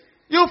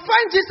 You'll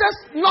find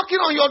Jesus knocking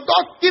on your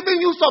door,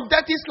 giving you some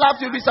dirty slaps.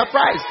 You'll be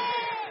surprised.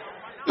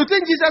 You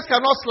think Jesus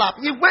cannot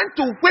slap? He went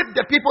to whip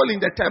the people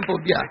in the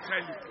temple there.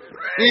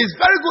 He is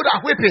very good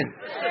at whipping.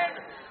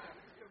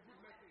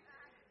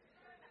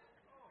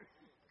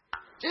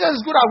 Jesus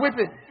is good at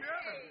whipping.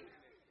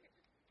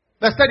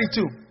 Verse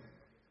 32.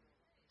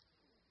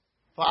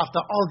 For after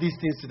all these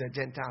things to the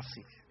Gentiles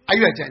seek. Are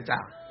you a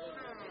Gentile?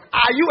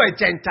 Are you a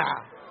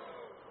Gentile?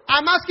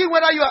 I'm asking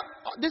whether you are.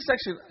 This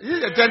section. This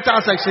is the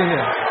Gentile section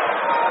here.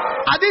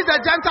 Are these the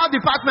Gentile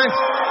department?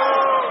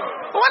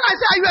 But when I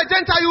say are you a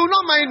Gentile, you will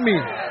not mind me.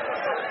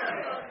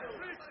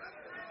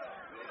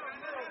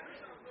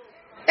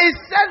 It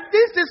said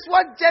this is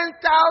what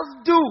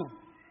Gentiles do.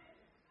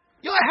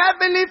 Your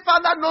heavenly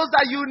Father knows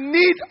that you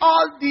need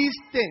all these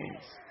things.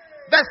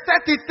 Verse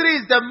 33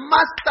 is the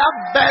master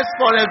verse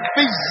for a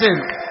vision.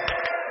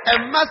 A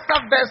master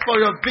verse for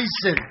your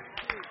vision.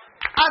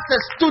 As a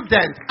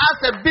student, as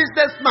a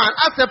businessman,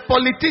 as a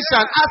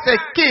politician, as a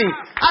king,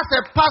 as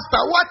a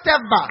pastor,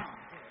 whatever.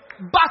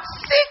 But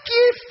seek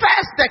ye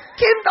first the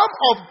kingdom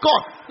of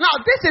God. Now,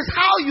 this is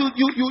how you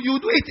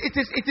do it.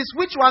 It is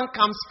which one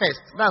comes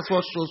first. That's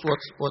what shows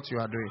what you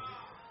are doing.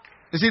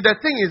 You see, the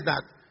thing is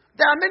that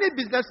there are many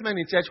businessmen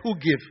in church who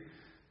give.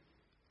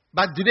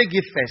 But do they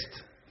give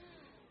first?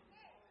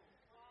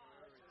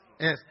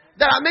 Yes.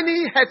 There are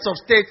many heads of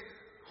state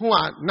who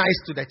are nice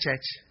to the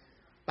church.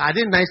 But are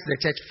they nice to the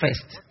church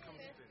first?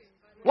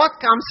 What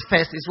comes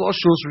first is what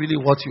shows really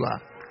what you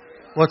are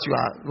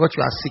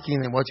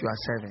seeking and what you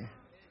are serving.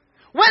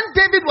 When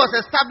David was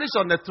established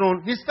on the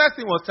throne, his first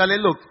thing was telling,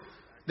 look,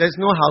 there's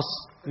no house,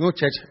 no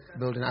church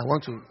building. I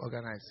want to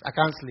organize. I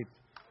can't sleep.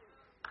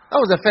 That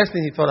was the first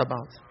thing he thought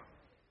about.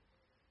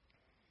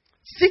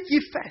 Seek ye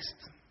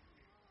first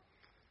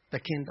the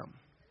kingdom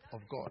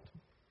of God.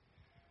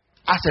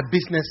 As a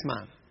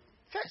businessman,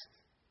 first.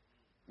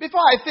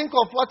 Before I think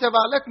of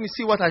whatever, let me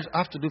see what I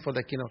have to do for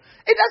the kingdom.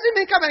 It doesn't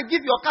mean come and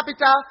give your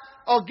capital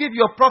or give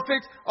your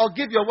profit or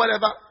give your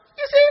whatever.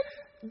 You see,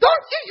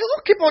 you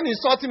don't keep on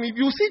insulting me.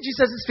 You see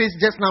Jesus' face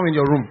just now in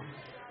your room.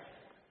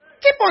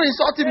 Keep on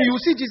insulting me. You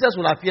see Jesus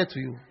will appear to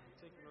you.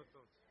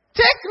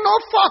 Take no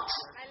thought.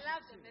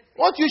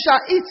 What you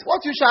shall eat, what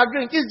you shall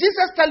drink. Is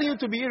Jesus telling you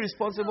to be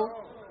irresponsible?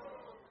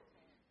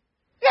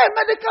 Yeah,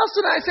 medical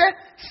student, I say,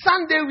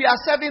 Sunday we are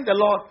serving the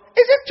Lord.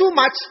 Is it too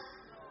much?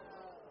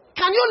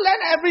 Can you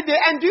learn every day?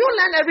 And do you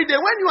learn every day?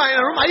 When you are in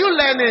a room, are you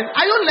learning?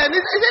 Are you learning?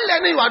 Is it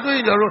learning you are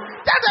doing in your room?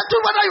 Tell the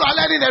truth whether you are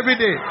learning every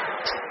day.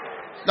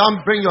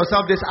 Don't bring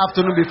yourself this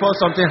afternoon before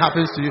something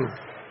happens to you.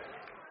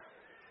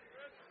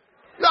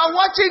 You are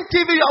watching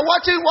TV, you are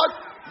watching what?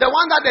 The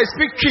one that they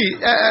speak tree.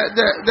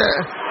 The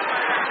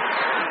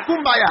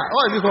Kumbaya.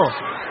 What is it called?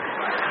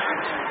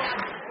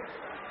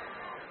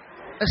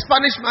 A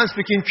Spanish man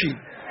speaking tree.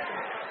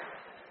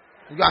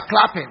 You are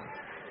clapping.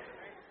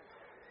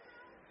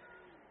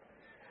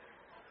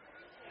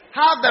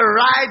 Have the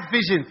right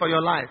vision for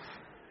your life.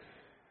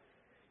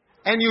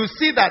 And you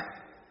see that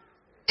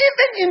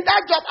even in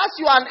that job, as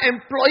you are an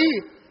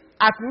employee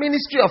at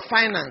Ministry of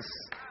Finance,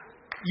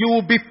 you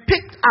will be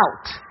picked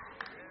out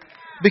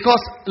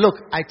Because, look,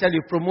 I tell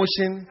you,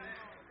 promotion,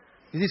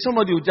 you see,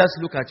 somebody will just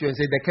look at you and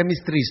say, the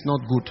chemistry is not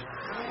good.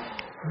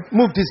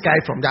 Move this guy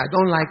from there. I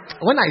don't like,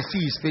 when I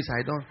see his face,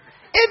 I don't.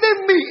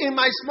 Even me, in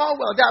my small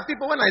world, there are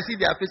people, when I see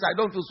their face, I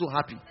don't feel so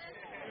happy.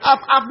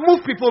 I've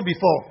moved people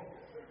before.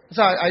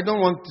 So I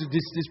don't want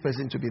this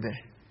person to be there.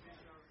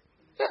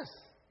 Yes.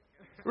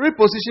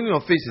 Repositioning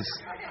your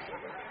faces.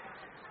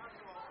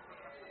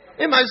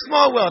 In my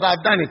small world,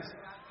 I've done it.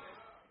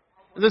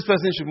 This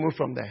person should move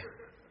from there.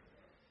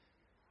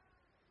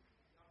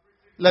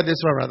 Let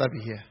this one rather be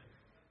here.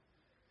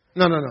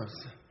 No.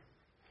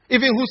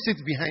 Even who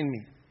sits behind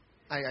me,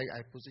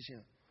 I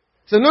position.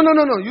 So no,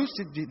 you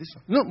sit this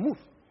one. No, move.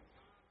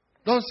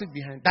 Don't sit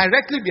behind.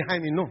 Directly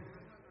behind me, no.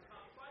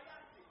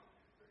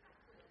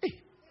 Hey.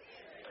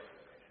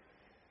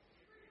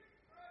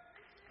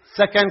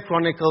 2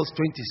 Chronicles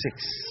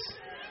 26.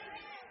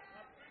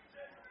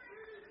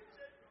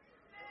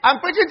 I'm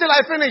preaching till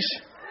I finish.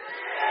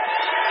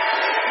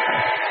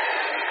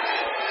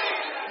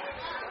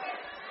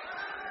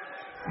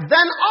 Then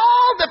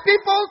all the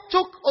people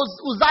took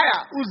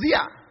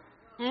Uzziah,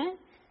 who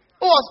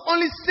was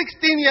only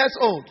 16 years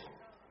old,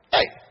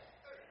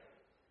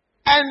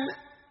 and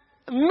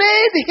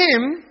made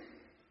him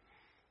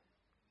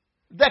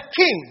the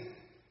king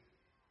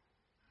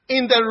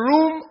in the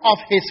room of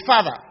his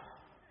father.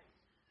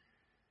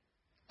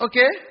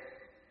 Okay?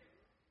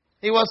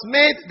 He was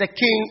made the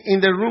king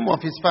in the room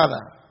of his father.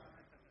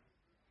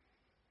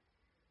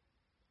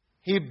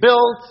 He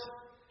built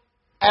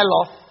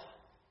Eloth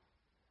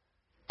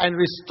and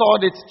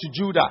restored it to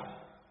Judah.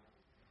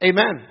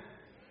 Amen.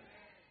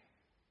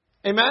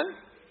 Amen.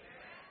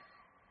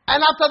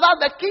 And after that,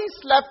 the king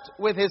slept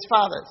with his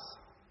fathers.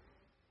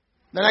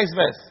 The next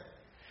verse.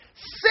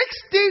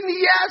 16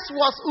 years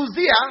was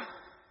Uzziah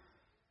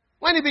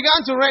when he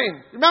began to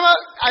reign. Remember,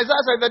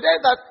 Isaiah said, the day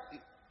that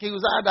King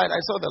Uzziah died,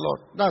 I saw the Lord.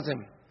 That's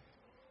him.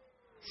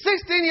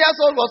 16 years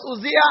old was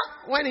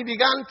Uzziah when he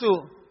began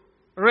to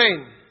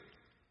reign.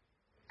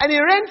 And he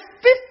reigned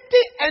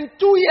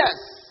 52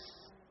 years.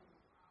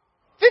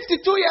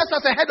 52 years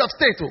as a head of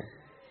state.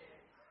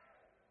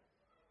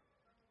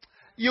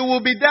 You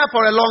will be there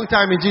for a long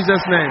time in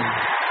Jesus' name.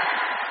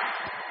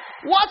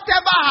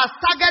 Whatever has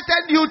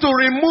targeted you to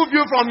remove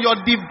you from your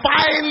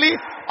divinely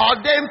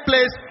ordained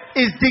place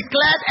is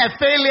declared a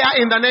failure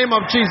in the name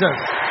of Jesus.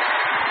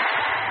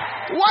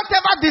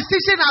 Whatever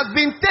decision has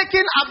been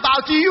taken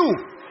about you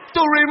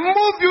to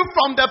remove you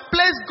from the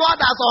place God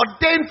has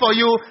ordained for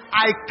you,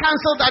 I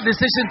cancel that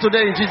decision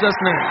today in Jesus'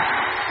 name.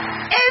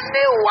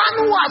 Anyone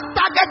who has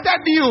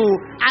targeted you,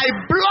 I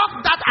block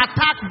that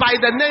attack by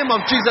the name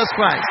of Jesus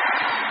Christ.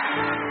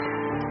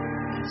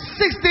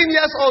 16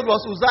 years old was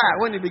Uzziah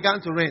when he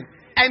began to reign.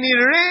 And he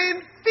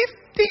reigned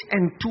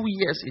 52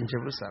 years in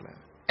Jerusalem.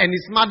 And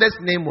his mother's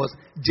name was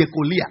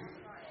Jecoliah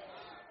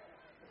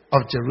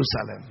of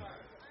Jerusalem.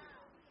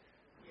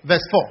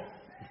 Verse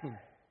 4.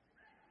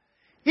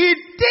 He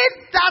did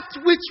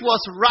that which was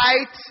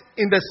right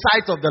in the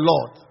sight of the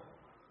Lord.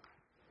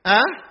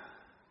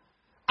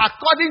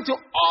 According to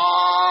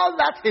all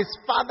that his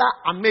father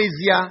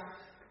Amaziah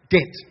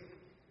did.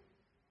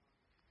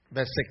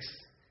 Verse 6.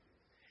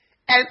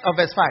 And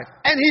verse 5.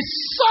 And he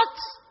sought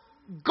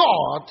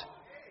God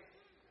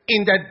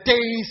in the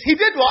days. He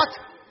did what?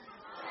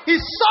 He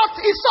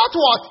sought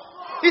what?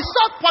 He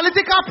sought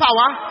political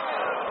power.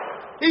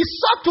 He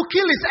sought to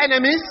kill his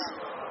enemies.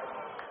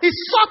 He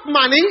sought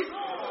money.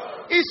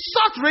 He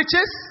sought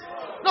riches.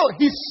 No,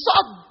 he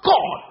sought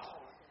God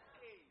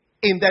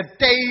in the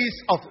days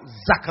of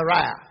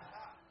Zechariah,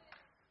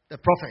 the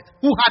prophet,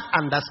 who had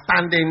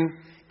understanding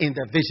in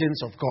the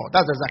visions of God.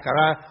 That's the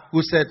Zechariah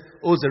who said,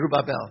 "O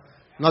Zerubbabel,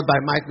 not by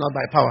might, not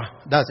by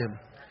power." That's him.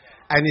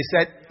 And he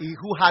said, he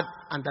who had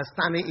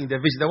understanding in the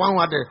vision, the one who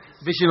had the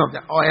vision of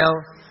the oil,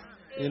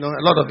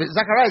 a lot of it.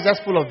 Zechariah is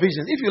just full of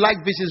visions. If you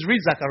like visions,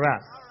 read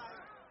Zechariah.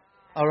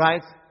 All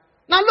right?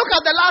 Now look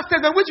at the last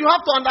statement, which you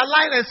have to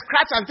underline and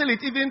scratch until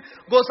it even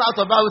goes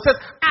out of Bible. It says,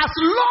 as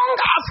long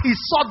as he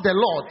sought the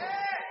Lord,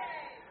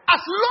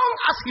 as long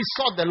as he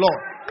sought the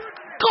Lord,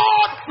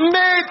 God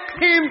made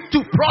him to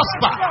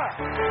prosper.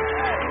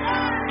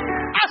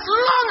 As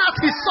long as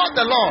he sought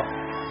the Lord,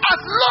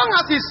 as long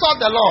as he sought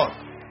the Lord,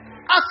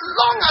 as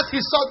long as he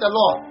sought the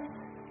Lord,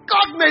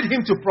 God made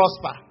him to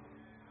prosper.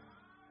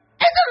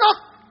 Is it not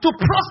to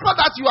prosper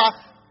that you are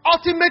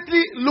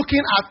ultimately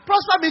looking at?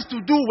 Prosper means to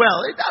do well.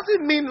 It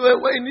doesn't mean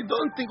when you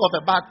don't think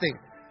of a bad thing.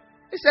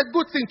 It's a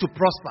good thing to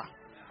prosper.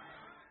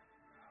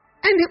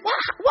 And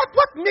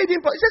what made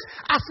him prosper? It says,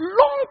 as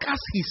long as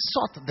he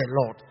sought the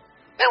Lord.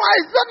 Meanwhile,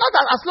 it's not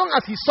that as long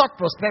as he sought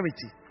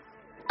prosperity.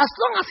 As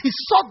long as he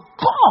sought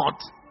God.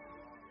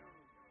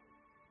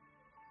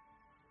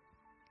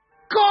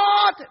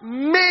 God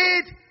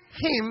made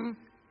him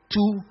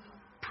to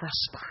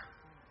prosper.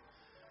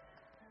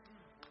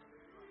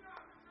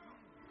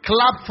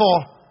 Clap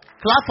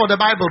for the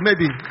Bible,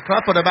 maybe.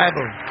 Clap for the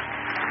Bible.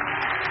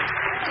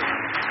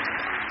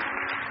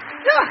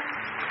 Yeah.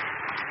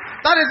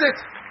 That is it.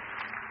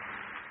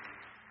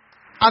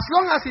 As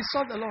long as he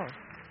sought the Lord.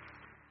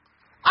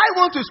 I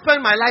want to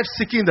spend my life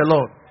seeking the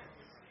Lord.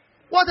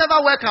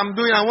 Whatever work I'm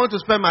doing, I want to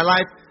spend my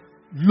life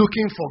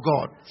looking for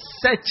God,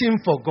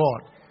 searching for God,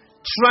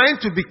 trying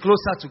to be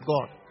closer to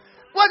God.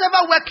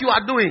 Whatever work you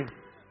are doing,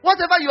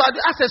 whatever you are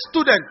doing as a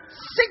student,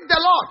 seek the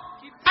Lord.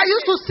 I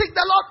used to seek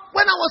the Lord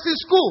when I was in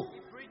school,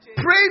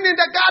 praying in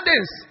the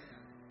gardens,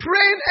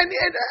 praying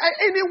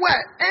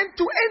anywhere, and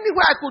to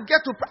anywhere I could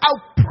get to.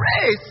 I'll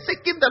pray,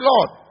 seeking the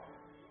Lord.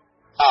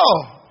 Oh,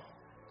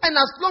 and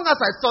as long as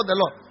I saw the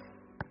Lord,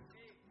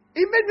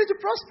 He made me to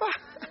prosper.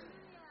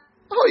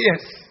 Oh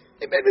yes,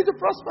 He made me to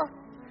prosper.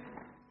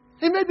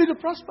 He made me to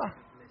prosper.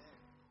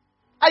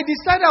 I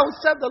decided I would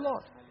serve the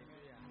Lord,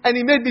 and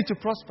He made me to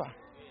prosper.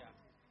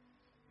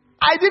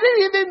 I didn't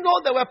even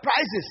know there were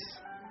prizes.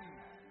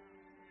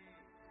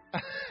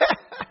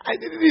 I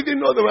didn't even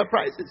know there were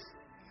prizes.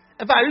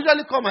 In fact, I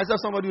usually call myself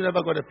somebody who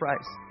never got a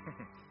prize.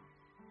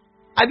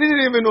 I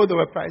didn't even know there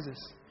were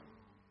prizes.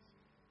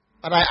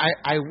 But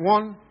I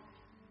won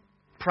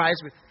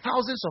prize with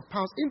thousands of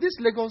pounds in this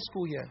Lagos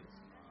school here.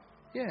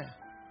 Yeah.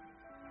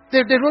 They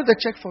wrote the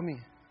check for me.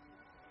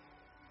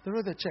 They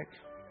wrote the check.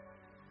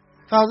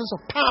 Thousands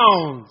of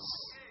pounds.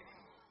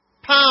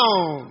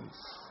 Pounds.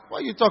 What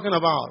are you talking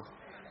about?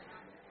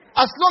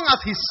 As long as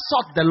he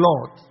sought the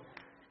Lord.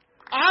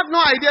 I have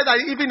no idea that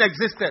it even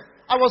existed.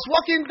 I was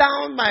walking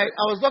down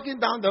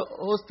the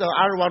hostel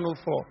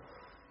R104,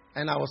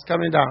 and I was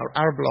coming down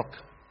R block,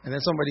 and then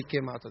somebody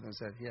came out and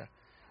said, "Here,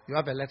 you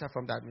have a letter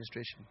from the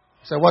administration."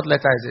 I said, "What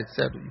letter is it?" He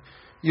said,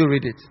 "You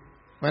read it."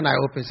 When I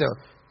opened, said,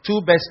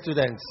 "2 best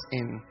students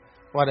in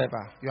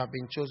whatever, you have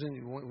been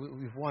chosen.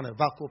 We've won a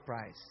VACO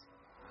prize."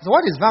 I said,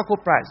 "What is VACO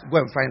prize?" "Go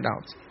and find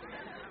out."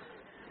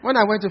 When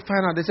I went to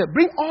find out, they said,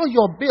 "Bring all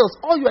your bills,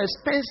 all your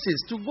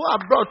expenses to go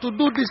abroad, to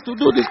do this, to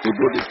do this, to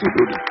do this, to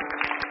do this."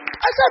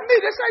 I said, "Me?"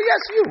 They said,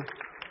 "Yes, you."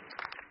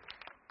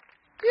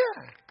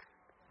 Yeah.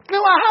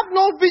 No, I have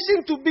no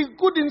vision to be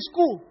good in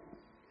school.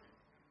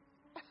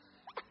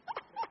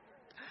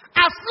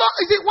 As long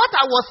as what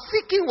I was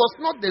seeking was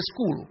not the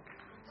school.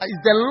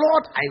 It's the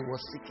Lord I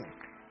was seeking.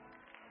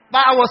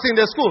 But I was in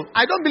the school.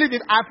 I don't believe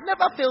it. I've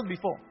never failed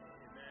before.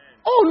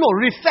 Oh no,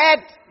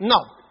 referred, no.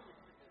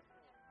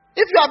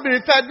 If you have been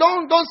referred,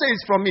 don't say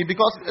it's from me,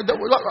 because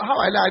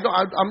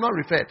I'm not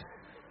referred.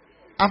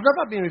 I've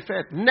never been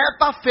referred.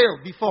 Never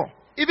failed before.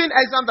 Even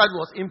exam that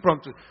was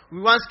impromptu.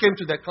 We once came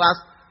to the class,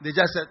 they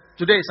just said,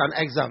 "Today is an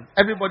exam."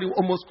 Everybody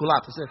almost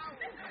collapsed. I said,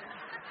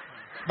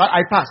 but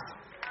I passed.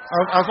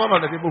 I was one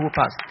of the people who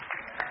passed.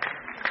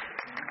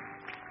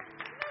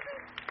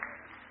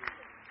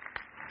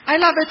 I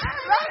love it.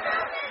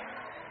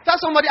 Tell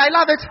somebody, I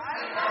love it.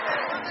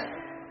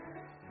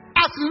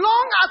 As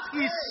long as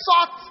he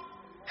sought,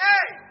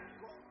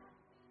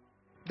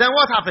 then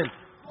what happened?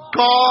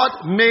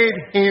 God made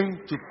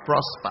him to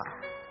prosper.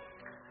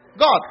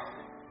 God.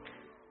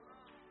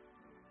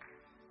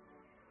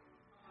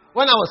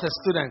 When I was a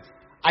student,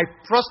 I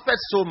prospered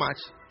so much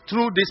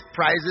through these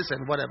prizes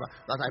and whatever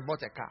that I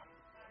bought a car.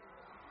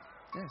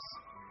 Yes.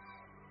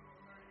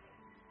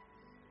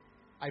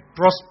 I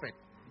prospered.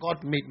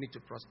 God made me to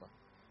prosper.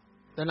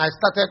 Then I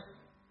started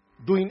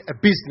doing a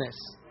business.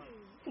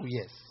 Oh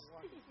yes.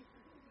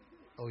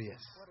 Oh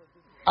yes.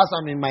 As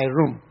I'm in my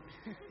room,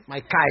 my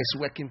car is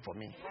working for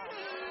me.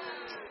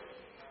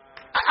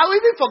 I will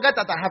even forget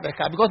that I have a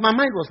car because my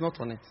mind was not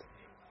on it.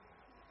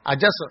 I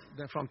just,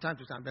 from time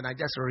to time, then I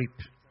just reap.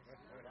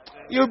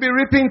 You'll be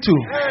reaping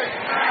too.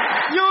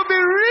 You'll be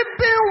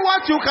reaping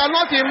what you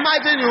cannot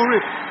imagine you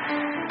reap.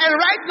 And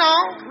right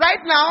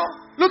now,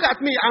 look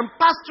at me. I'm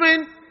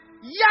pastoring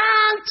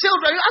young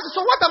children. You ask,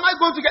 so what am I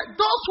going to get?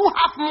 Those who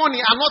have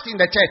money are not in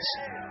the church.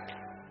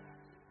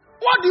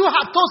 What do you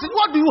have, Tosin?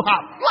 What do you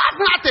have? You have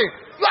nothing.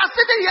 You are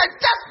sitting here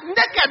just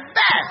naked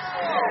there.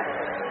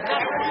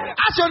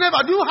 Ask your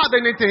neighbor, do you have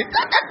anything?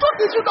 The truth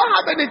is you don't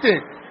have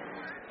anything.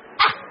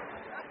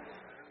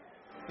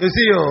 You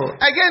see,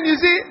 again, you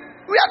see,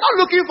 we are not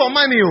looking for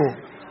money. No.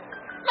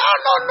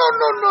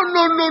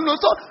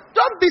 So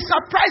don't be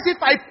surprised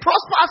if I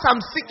prosper as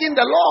I'm seeking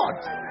the Lord.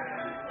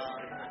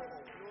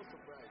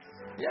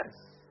 Yes.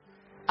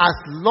 As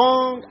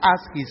long as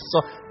he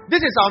saw.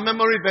 This is our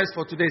memory verse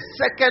for today.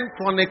 2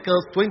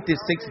 Chronicles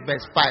 26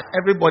 verse 5.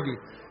 Everybody,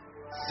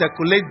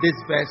 circulate this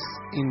verse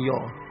in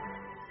your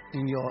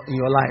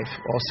life,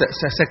 or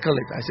circle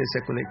it. I say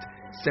circulate.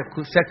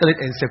 Circle it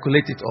and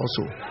circulate it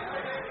also.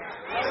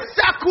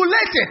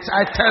 Circulate it,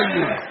 I tell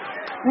you.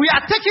 We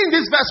are taking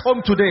this verse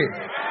home today.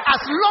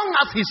 As long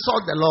as he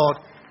sought the Lord,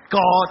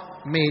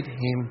 God made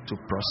him to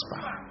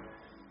prosper.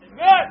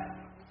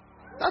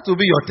 That will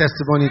be your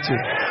testimony too.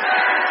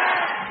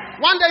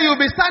 One day you'll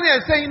be standing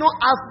and saying,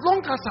 as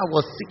long as I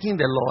was seeking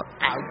the Lord,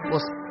 I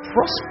was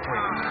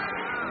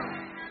prospering.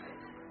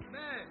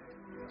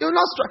 You will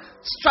not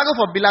struggle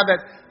for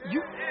beloved.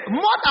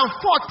 More than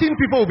 14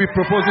 people will be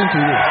proposing to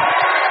you.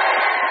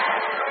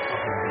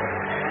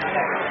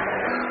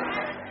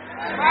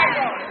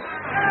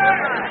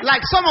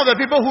 Like some of the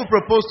people who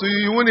propose to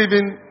you,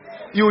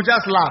 you will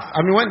just laugh. I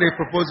mean, when they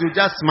propose, you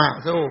just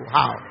smile. Say, oh,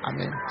 how? I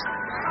mean.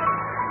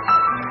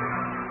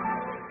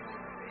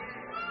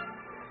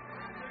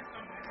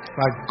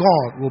 But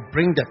God will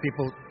bring the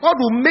people. God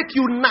will make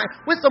you nice.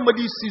 When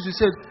somebody sees you,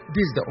 say,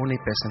 this is the only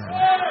person I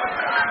love.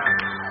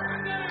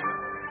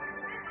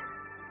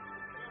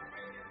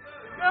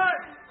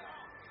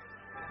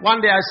 One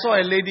day I saw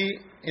a lady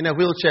in a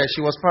wheelchair.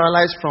 She was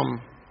paralyzed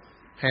from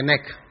her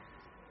neck.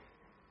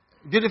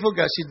 Beautiful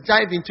girl. She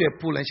dived into a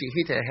pool and she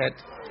hit her head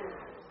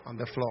on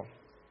the floor.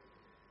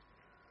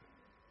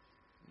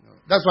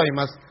 That's why you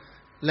must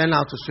learn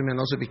how to swim and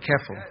also be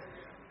careful.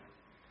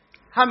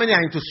 How many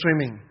are into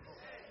swimming?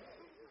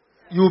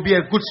 You will be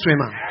a good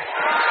swimmer.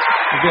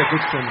 You'll be a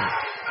good swimmer.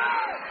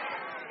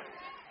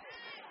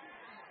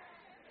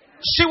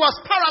 She was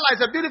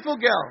paralyzed, a beautiful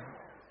girl.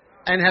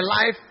 And her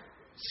life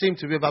seemed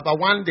to be over. But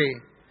one day,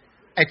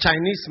 a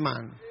Chinese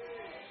man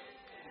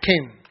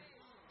came.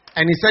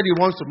 And he said he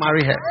wants to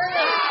marry her.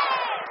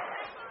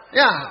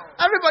 Yeah.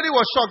 Everybody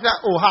was shocked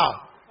that, oh,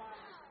 how?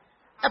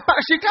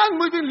 She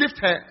can't even lift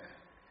her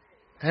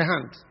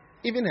hand.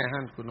 Even her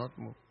hand could not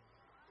move.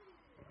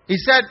 He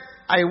said,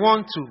 I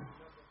want to.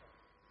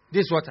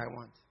 This is what I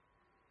want.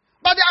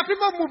 But there are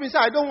people moving. So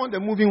I don't want the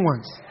moving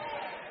ones.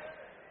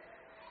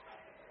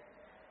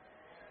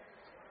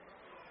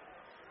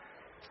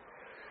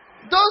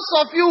 Those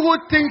of you who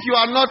think you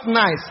are not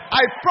nice,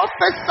 I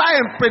prophesy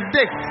and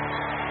predict,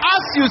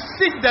 as you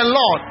seek the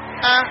Lord,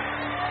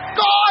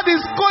 God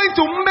is going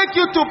to make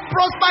you to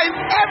prosper in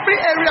every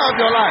area of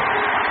your life.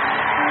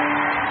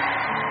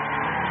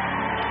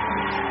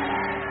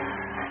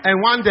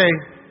 And one day,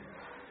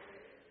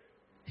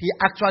 he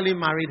actually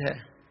married her.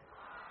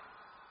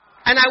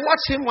 And I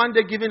watched him one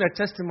day giving a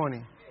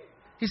testimony.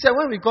 He said,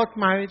 when we got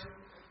married,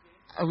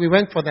 we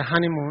went for the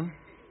honeymoon.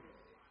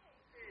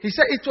 He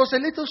said it was a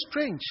little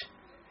strange.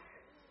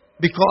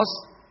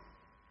 Because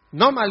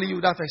normally you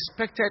would have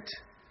expected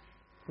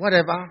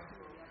whatever,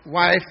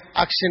 wife,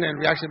 action and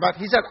reaction. But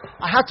he said,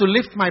 I had to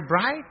lift my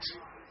bride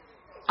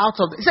out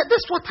of He said, this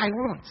is what I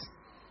want.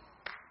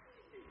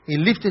 He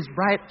lifted his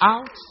bride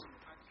out.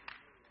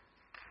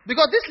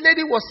 Because this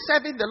lady was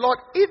serving the Lord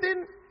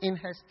even in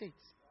her state.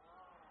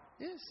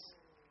 Yes.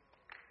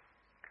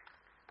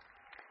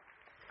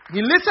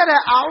 He lifted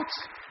her out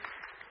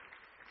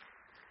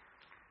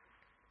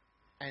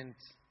and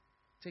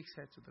takes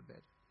her to the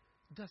bed.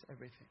 Does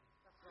everything.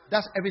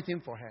 Does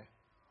everything for her.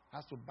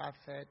 Has to bath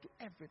her, to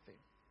everything.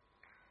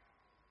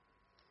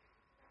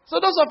 So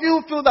those of you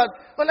who feel that,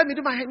 oh, let me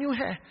do my new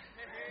hair.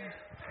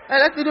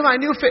 Let me do my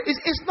new face.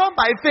 It's not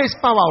by face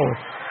power.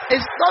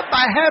 It's not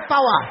by hair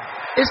power.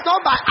 It's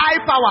not by eye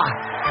power.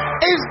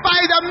 It's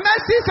by the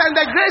mercies and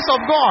the grace of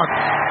God.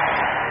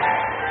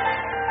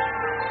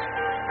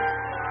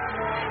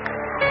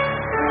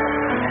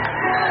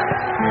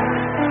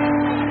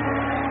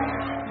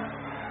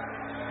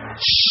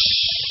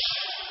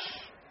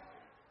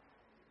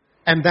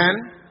 And then,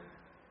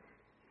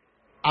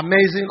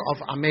 amazing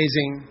of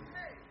amazing,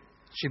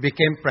 she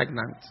became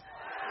pregnant.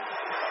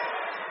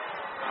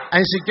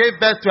 And she gave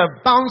birth to a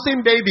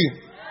bouncing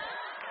baby.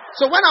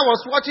 So when I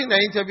was watching the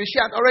interview, she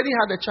had already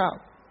had a child.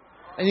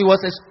 And he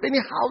was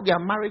explaining how their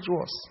marriage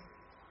was.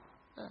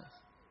 Yes.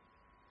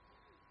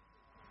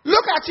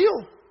 Look at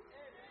you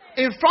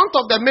in front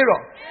of the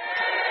mirror.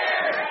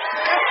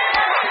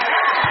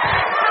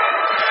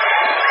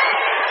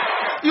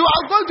 You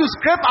are going to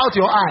scrape out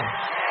your eye.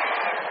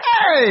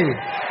 Hey!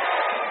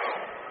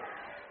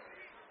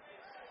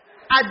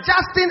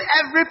 Adjusting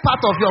every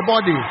part of your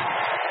body.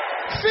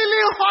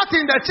 Feeling hot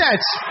in the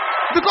church.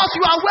 Because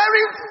you are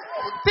wearing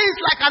things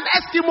like an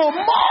Eskimo.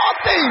 More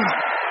things.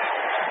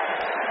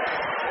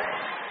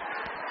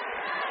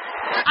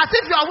 As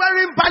if you are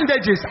wearing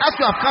bandages as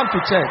you have come to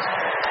church.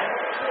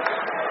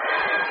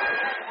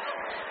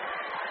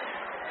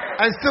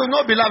 And still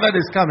no beloved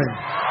is coming.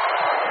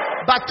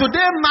 But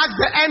today marks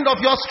the end of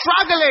your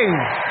struggling.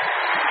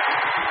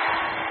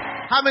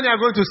 How many are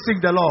going to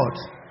seek the Lord?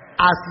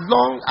 As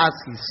long as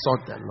he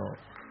sought the Lord,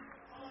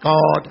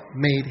 God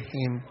made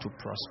him to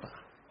prosper.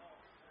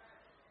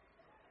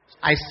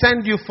 I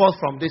send you forth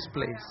from this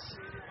place.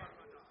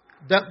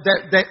 The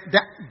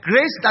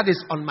grace that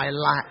is on my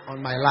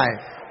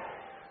life,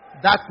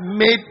 that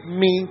made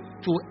me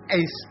to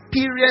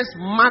experience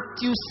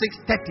Matthew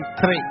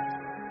 6:33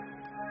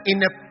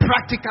 in a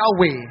practical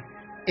way,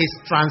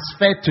 is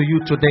transferred to you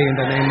today in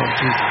the name of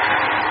Jesus.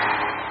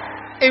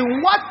 In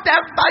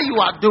whatever you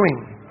are doing,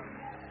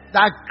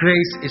 that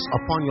grace is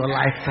upon your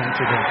life from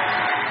today.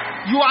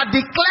 You are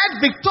declared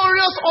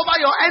victorious over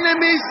your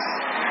enemies.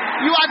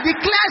 You are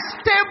declared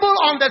stable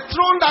on the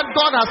throne that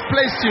God has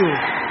placed you.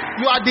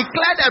 You are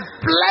declared a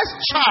blessed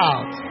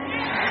child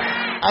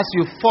as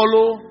you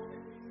follow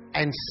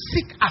and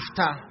seek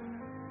after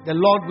the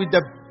Lord with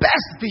the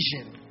best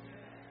vision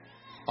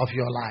of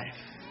your life.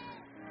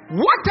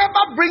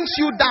 Whatever brings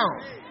you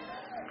down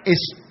is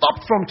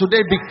stopped from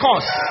today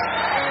because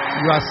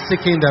you are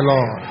seeking the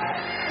Lord.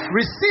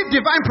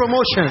 Receive divine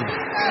promotion,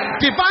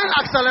 divine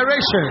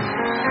acceleration,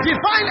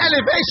 divine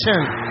elevation,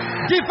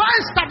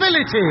 divine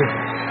stability,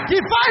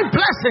 divine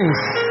blessings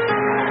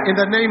in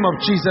the name of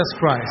Jesus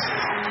Christ.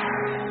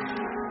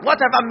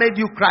 Whatever made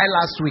you cry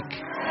last week,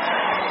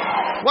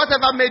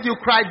 Whatever made you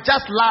cry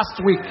just last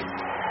week,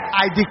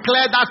 I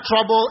declare that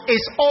trouble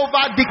is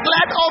over,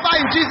 declared over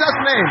in Jesus'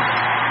 name.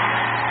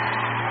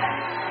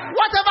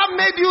 Whatever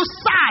made you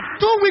sad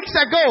 2 weeks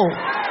ago,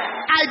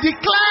 I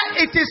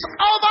declare it is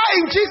over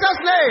in Jesus'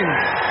 name.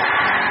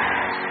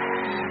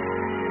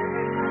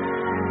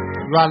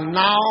 You are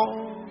now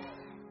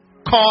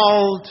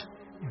called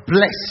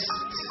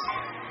blessed.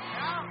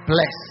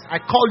 Blessed. I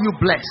call you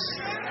blessed.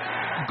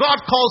 God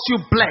calls you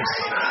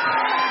blessed.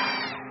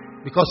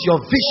 Because your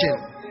vision,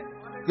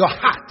 your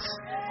heart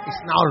is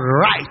now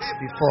right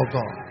before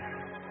God.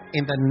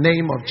 In the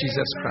name of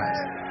Jesus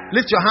Christ.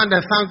 Lift your hand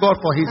and thank God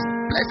for His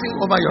blessing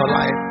over your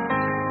life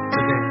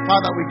today.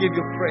 Father, we give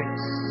you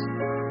praise.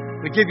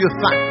 We give you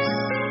thanks.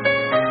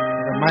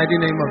 In the mighty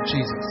name of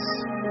Jesus.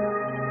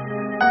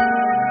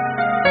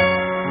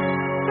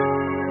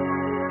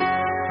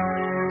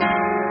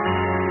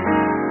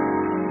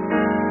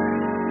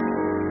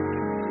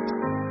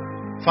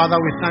 Father,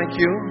 we thank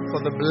you for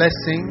the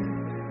blessing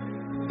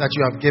that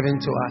you have given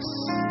to us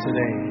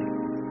today.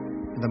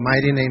 In the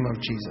mighty name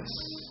of Jesus.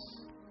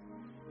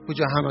 Put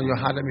your hand on your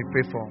heart. Let me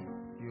pray for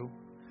you.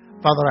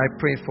 Father, I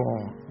pray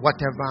for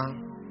whatever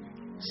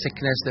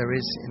sickness there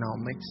is in our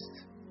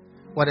midst.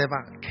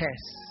 Whatever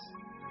curse.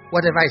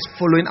 Whatever is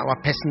following our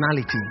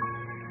personality.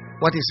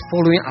 What is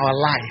following our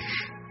life.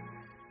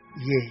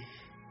 Yea.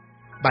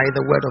 By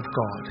the word of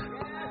God.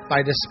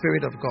 By the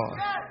Spirit of God.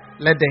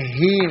 Let the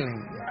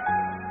healing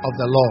of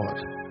the Lord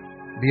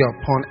be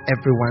upon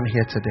everyone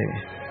here today.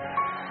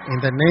 In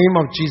the name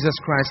of Jesus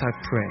Christ, I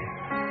pray.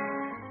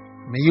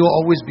 May you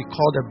always be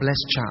called a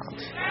blessed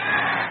child.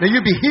 May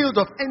you be healed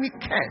of any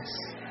curse,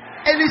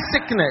 any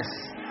sickness,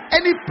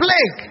 any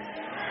plague.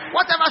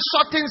 Whatever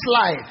shortens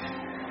life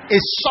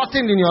is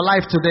shortened in your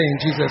life today in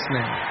Jesus'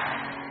 name.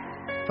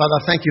 Father,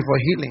 thank you for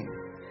healing.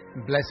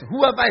 Blessing.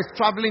 Whoever is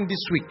traveling this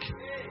week,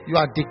 you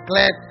are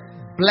declared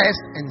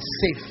blessed and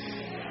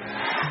safe.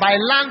 By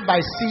land,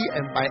 by sea,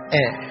 and by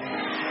air.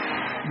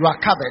 You are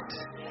covered.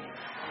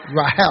 You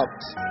are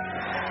helped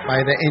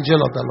by the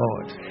angel of the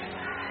Lord.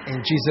 In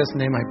Jesus'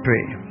 name I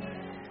pray.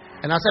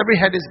 And as every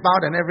head is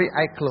bowed and every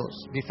eye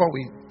closed, before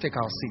we take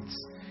our seats,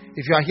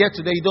 if you are here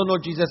today, you don't know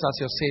Jesus as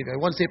your Savior,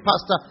 you want to say,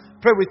 Pastor,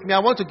 pray with me. I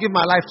want to give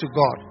my life to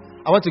God.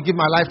 I want to give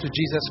my life to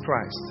Jesus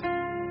Christ.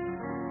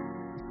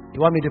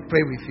 You want me to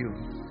pray with you?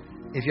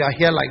 If you are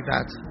here like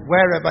that,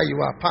 wherever you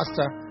are,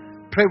 Pastor,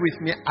 pray with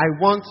me. I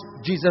want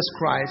Jesus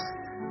Christ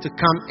to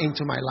come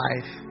into my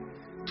life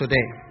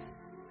today.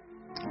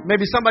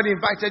 Maybe somebody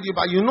invited you,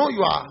 but you know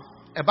you are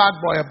a bad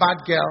boy, a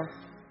bad girl.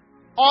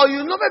 Or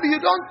you know maybe you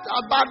don't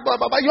a bad boy,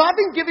 but you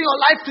haven't given your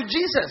life to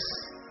Jesus.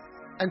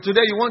 And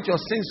today you want your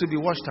sins to be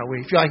washed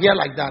away. If you are here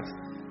like that,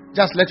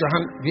 just let your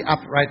hand be up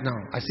right now.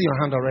 I see your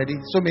hand already.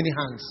 So many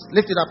hands.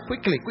 Lift it up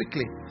quickly,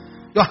 quickly.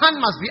 Your hand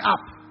must be up.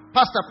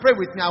 Pastor, pray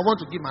with me. I want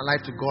to give my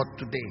life to God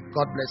today.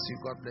 God bless you.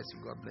 God bless you.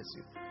 God bless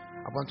you.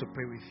 I want to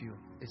pray with you.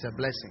 It's a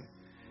blessing.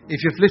 If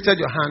you've lifted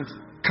your hand,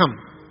 come.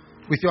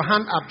 With your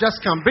hand up,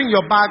 just come. Bring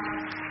your bag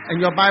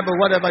and your Bible,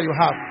 whatever you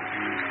have.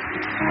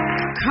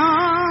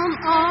 Come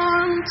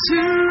on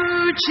to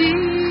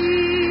Jesus.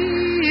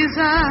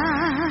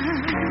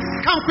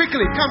 Come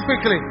quickly, come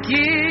quickly.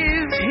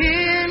 Give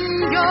Him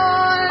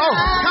your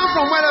come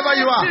from wherever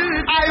you are.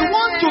 I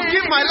want to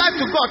give my life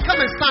to God. Come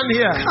and stand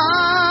here.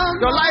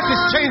 Your life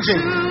is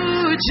changing.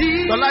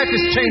 Your life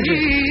is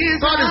changing.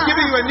 God is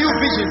giving you a new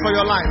vision for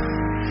your life.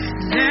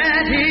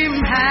 Let Him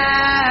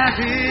have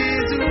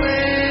His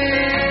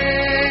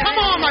way. Come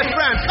on, my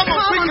friend. Come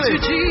on, quickly.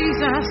 To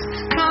Jesus.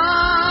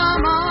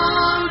 Come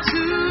on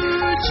to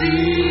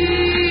Jesus.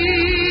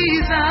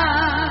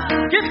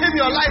 Give Him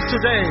your life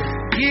today.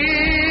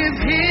 Give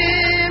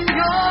Him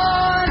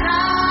your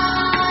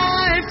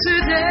life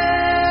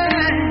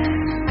today.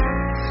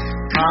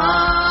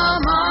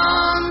 Come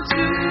on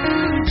to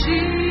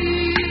Jesus.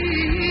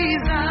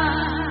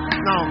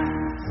 Now,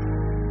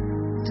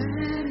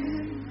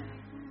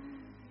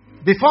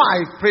 before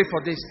I pray for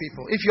these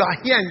people, if you are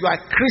here and you are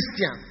a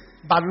Christian,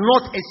 but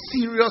not a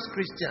serious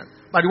Christian,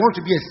 but you want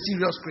to be a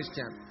serious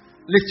Christian,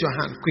 lift your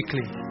hand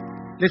quickly.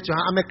 Lift your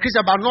hand. I'm a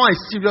Christian, but not a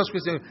serious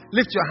Christian.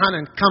 Lift your hand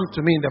and come to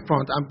me in the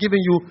front. I'm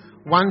giving you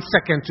 1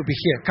 second to be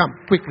here. Come,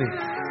 quickly.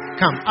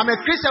 Come. I'm a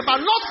Christian,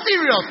 but not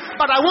serious.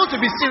 But I want to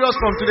be serious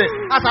from today.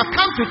 As I've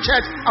come to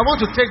church, I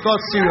want to take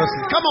God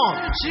seriously. Come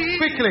on,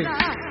 quickly.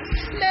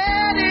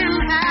 Let Him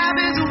have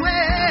His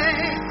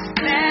way.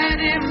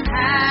 Let Him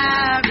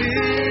have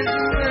His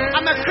way.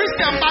 I'm a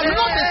Christian, but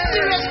not a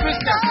serious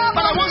Christian.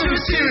 But I want to be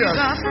serious.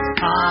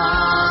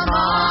 Come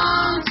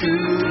on to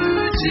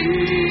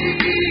Jesus.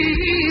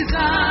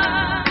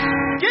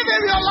 Give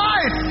Him your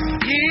life.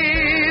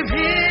 Give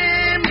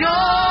Him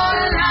your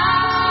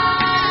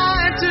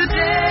life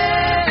today.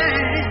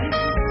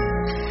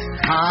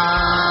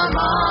 Come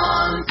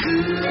on to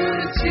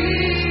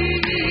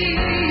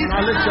Jesus.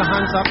 Now lift your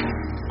hands up,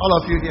 all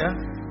of you here,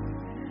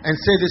 and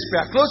say this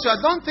prayer. Close your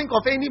eyes. Don't think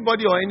of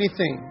anybody or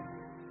anything.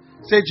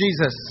 Say,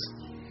 Jesus,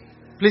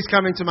 please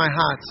come into my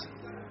heart.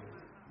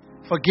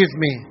 Forgive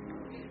me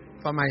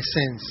for my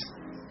sins.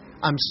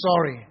 I'm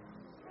sorry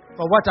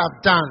for what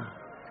I've done.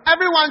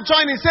 Everyone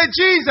join in. Say,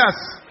 Jesus,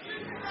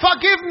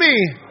 forgive me,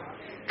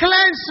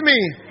 cleanse me,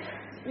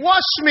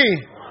 wash me.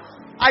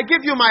 I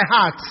give you my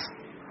heart.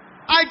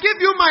 I give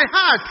you my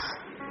heart.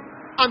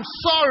 I'm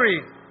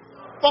sorry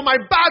for my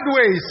bad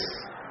ways.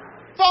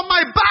 For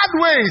my bad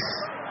ways.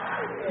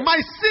 My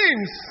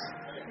sins.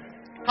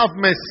 Have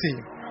mercy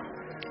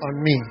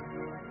on me.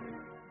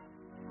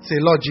 Say,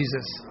 Lord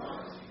Jesus.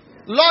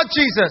 Lord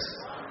Jesus,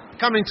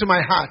 come into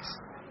my heart.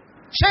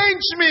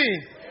 Change me.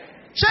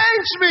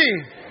 Change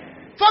me.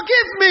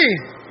 Forgive me.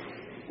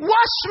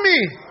 Wash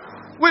me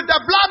with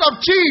the blood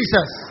of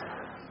Jesus.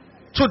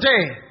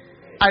 Today,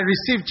 I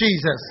receive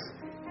Jesus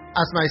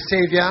as my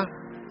Savior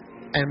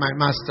and my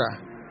Master.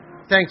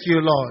 Thank you,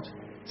 Lord.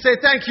 Say,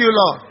 thank you,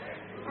 Lord,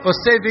 for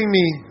saving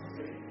me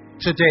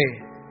today.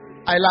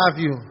 I love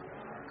you.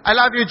 I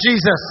love you,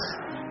 Jesus.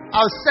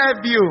 I'll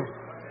serve you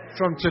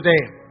from today.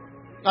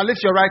 Now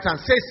lift your right hand.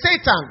 Say,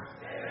 Satan.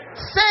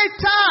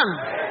 Satan.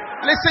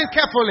 Listen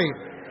carefully.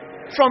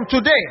 From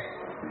today,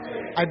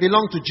 I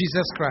belong to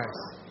Jesus Christ.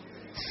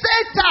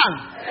 Satan,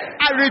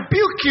 I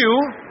rebuke you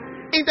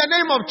in the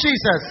name of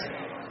Jesus.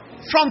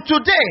 From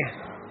today,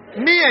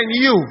 me and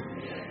you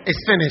is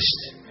finished.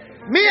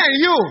 Me and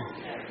you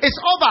is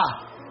over.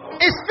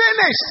 It's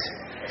finished.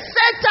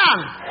 Satan,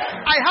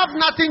 I have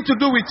nothing to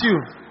do with you.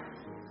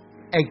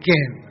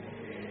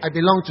 Again, I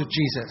belong to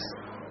Jesus.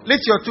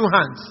 Lift your two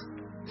hands.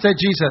 Say,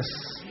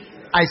 Jesus,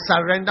 I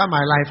surrender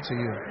my life to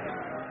you.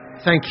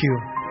 Thank you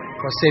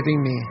for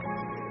saving me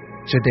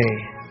today.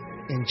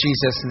 In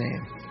Jesus'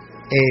 name,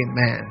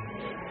 amen.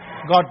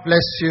 God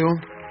bless you.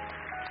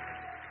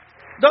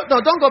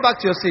 Don't go back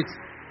to your seat.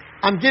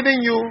 I'm giving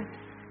you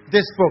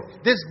this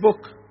book. This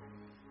book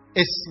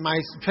is my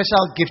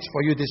special gift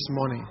for you this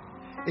morning.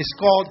 It's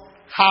called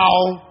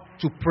How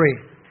to Pray.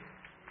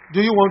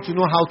 Do you want to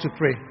know how to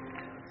pray?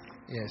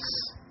 Yes.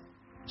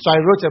 So I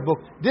wrote a book.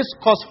 This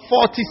cost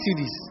 40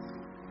 CDs,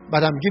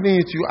 but I'm giving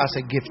it to you as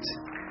a gift.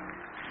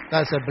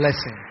 That's a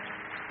blessing.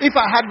 If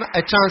I had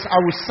a chance, I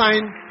would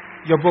sign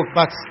your book,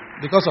 but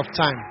because of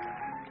time.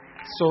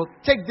 So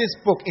take this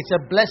book. It's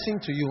a blessing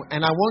to you,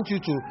 and I want you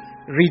to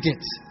read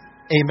it.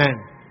 Amen.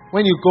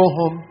 When you go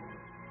home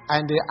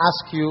and they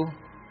ask you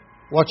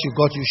what you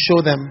got, you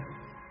show them,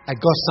 I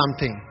got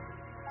something.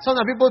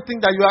 Sometimes people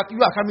think that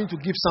you are coming to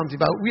give something,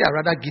 but we are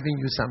rather giving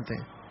you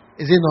something.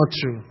 Is it not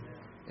true?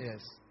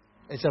 Yes.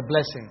 It's a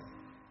blessing.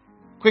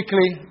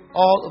 Quickly,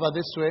 all over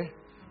this way.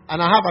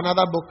 And I have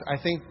another book, I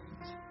think.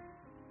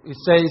 It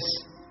says,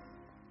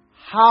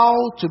 How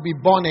to be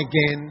born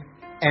again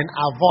and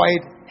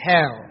avoid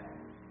hell.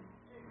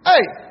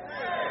 Hey!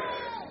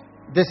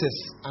 This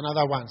is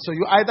another one. So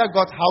you either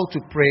got How to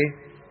Pray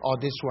or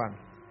this one.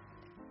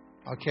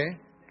 Okay?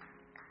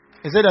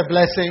 Is it a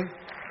blessing?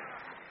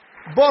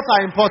 Both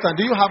are important.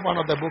 Do you have one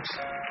of the books?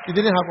 You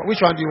didn't have one.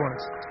 Which one do you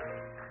want?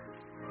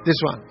 This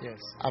one. Yes.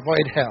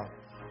 Avoid hell.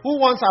 Who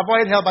wants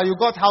avoid hell, but you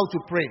got How to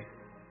Pray?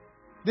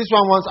 This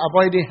one wants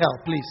avoiding hell,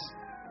 please.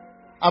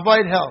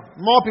 Avoid hell.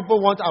 More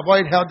people want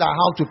avoid hell than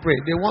how to pray.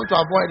 They want to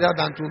avoid hell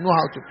than to know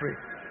how to pray.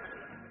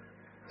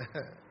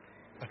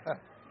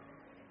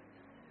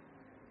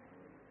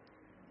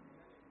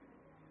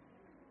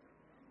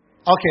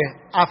 Okay,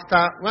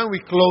 when we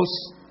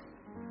close,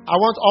 I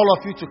want all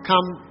of you to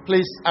come.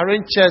 Please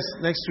arrange chairs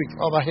next week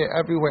over here,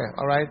 everywhere,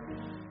 all right?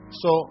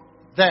 So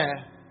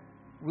there,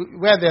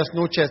 where there's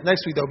no chairs,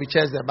 next week there will be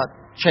chairs there, but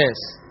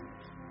chairs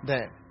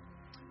there.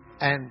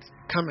 And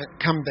come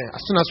there.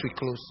 As soon as we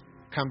close,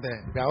 come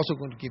there. We are also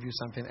going to give you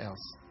something else.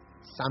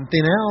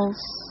 Something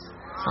else.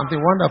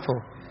 Something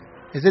wonderful.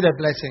 Is it a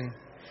blessing?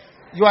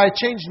 You are a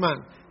changed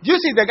man. Do you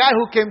see the guy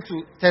who came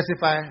to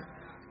testify?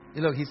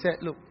 He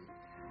said, look,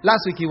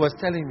 last week he was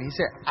telling me, he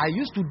said, I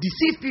used to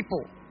deceive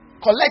people,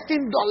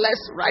 collecting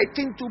dollars,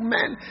 writing to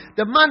men.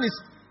 The man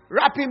is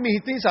rapping me.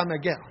 He thinks I'm a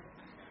girl.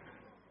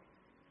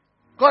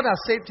 God has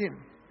saved him.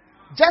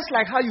 Just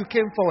like how you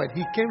came forward,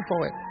 he came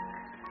forward.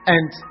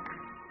 And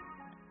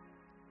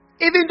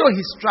even though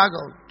he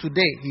struggled,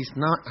 today he's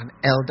now an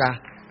elder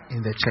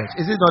in the church.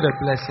 Is it not a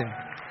blessing?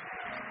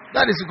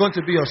 That is going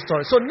to be your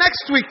story. So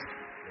next week,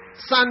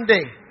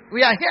 Sunday,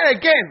 we are here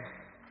again.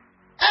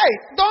 Hey,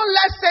 don't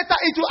let Satan.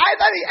 It will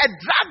either be a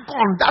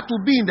dragon that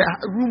will be in the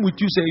room with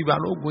you, say you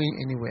are not going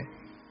anywhere.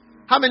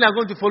 How many are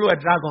going to follow a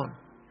dragon?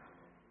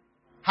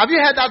 Have you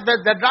heard that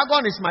verse? The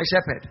dragon is my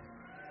shepherd.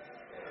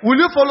 Will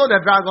you follow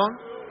the dragon?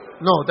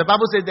 No, the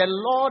Bible says the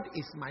Lord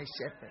is my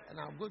shepherd, and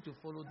I'm going to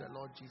follow the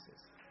Lord Jesus.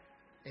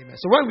 Amen.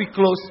 So when we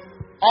close,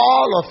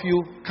 all of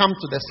you come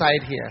to the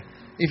side here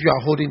if you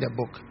are holding the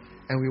book.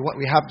 And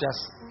we have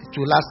just to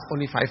last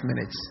only 5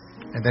 minutes.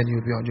 And then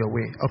you'll be on your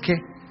way. Okay?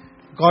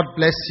 God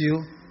bless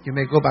you. You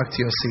may go back to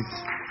your seat.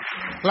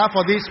 Clap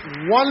for these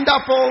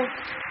wonderful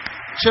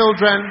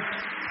children.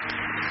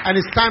 And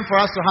it's time for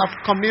us to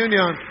have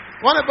communion.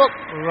 Want a book?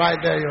 Right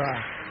there you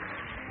are.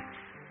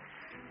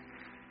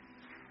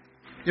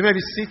 You may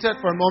be seated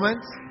for a moment.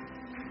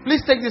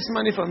 Please take this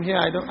money from here.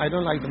 I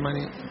don't like the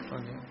money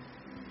from here.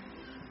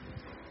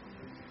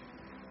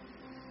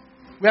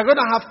 We are going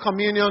to have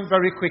communion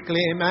very quickly.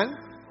 Amen.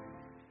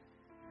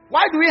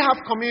 Why do we have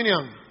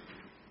communion?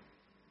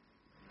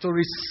 To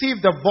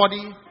receive the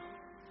body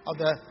of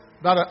the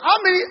brother. How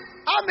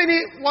many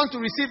want to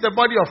receive the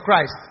body of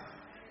Christ?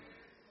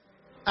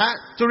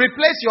 To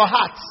replace your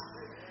heart.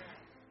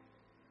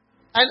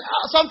 And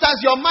sometimes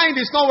your mind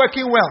is not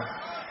working well.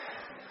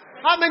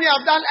 How many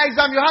have done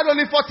exam? You had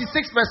only 46%.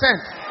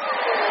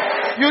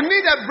 You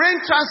need a brain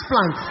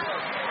transplant.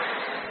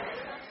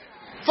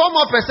 4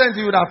 more percent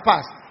you would have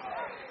passed.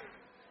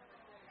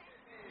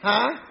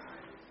 Huh?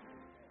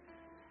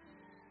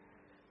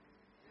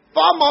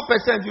 4 more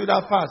percent you would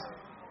have passed.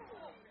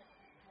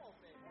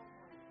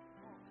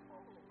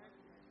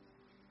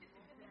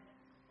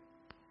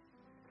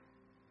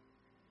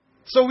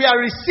 So we are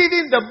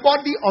receiving the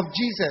body of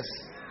Jesus.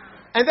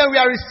 And then we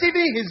are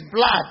receiving his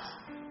blood.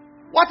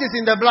 What is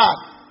in the blood?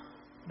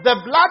 The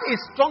blood is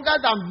stronger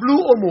than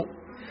blue omo.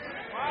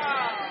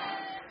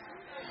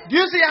 Do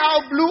you see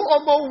how blue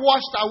omo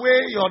washed away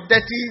your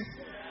dirty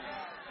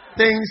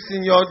things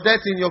in your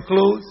dirt in your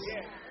clothes?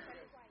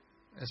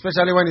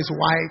 Especially when it's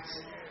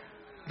white.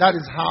 That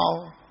is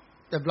how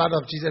the blood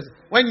of Jesus.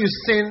 When you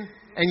sin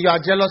and you are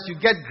jealous, you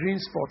get green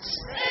spots.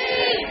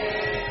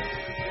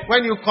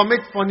 When you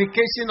commit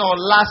fornication or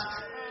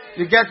lust,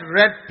 you get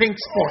red, pink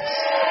spots.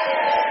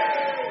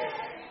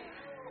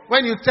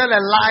 When you tell a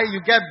lie,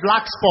 you get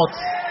black spots.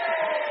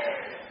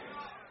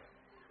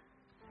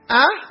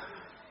 Huh?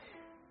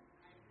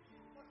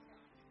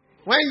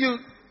 When you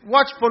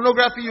watch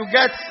pornography, you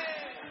get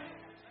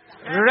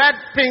red,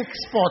 pink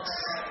spots.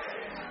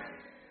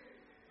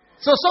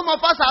 So some of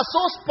us are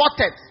so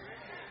spotted.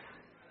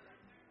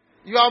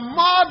 You are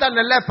more than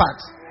a leopard.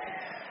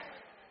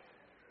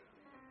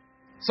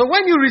 So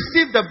when you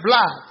receive the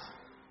blood,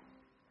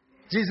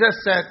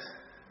 Jesus said,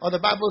 or the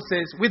Bible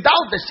says,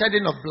 without the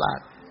shedding of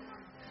blood,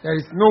 there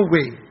is no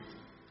way,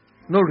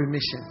 no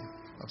remission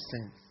of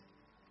sins.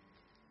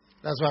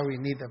 That's why we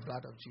need the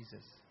blood of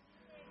Jesus.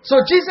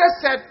 So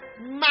Jesus said,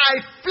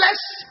 my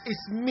flesh is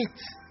meat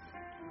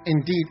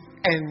indeed,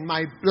 and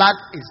my blood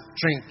is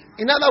drink.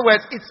 In other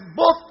words, it's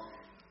both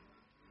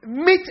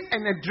meat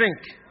and a drink.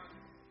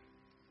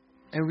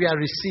 And we are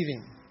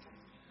receiving.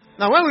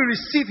 Now when we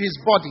receive his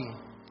body,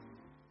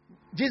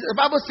 Jesus, the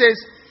Bible says,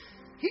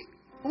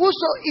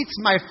 whoso eats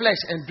my flesh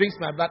and drinks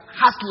my blood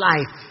has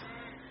life.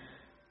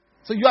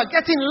 So you are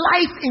getting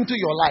life into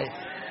your life.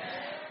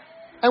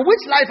 And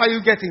which life are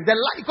you getting? The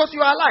life, because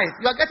you are alive.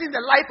 You are getting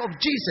the life of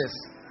Jesus.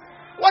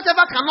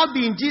 Whatever cannot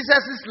be in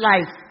Jesus'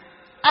 life,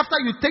 after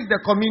you take the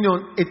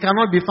communion, it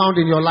cannot be found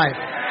in your life.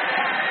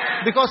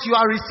 Because you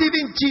are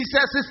receiving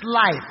Jesus'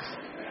 life.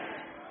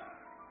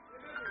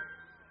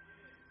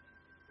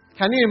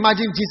 Can you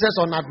imagine Jesus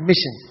on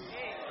admission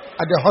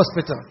at the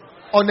hospital?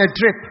 On a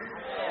drip.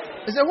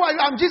 He said, who are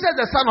you? I'm Jesus,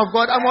 the Son of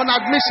God. I'm on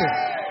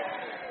admission.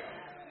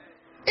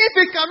 If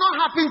it cannot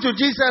happen to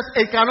Jesus,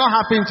 it cannot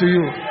happen to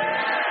you.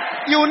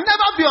 You will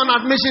never be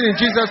on admission in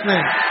Jesus'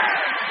 name.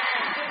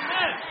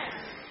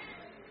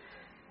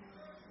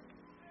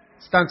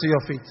 Stand to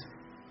your feet.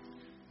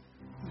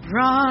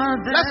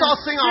 Brothers, let's all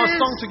sing our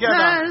song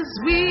together.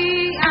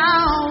 We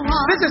are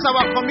one. This is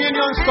our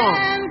communion song.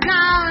 And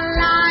our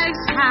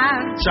lives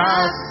have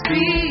just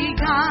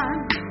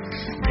begun.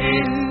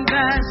 In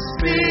the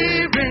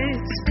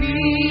Spirit we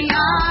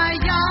are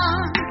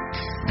young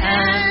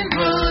and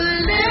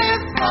will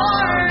live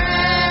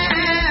forever.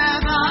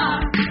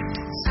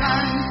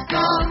 Sons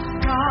of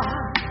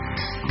God,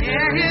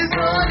 hear his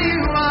holy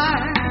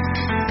word.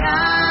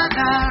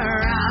 Gather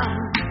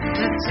round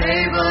the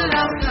table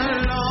of the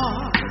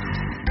Lord.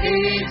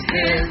 Eat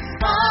his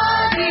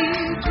body,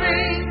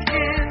 drink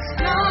his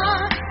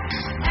blood,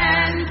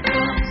 and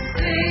we'll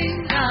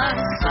sing a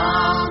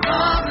song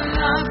of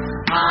love.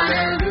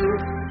 Hallelujah,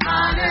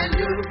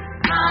 hallelujah,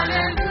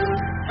 hallelujah,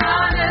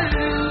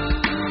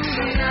 hallelujah.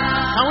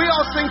 Can we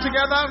all sing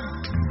together?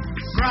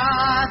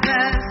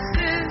 Brothers,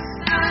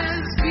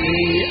 sisters, we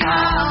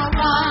are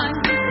one,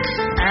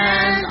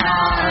 and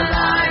our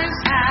lives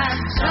have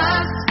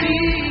just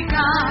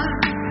begun.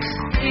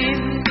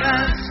 In the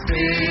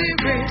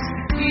Spirit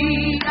we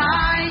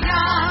are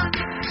young,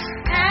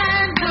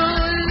 and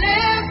will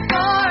live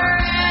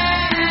forever.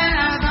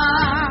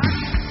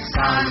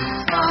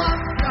 Sons of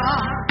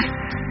God,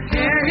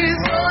 hear his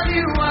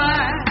holy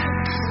word.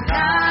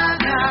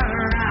 Gather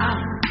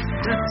around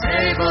the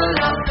table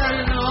of the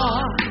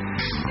Lord.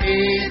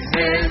 Eat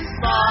his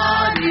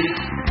body,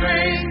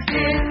 drink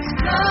his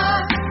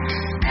blood,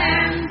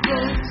 and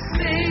we'll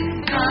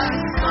sing a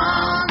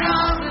song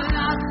of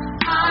love.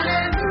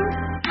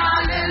 Hallelujah,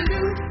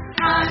 hallelujah,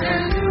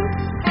 hallelujah,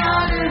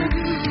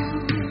 hallelujah.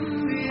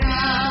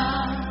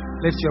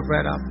 Lift your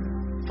bread up.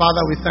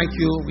 Father, we thank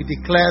you. We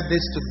declare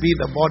this to be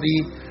the body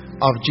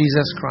of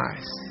Jesus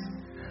Christ.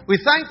 We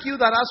thank you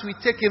that as we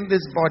take in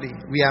this body,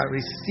 we are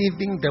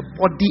receiving the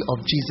body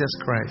of Jesus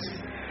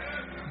Christ.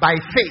 By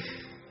faith,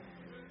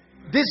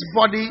 this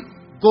body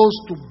goes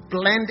to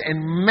blend and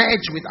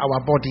merge with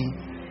our body,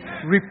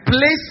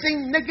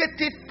 replacing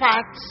negative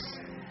parts,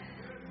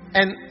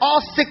 and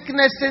all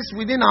sicknesses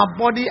within our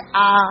body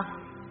are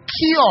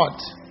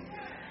cured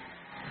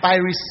by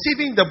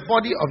receiving the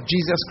body of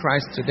Jesus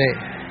Christ today.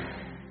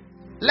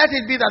 Let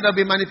it be that there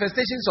will be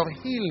manifestations of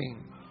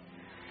healing,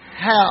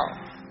 health,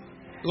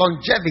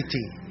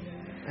 longevity,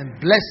 and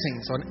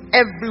blessings on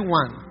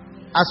everyone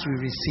as we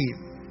receive.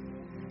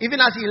 Even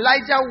as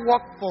Elijah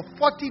walked for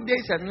 40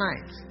 days and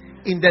nights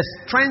in the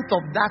strength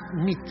of that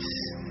meat,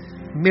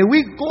 may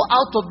we go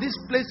out of this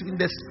place in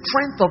the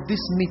strength of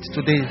this meat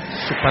today,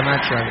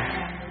 supernaturally.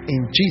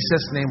 In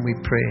Jesus' name we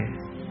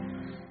pray.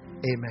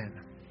 Amen.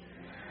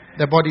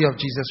 The body of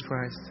Jesus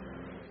Christ.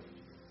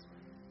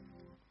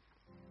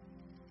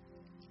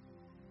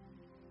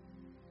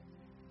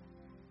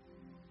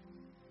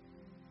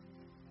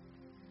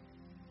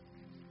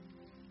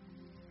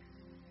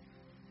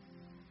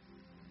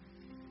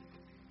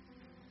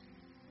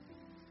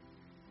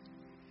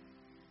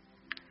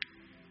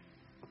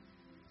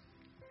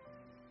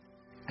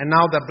 And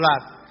now the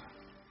blood.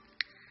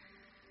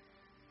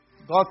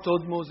 God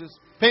told Moses,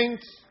 paint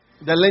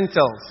the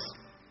lintels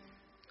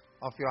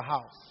of your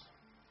house.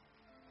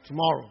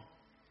 Tomorrow,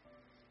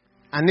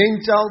 an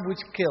angel which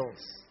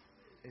kills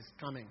is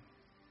coming.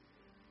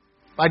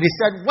 But he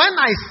said, when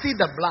I see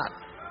the blood,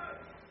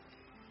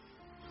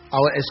 I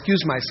will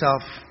excuse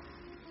myself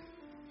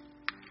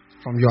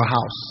from your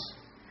house.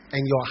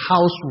 And your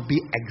house will be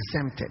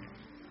exempted.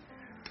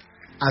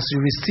 As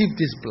you receive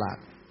this blood,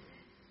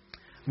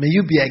 may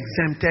you be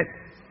exempted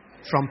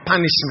from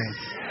punishment.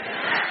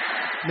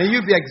 May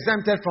you be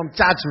exempted from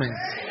judgment.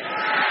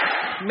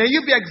 May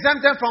you be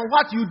exempted from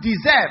what you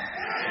deserve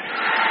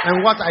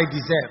and what I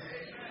deserve.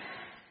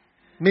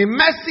 May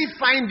mercy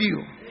find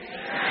you.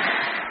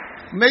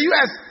 May you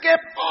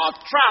escape all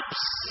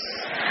traps,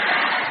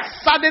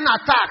 sudden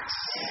attacks,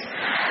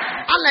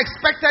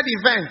 unexpected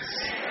events,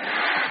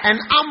 and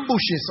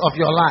ambushes of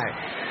your life.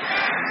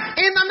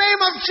 In the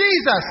name of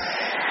Jesus.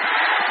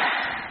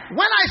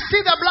 When I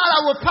see the blood,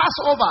 I will pass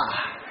over.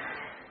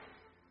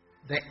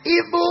 The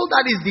evil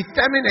that is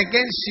determined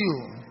against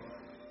you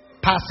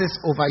passes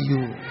over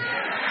you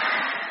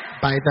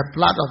by the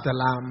blood of the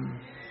Lamb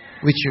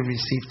which you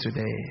receive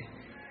today.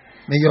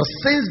 May your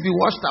sins be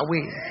washed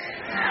away.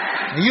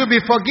 May you be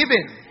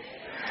forgiven.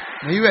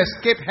 May you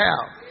escape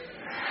hell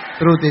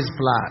through this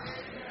blood,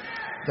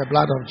 the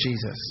blood of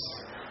Jesus.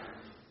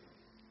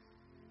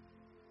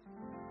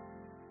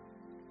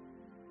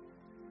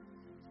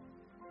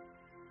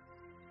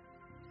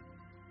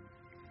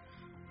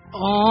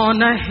 On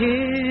a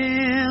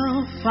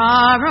hill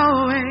far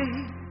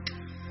away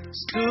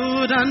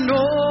stood an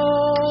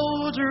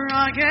old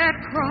rugged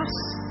cross,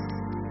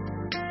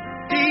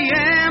 the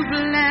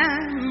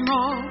emblem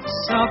of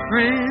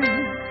suffering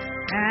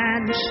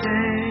and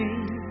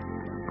shame.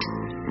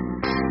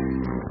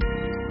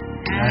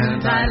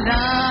 And I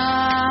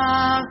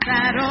love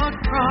that old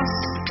cross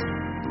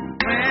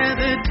where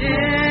the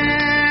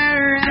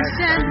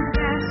dearest and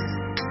best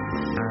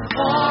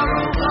for a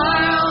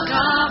world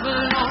of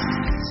lost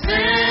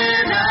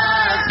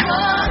sinners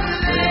was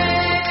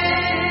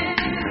laid.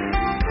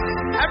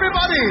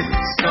 Everybody,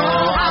 so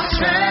I'll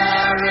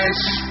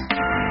cherish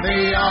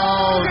the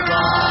old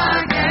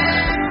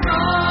rugged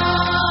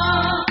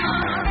cross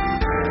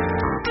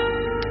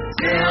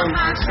till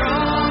my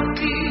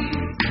trophy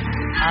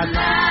at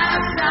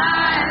last I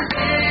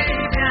lay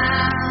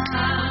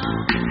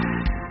down.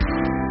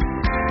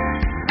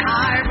 I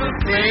will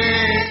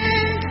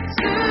cling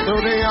to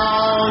the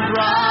old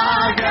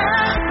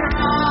rugged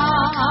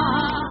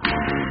cross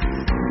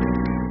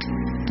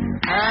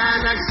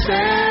and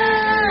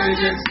exchange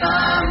it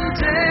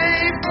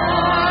someday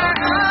for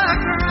a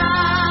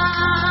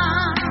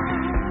crown.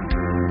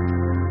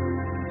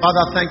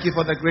 Father, thank you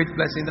for the great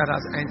blessing that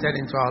has entered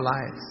into our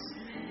lives.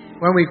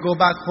 When we go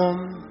back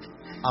home,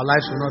 our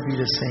lives will not be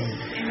the same.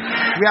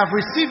 We have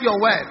received your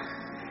word.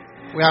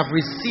 We have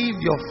received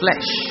your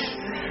flesh.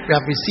 We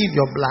have received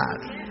your blood.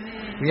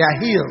 We are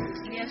healed.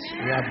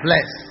 We are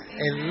blessed.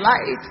 A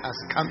light has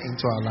come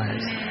into our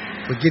lives.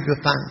 We give you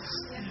thanks.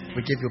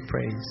 We give you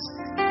praise.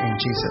 In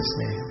Jesus'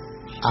 name.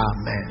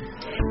 Amen.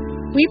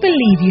 We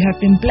believe you have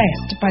been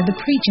blessed by the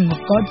preaching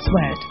of God's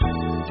Word.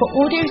 For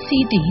audio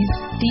CDs,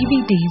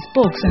 DVDs,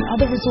 books and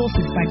other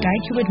resources by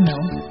Dykewood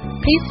Mills,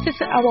 please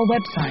visit our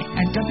website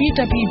at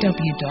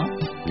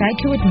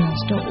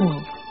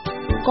www.dykewoodmills.org.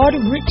 God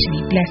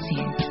richly bless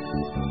you.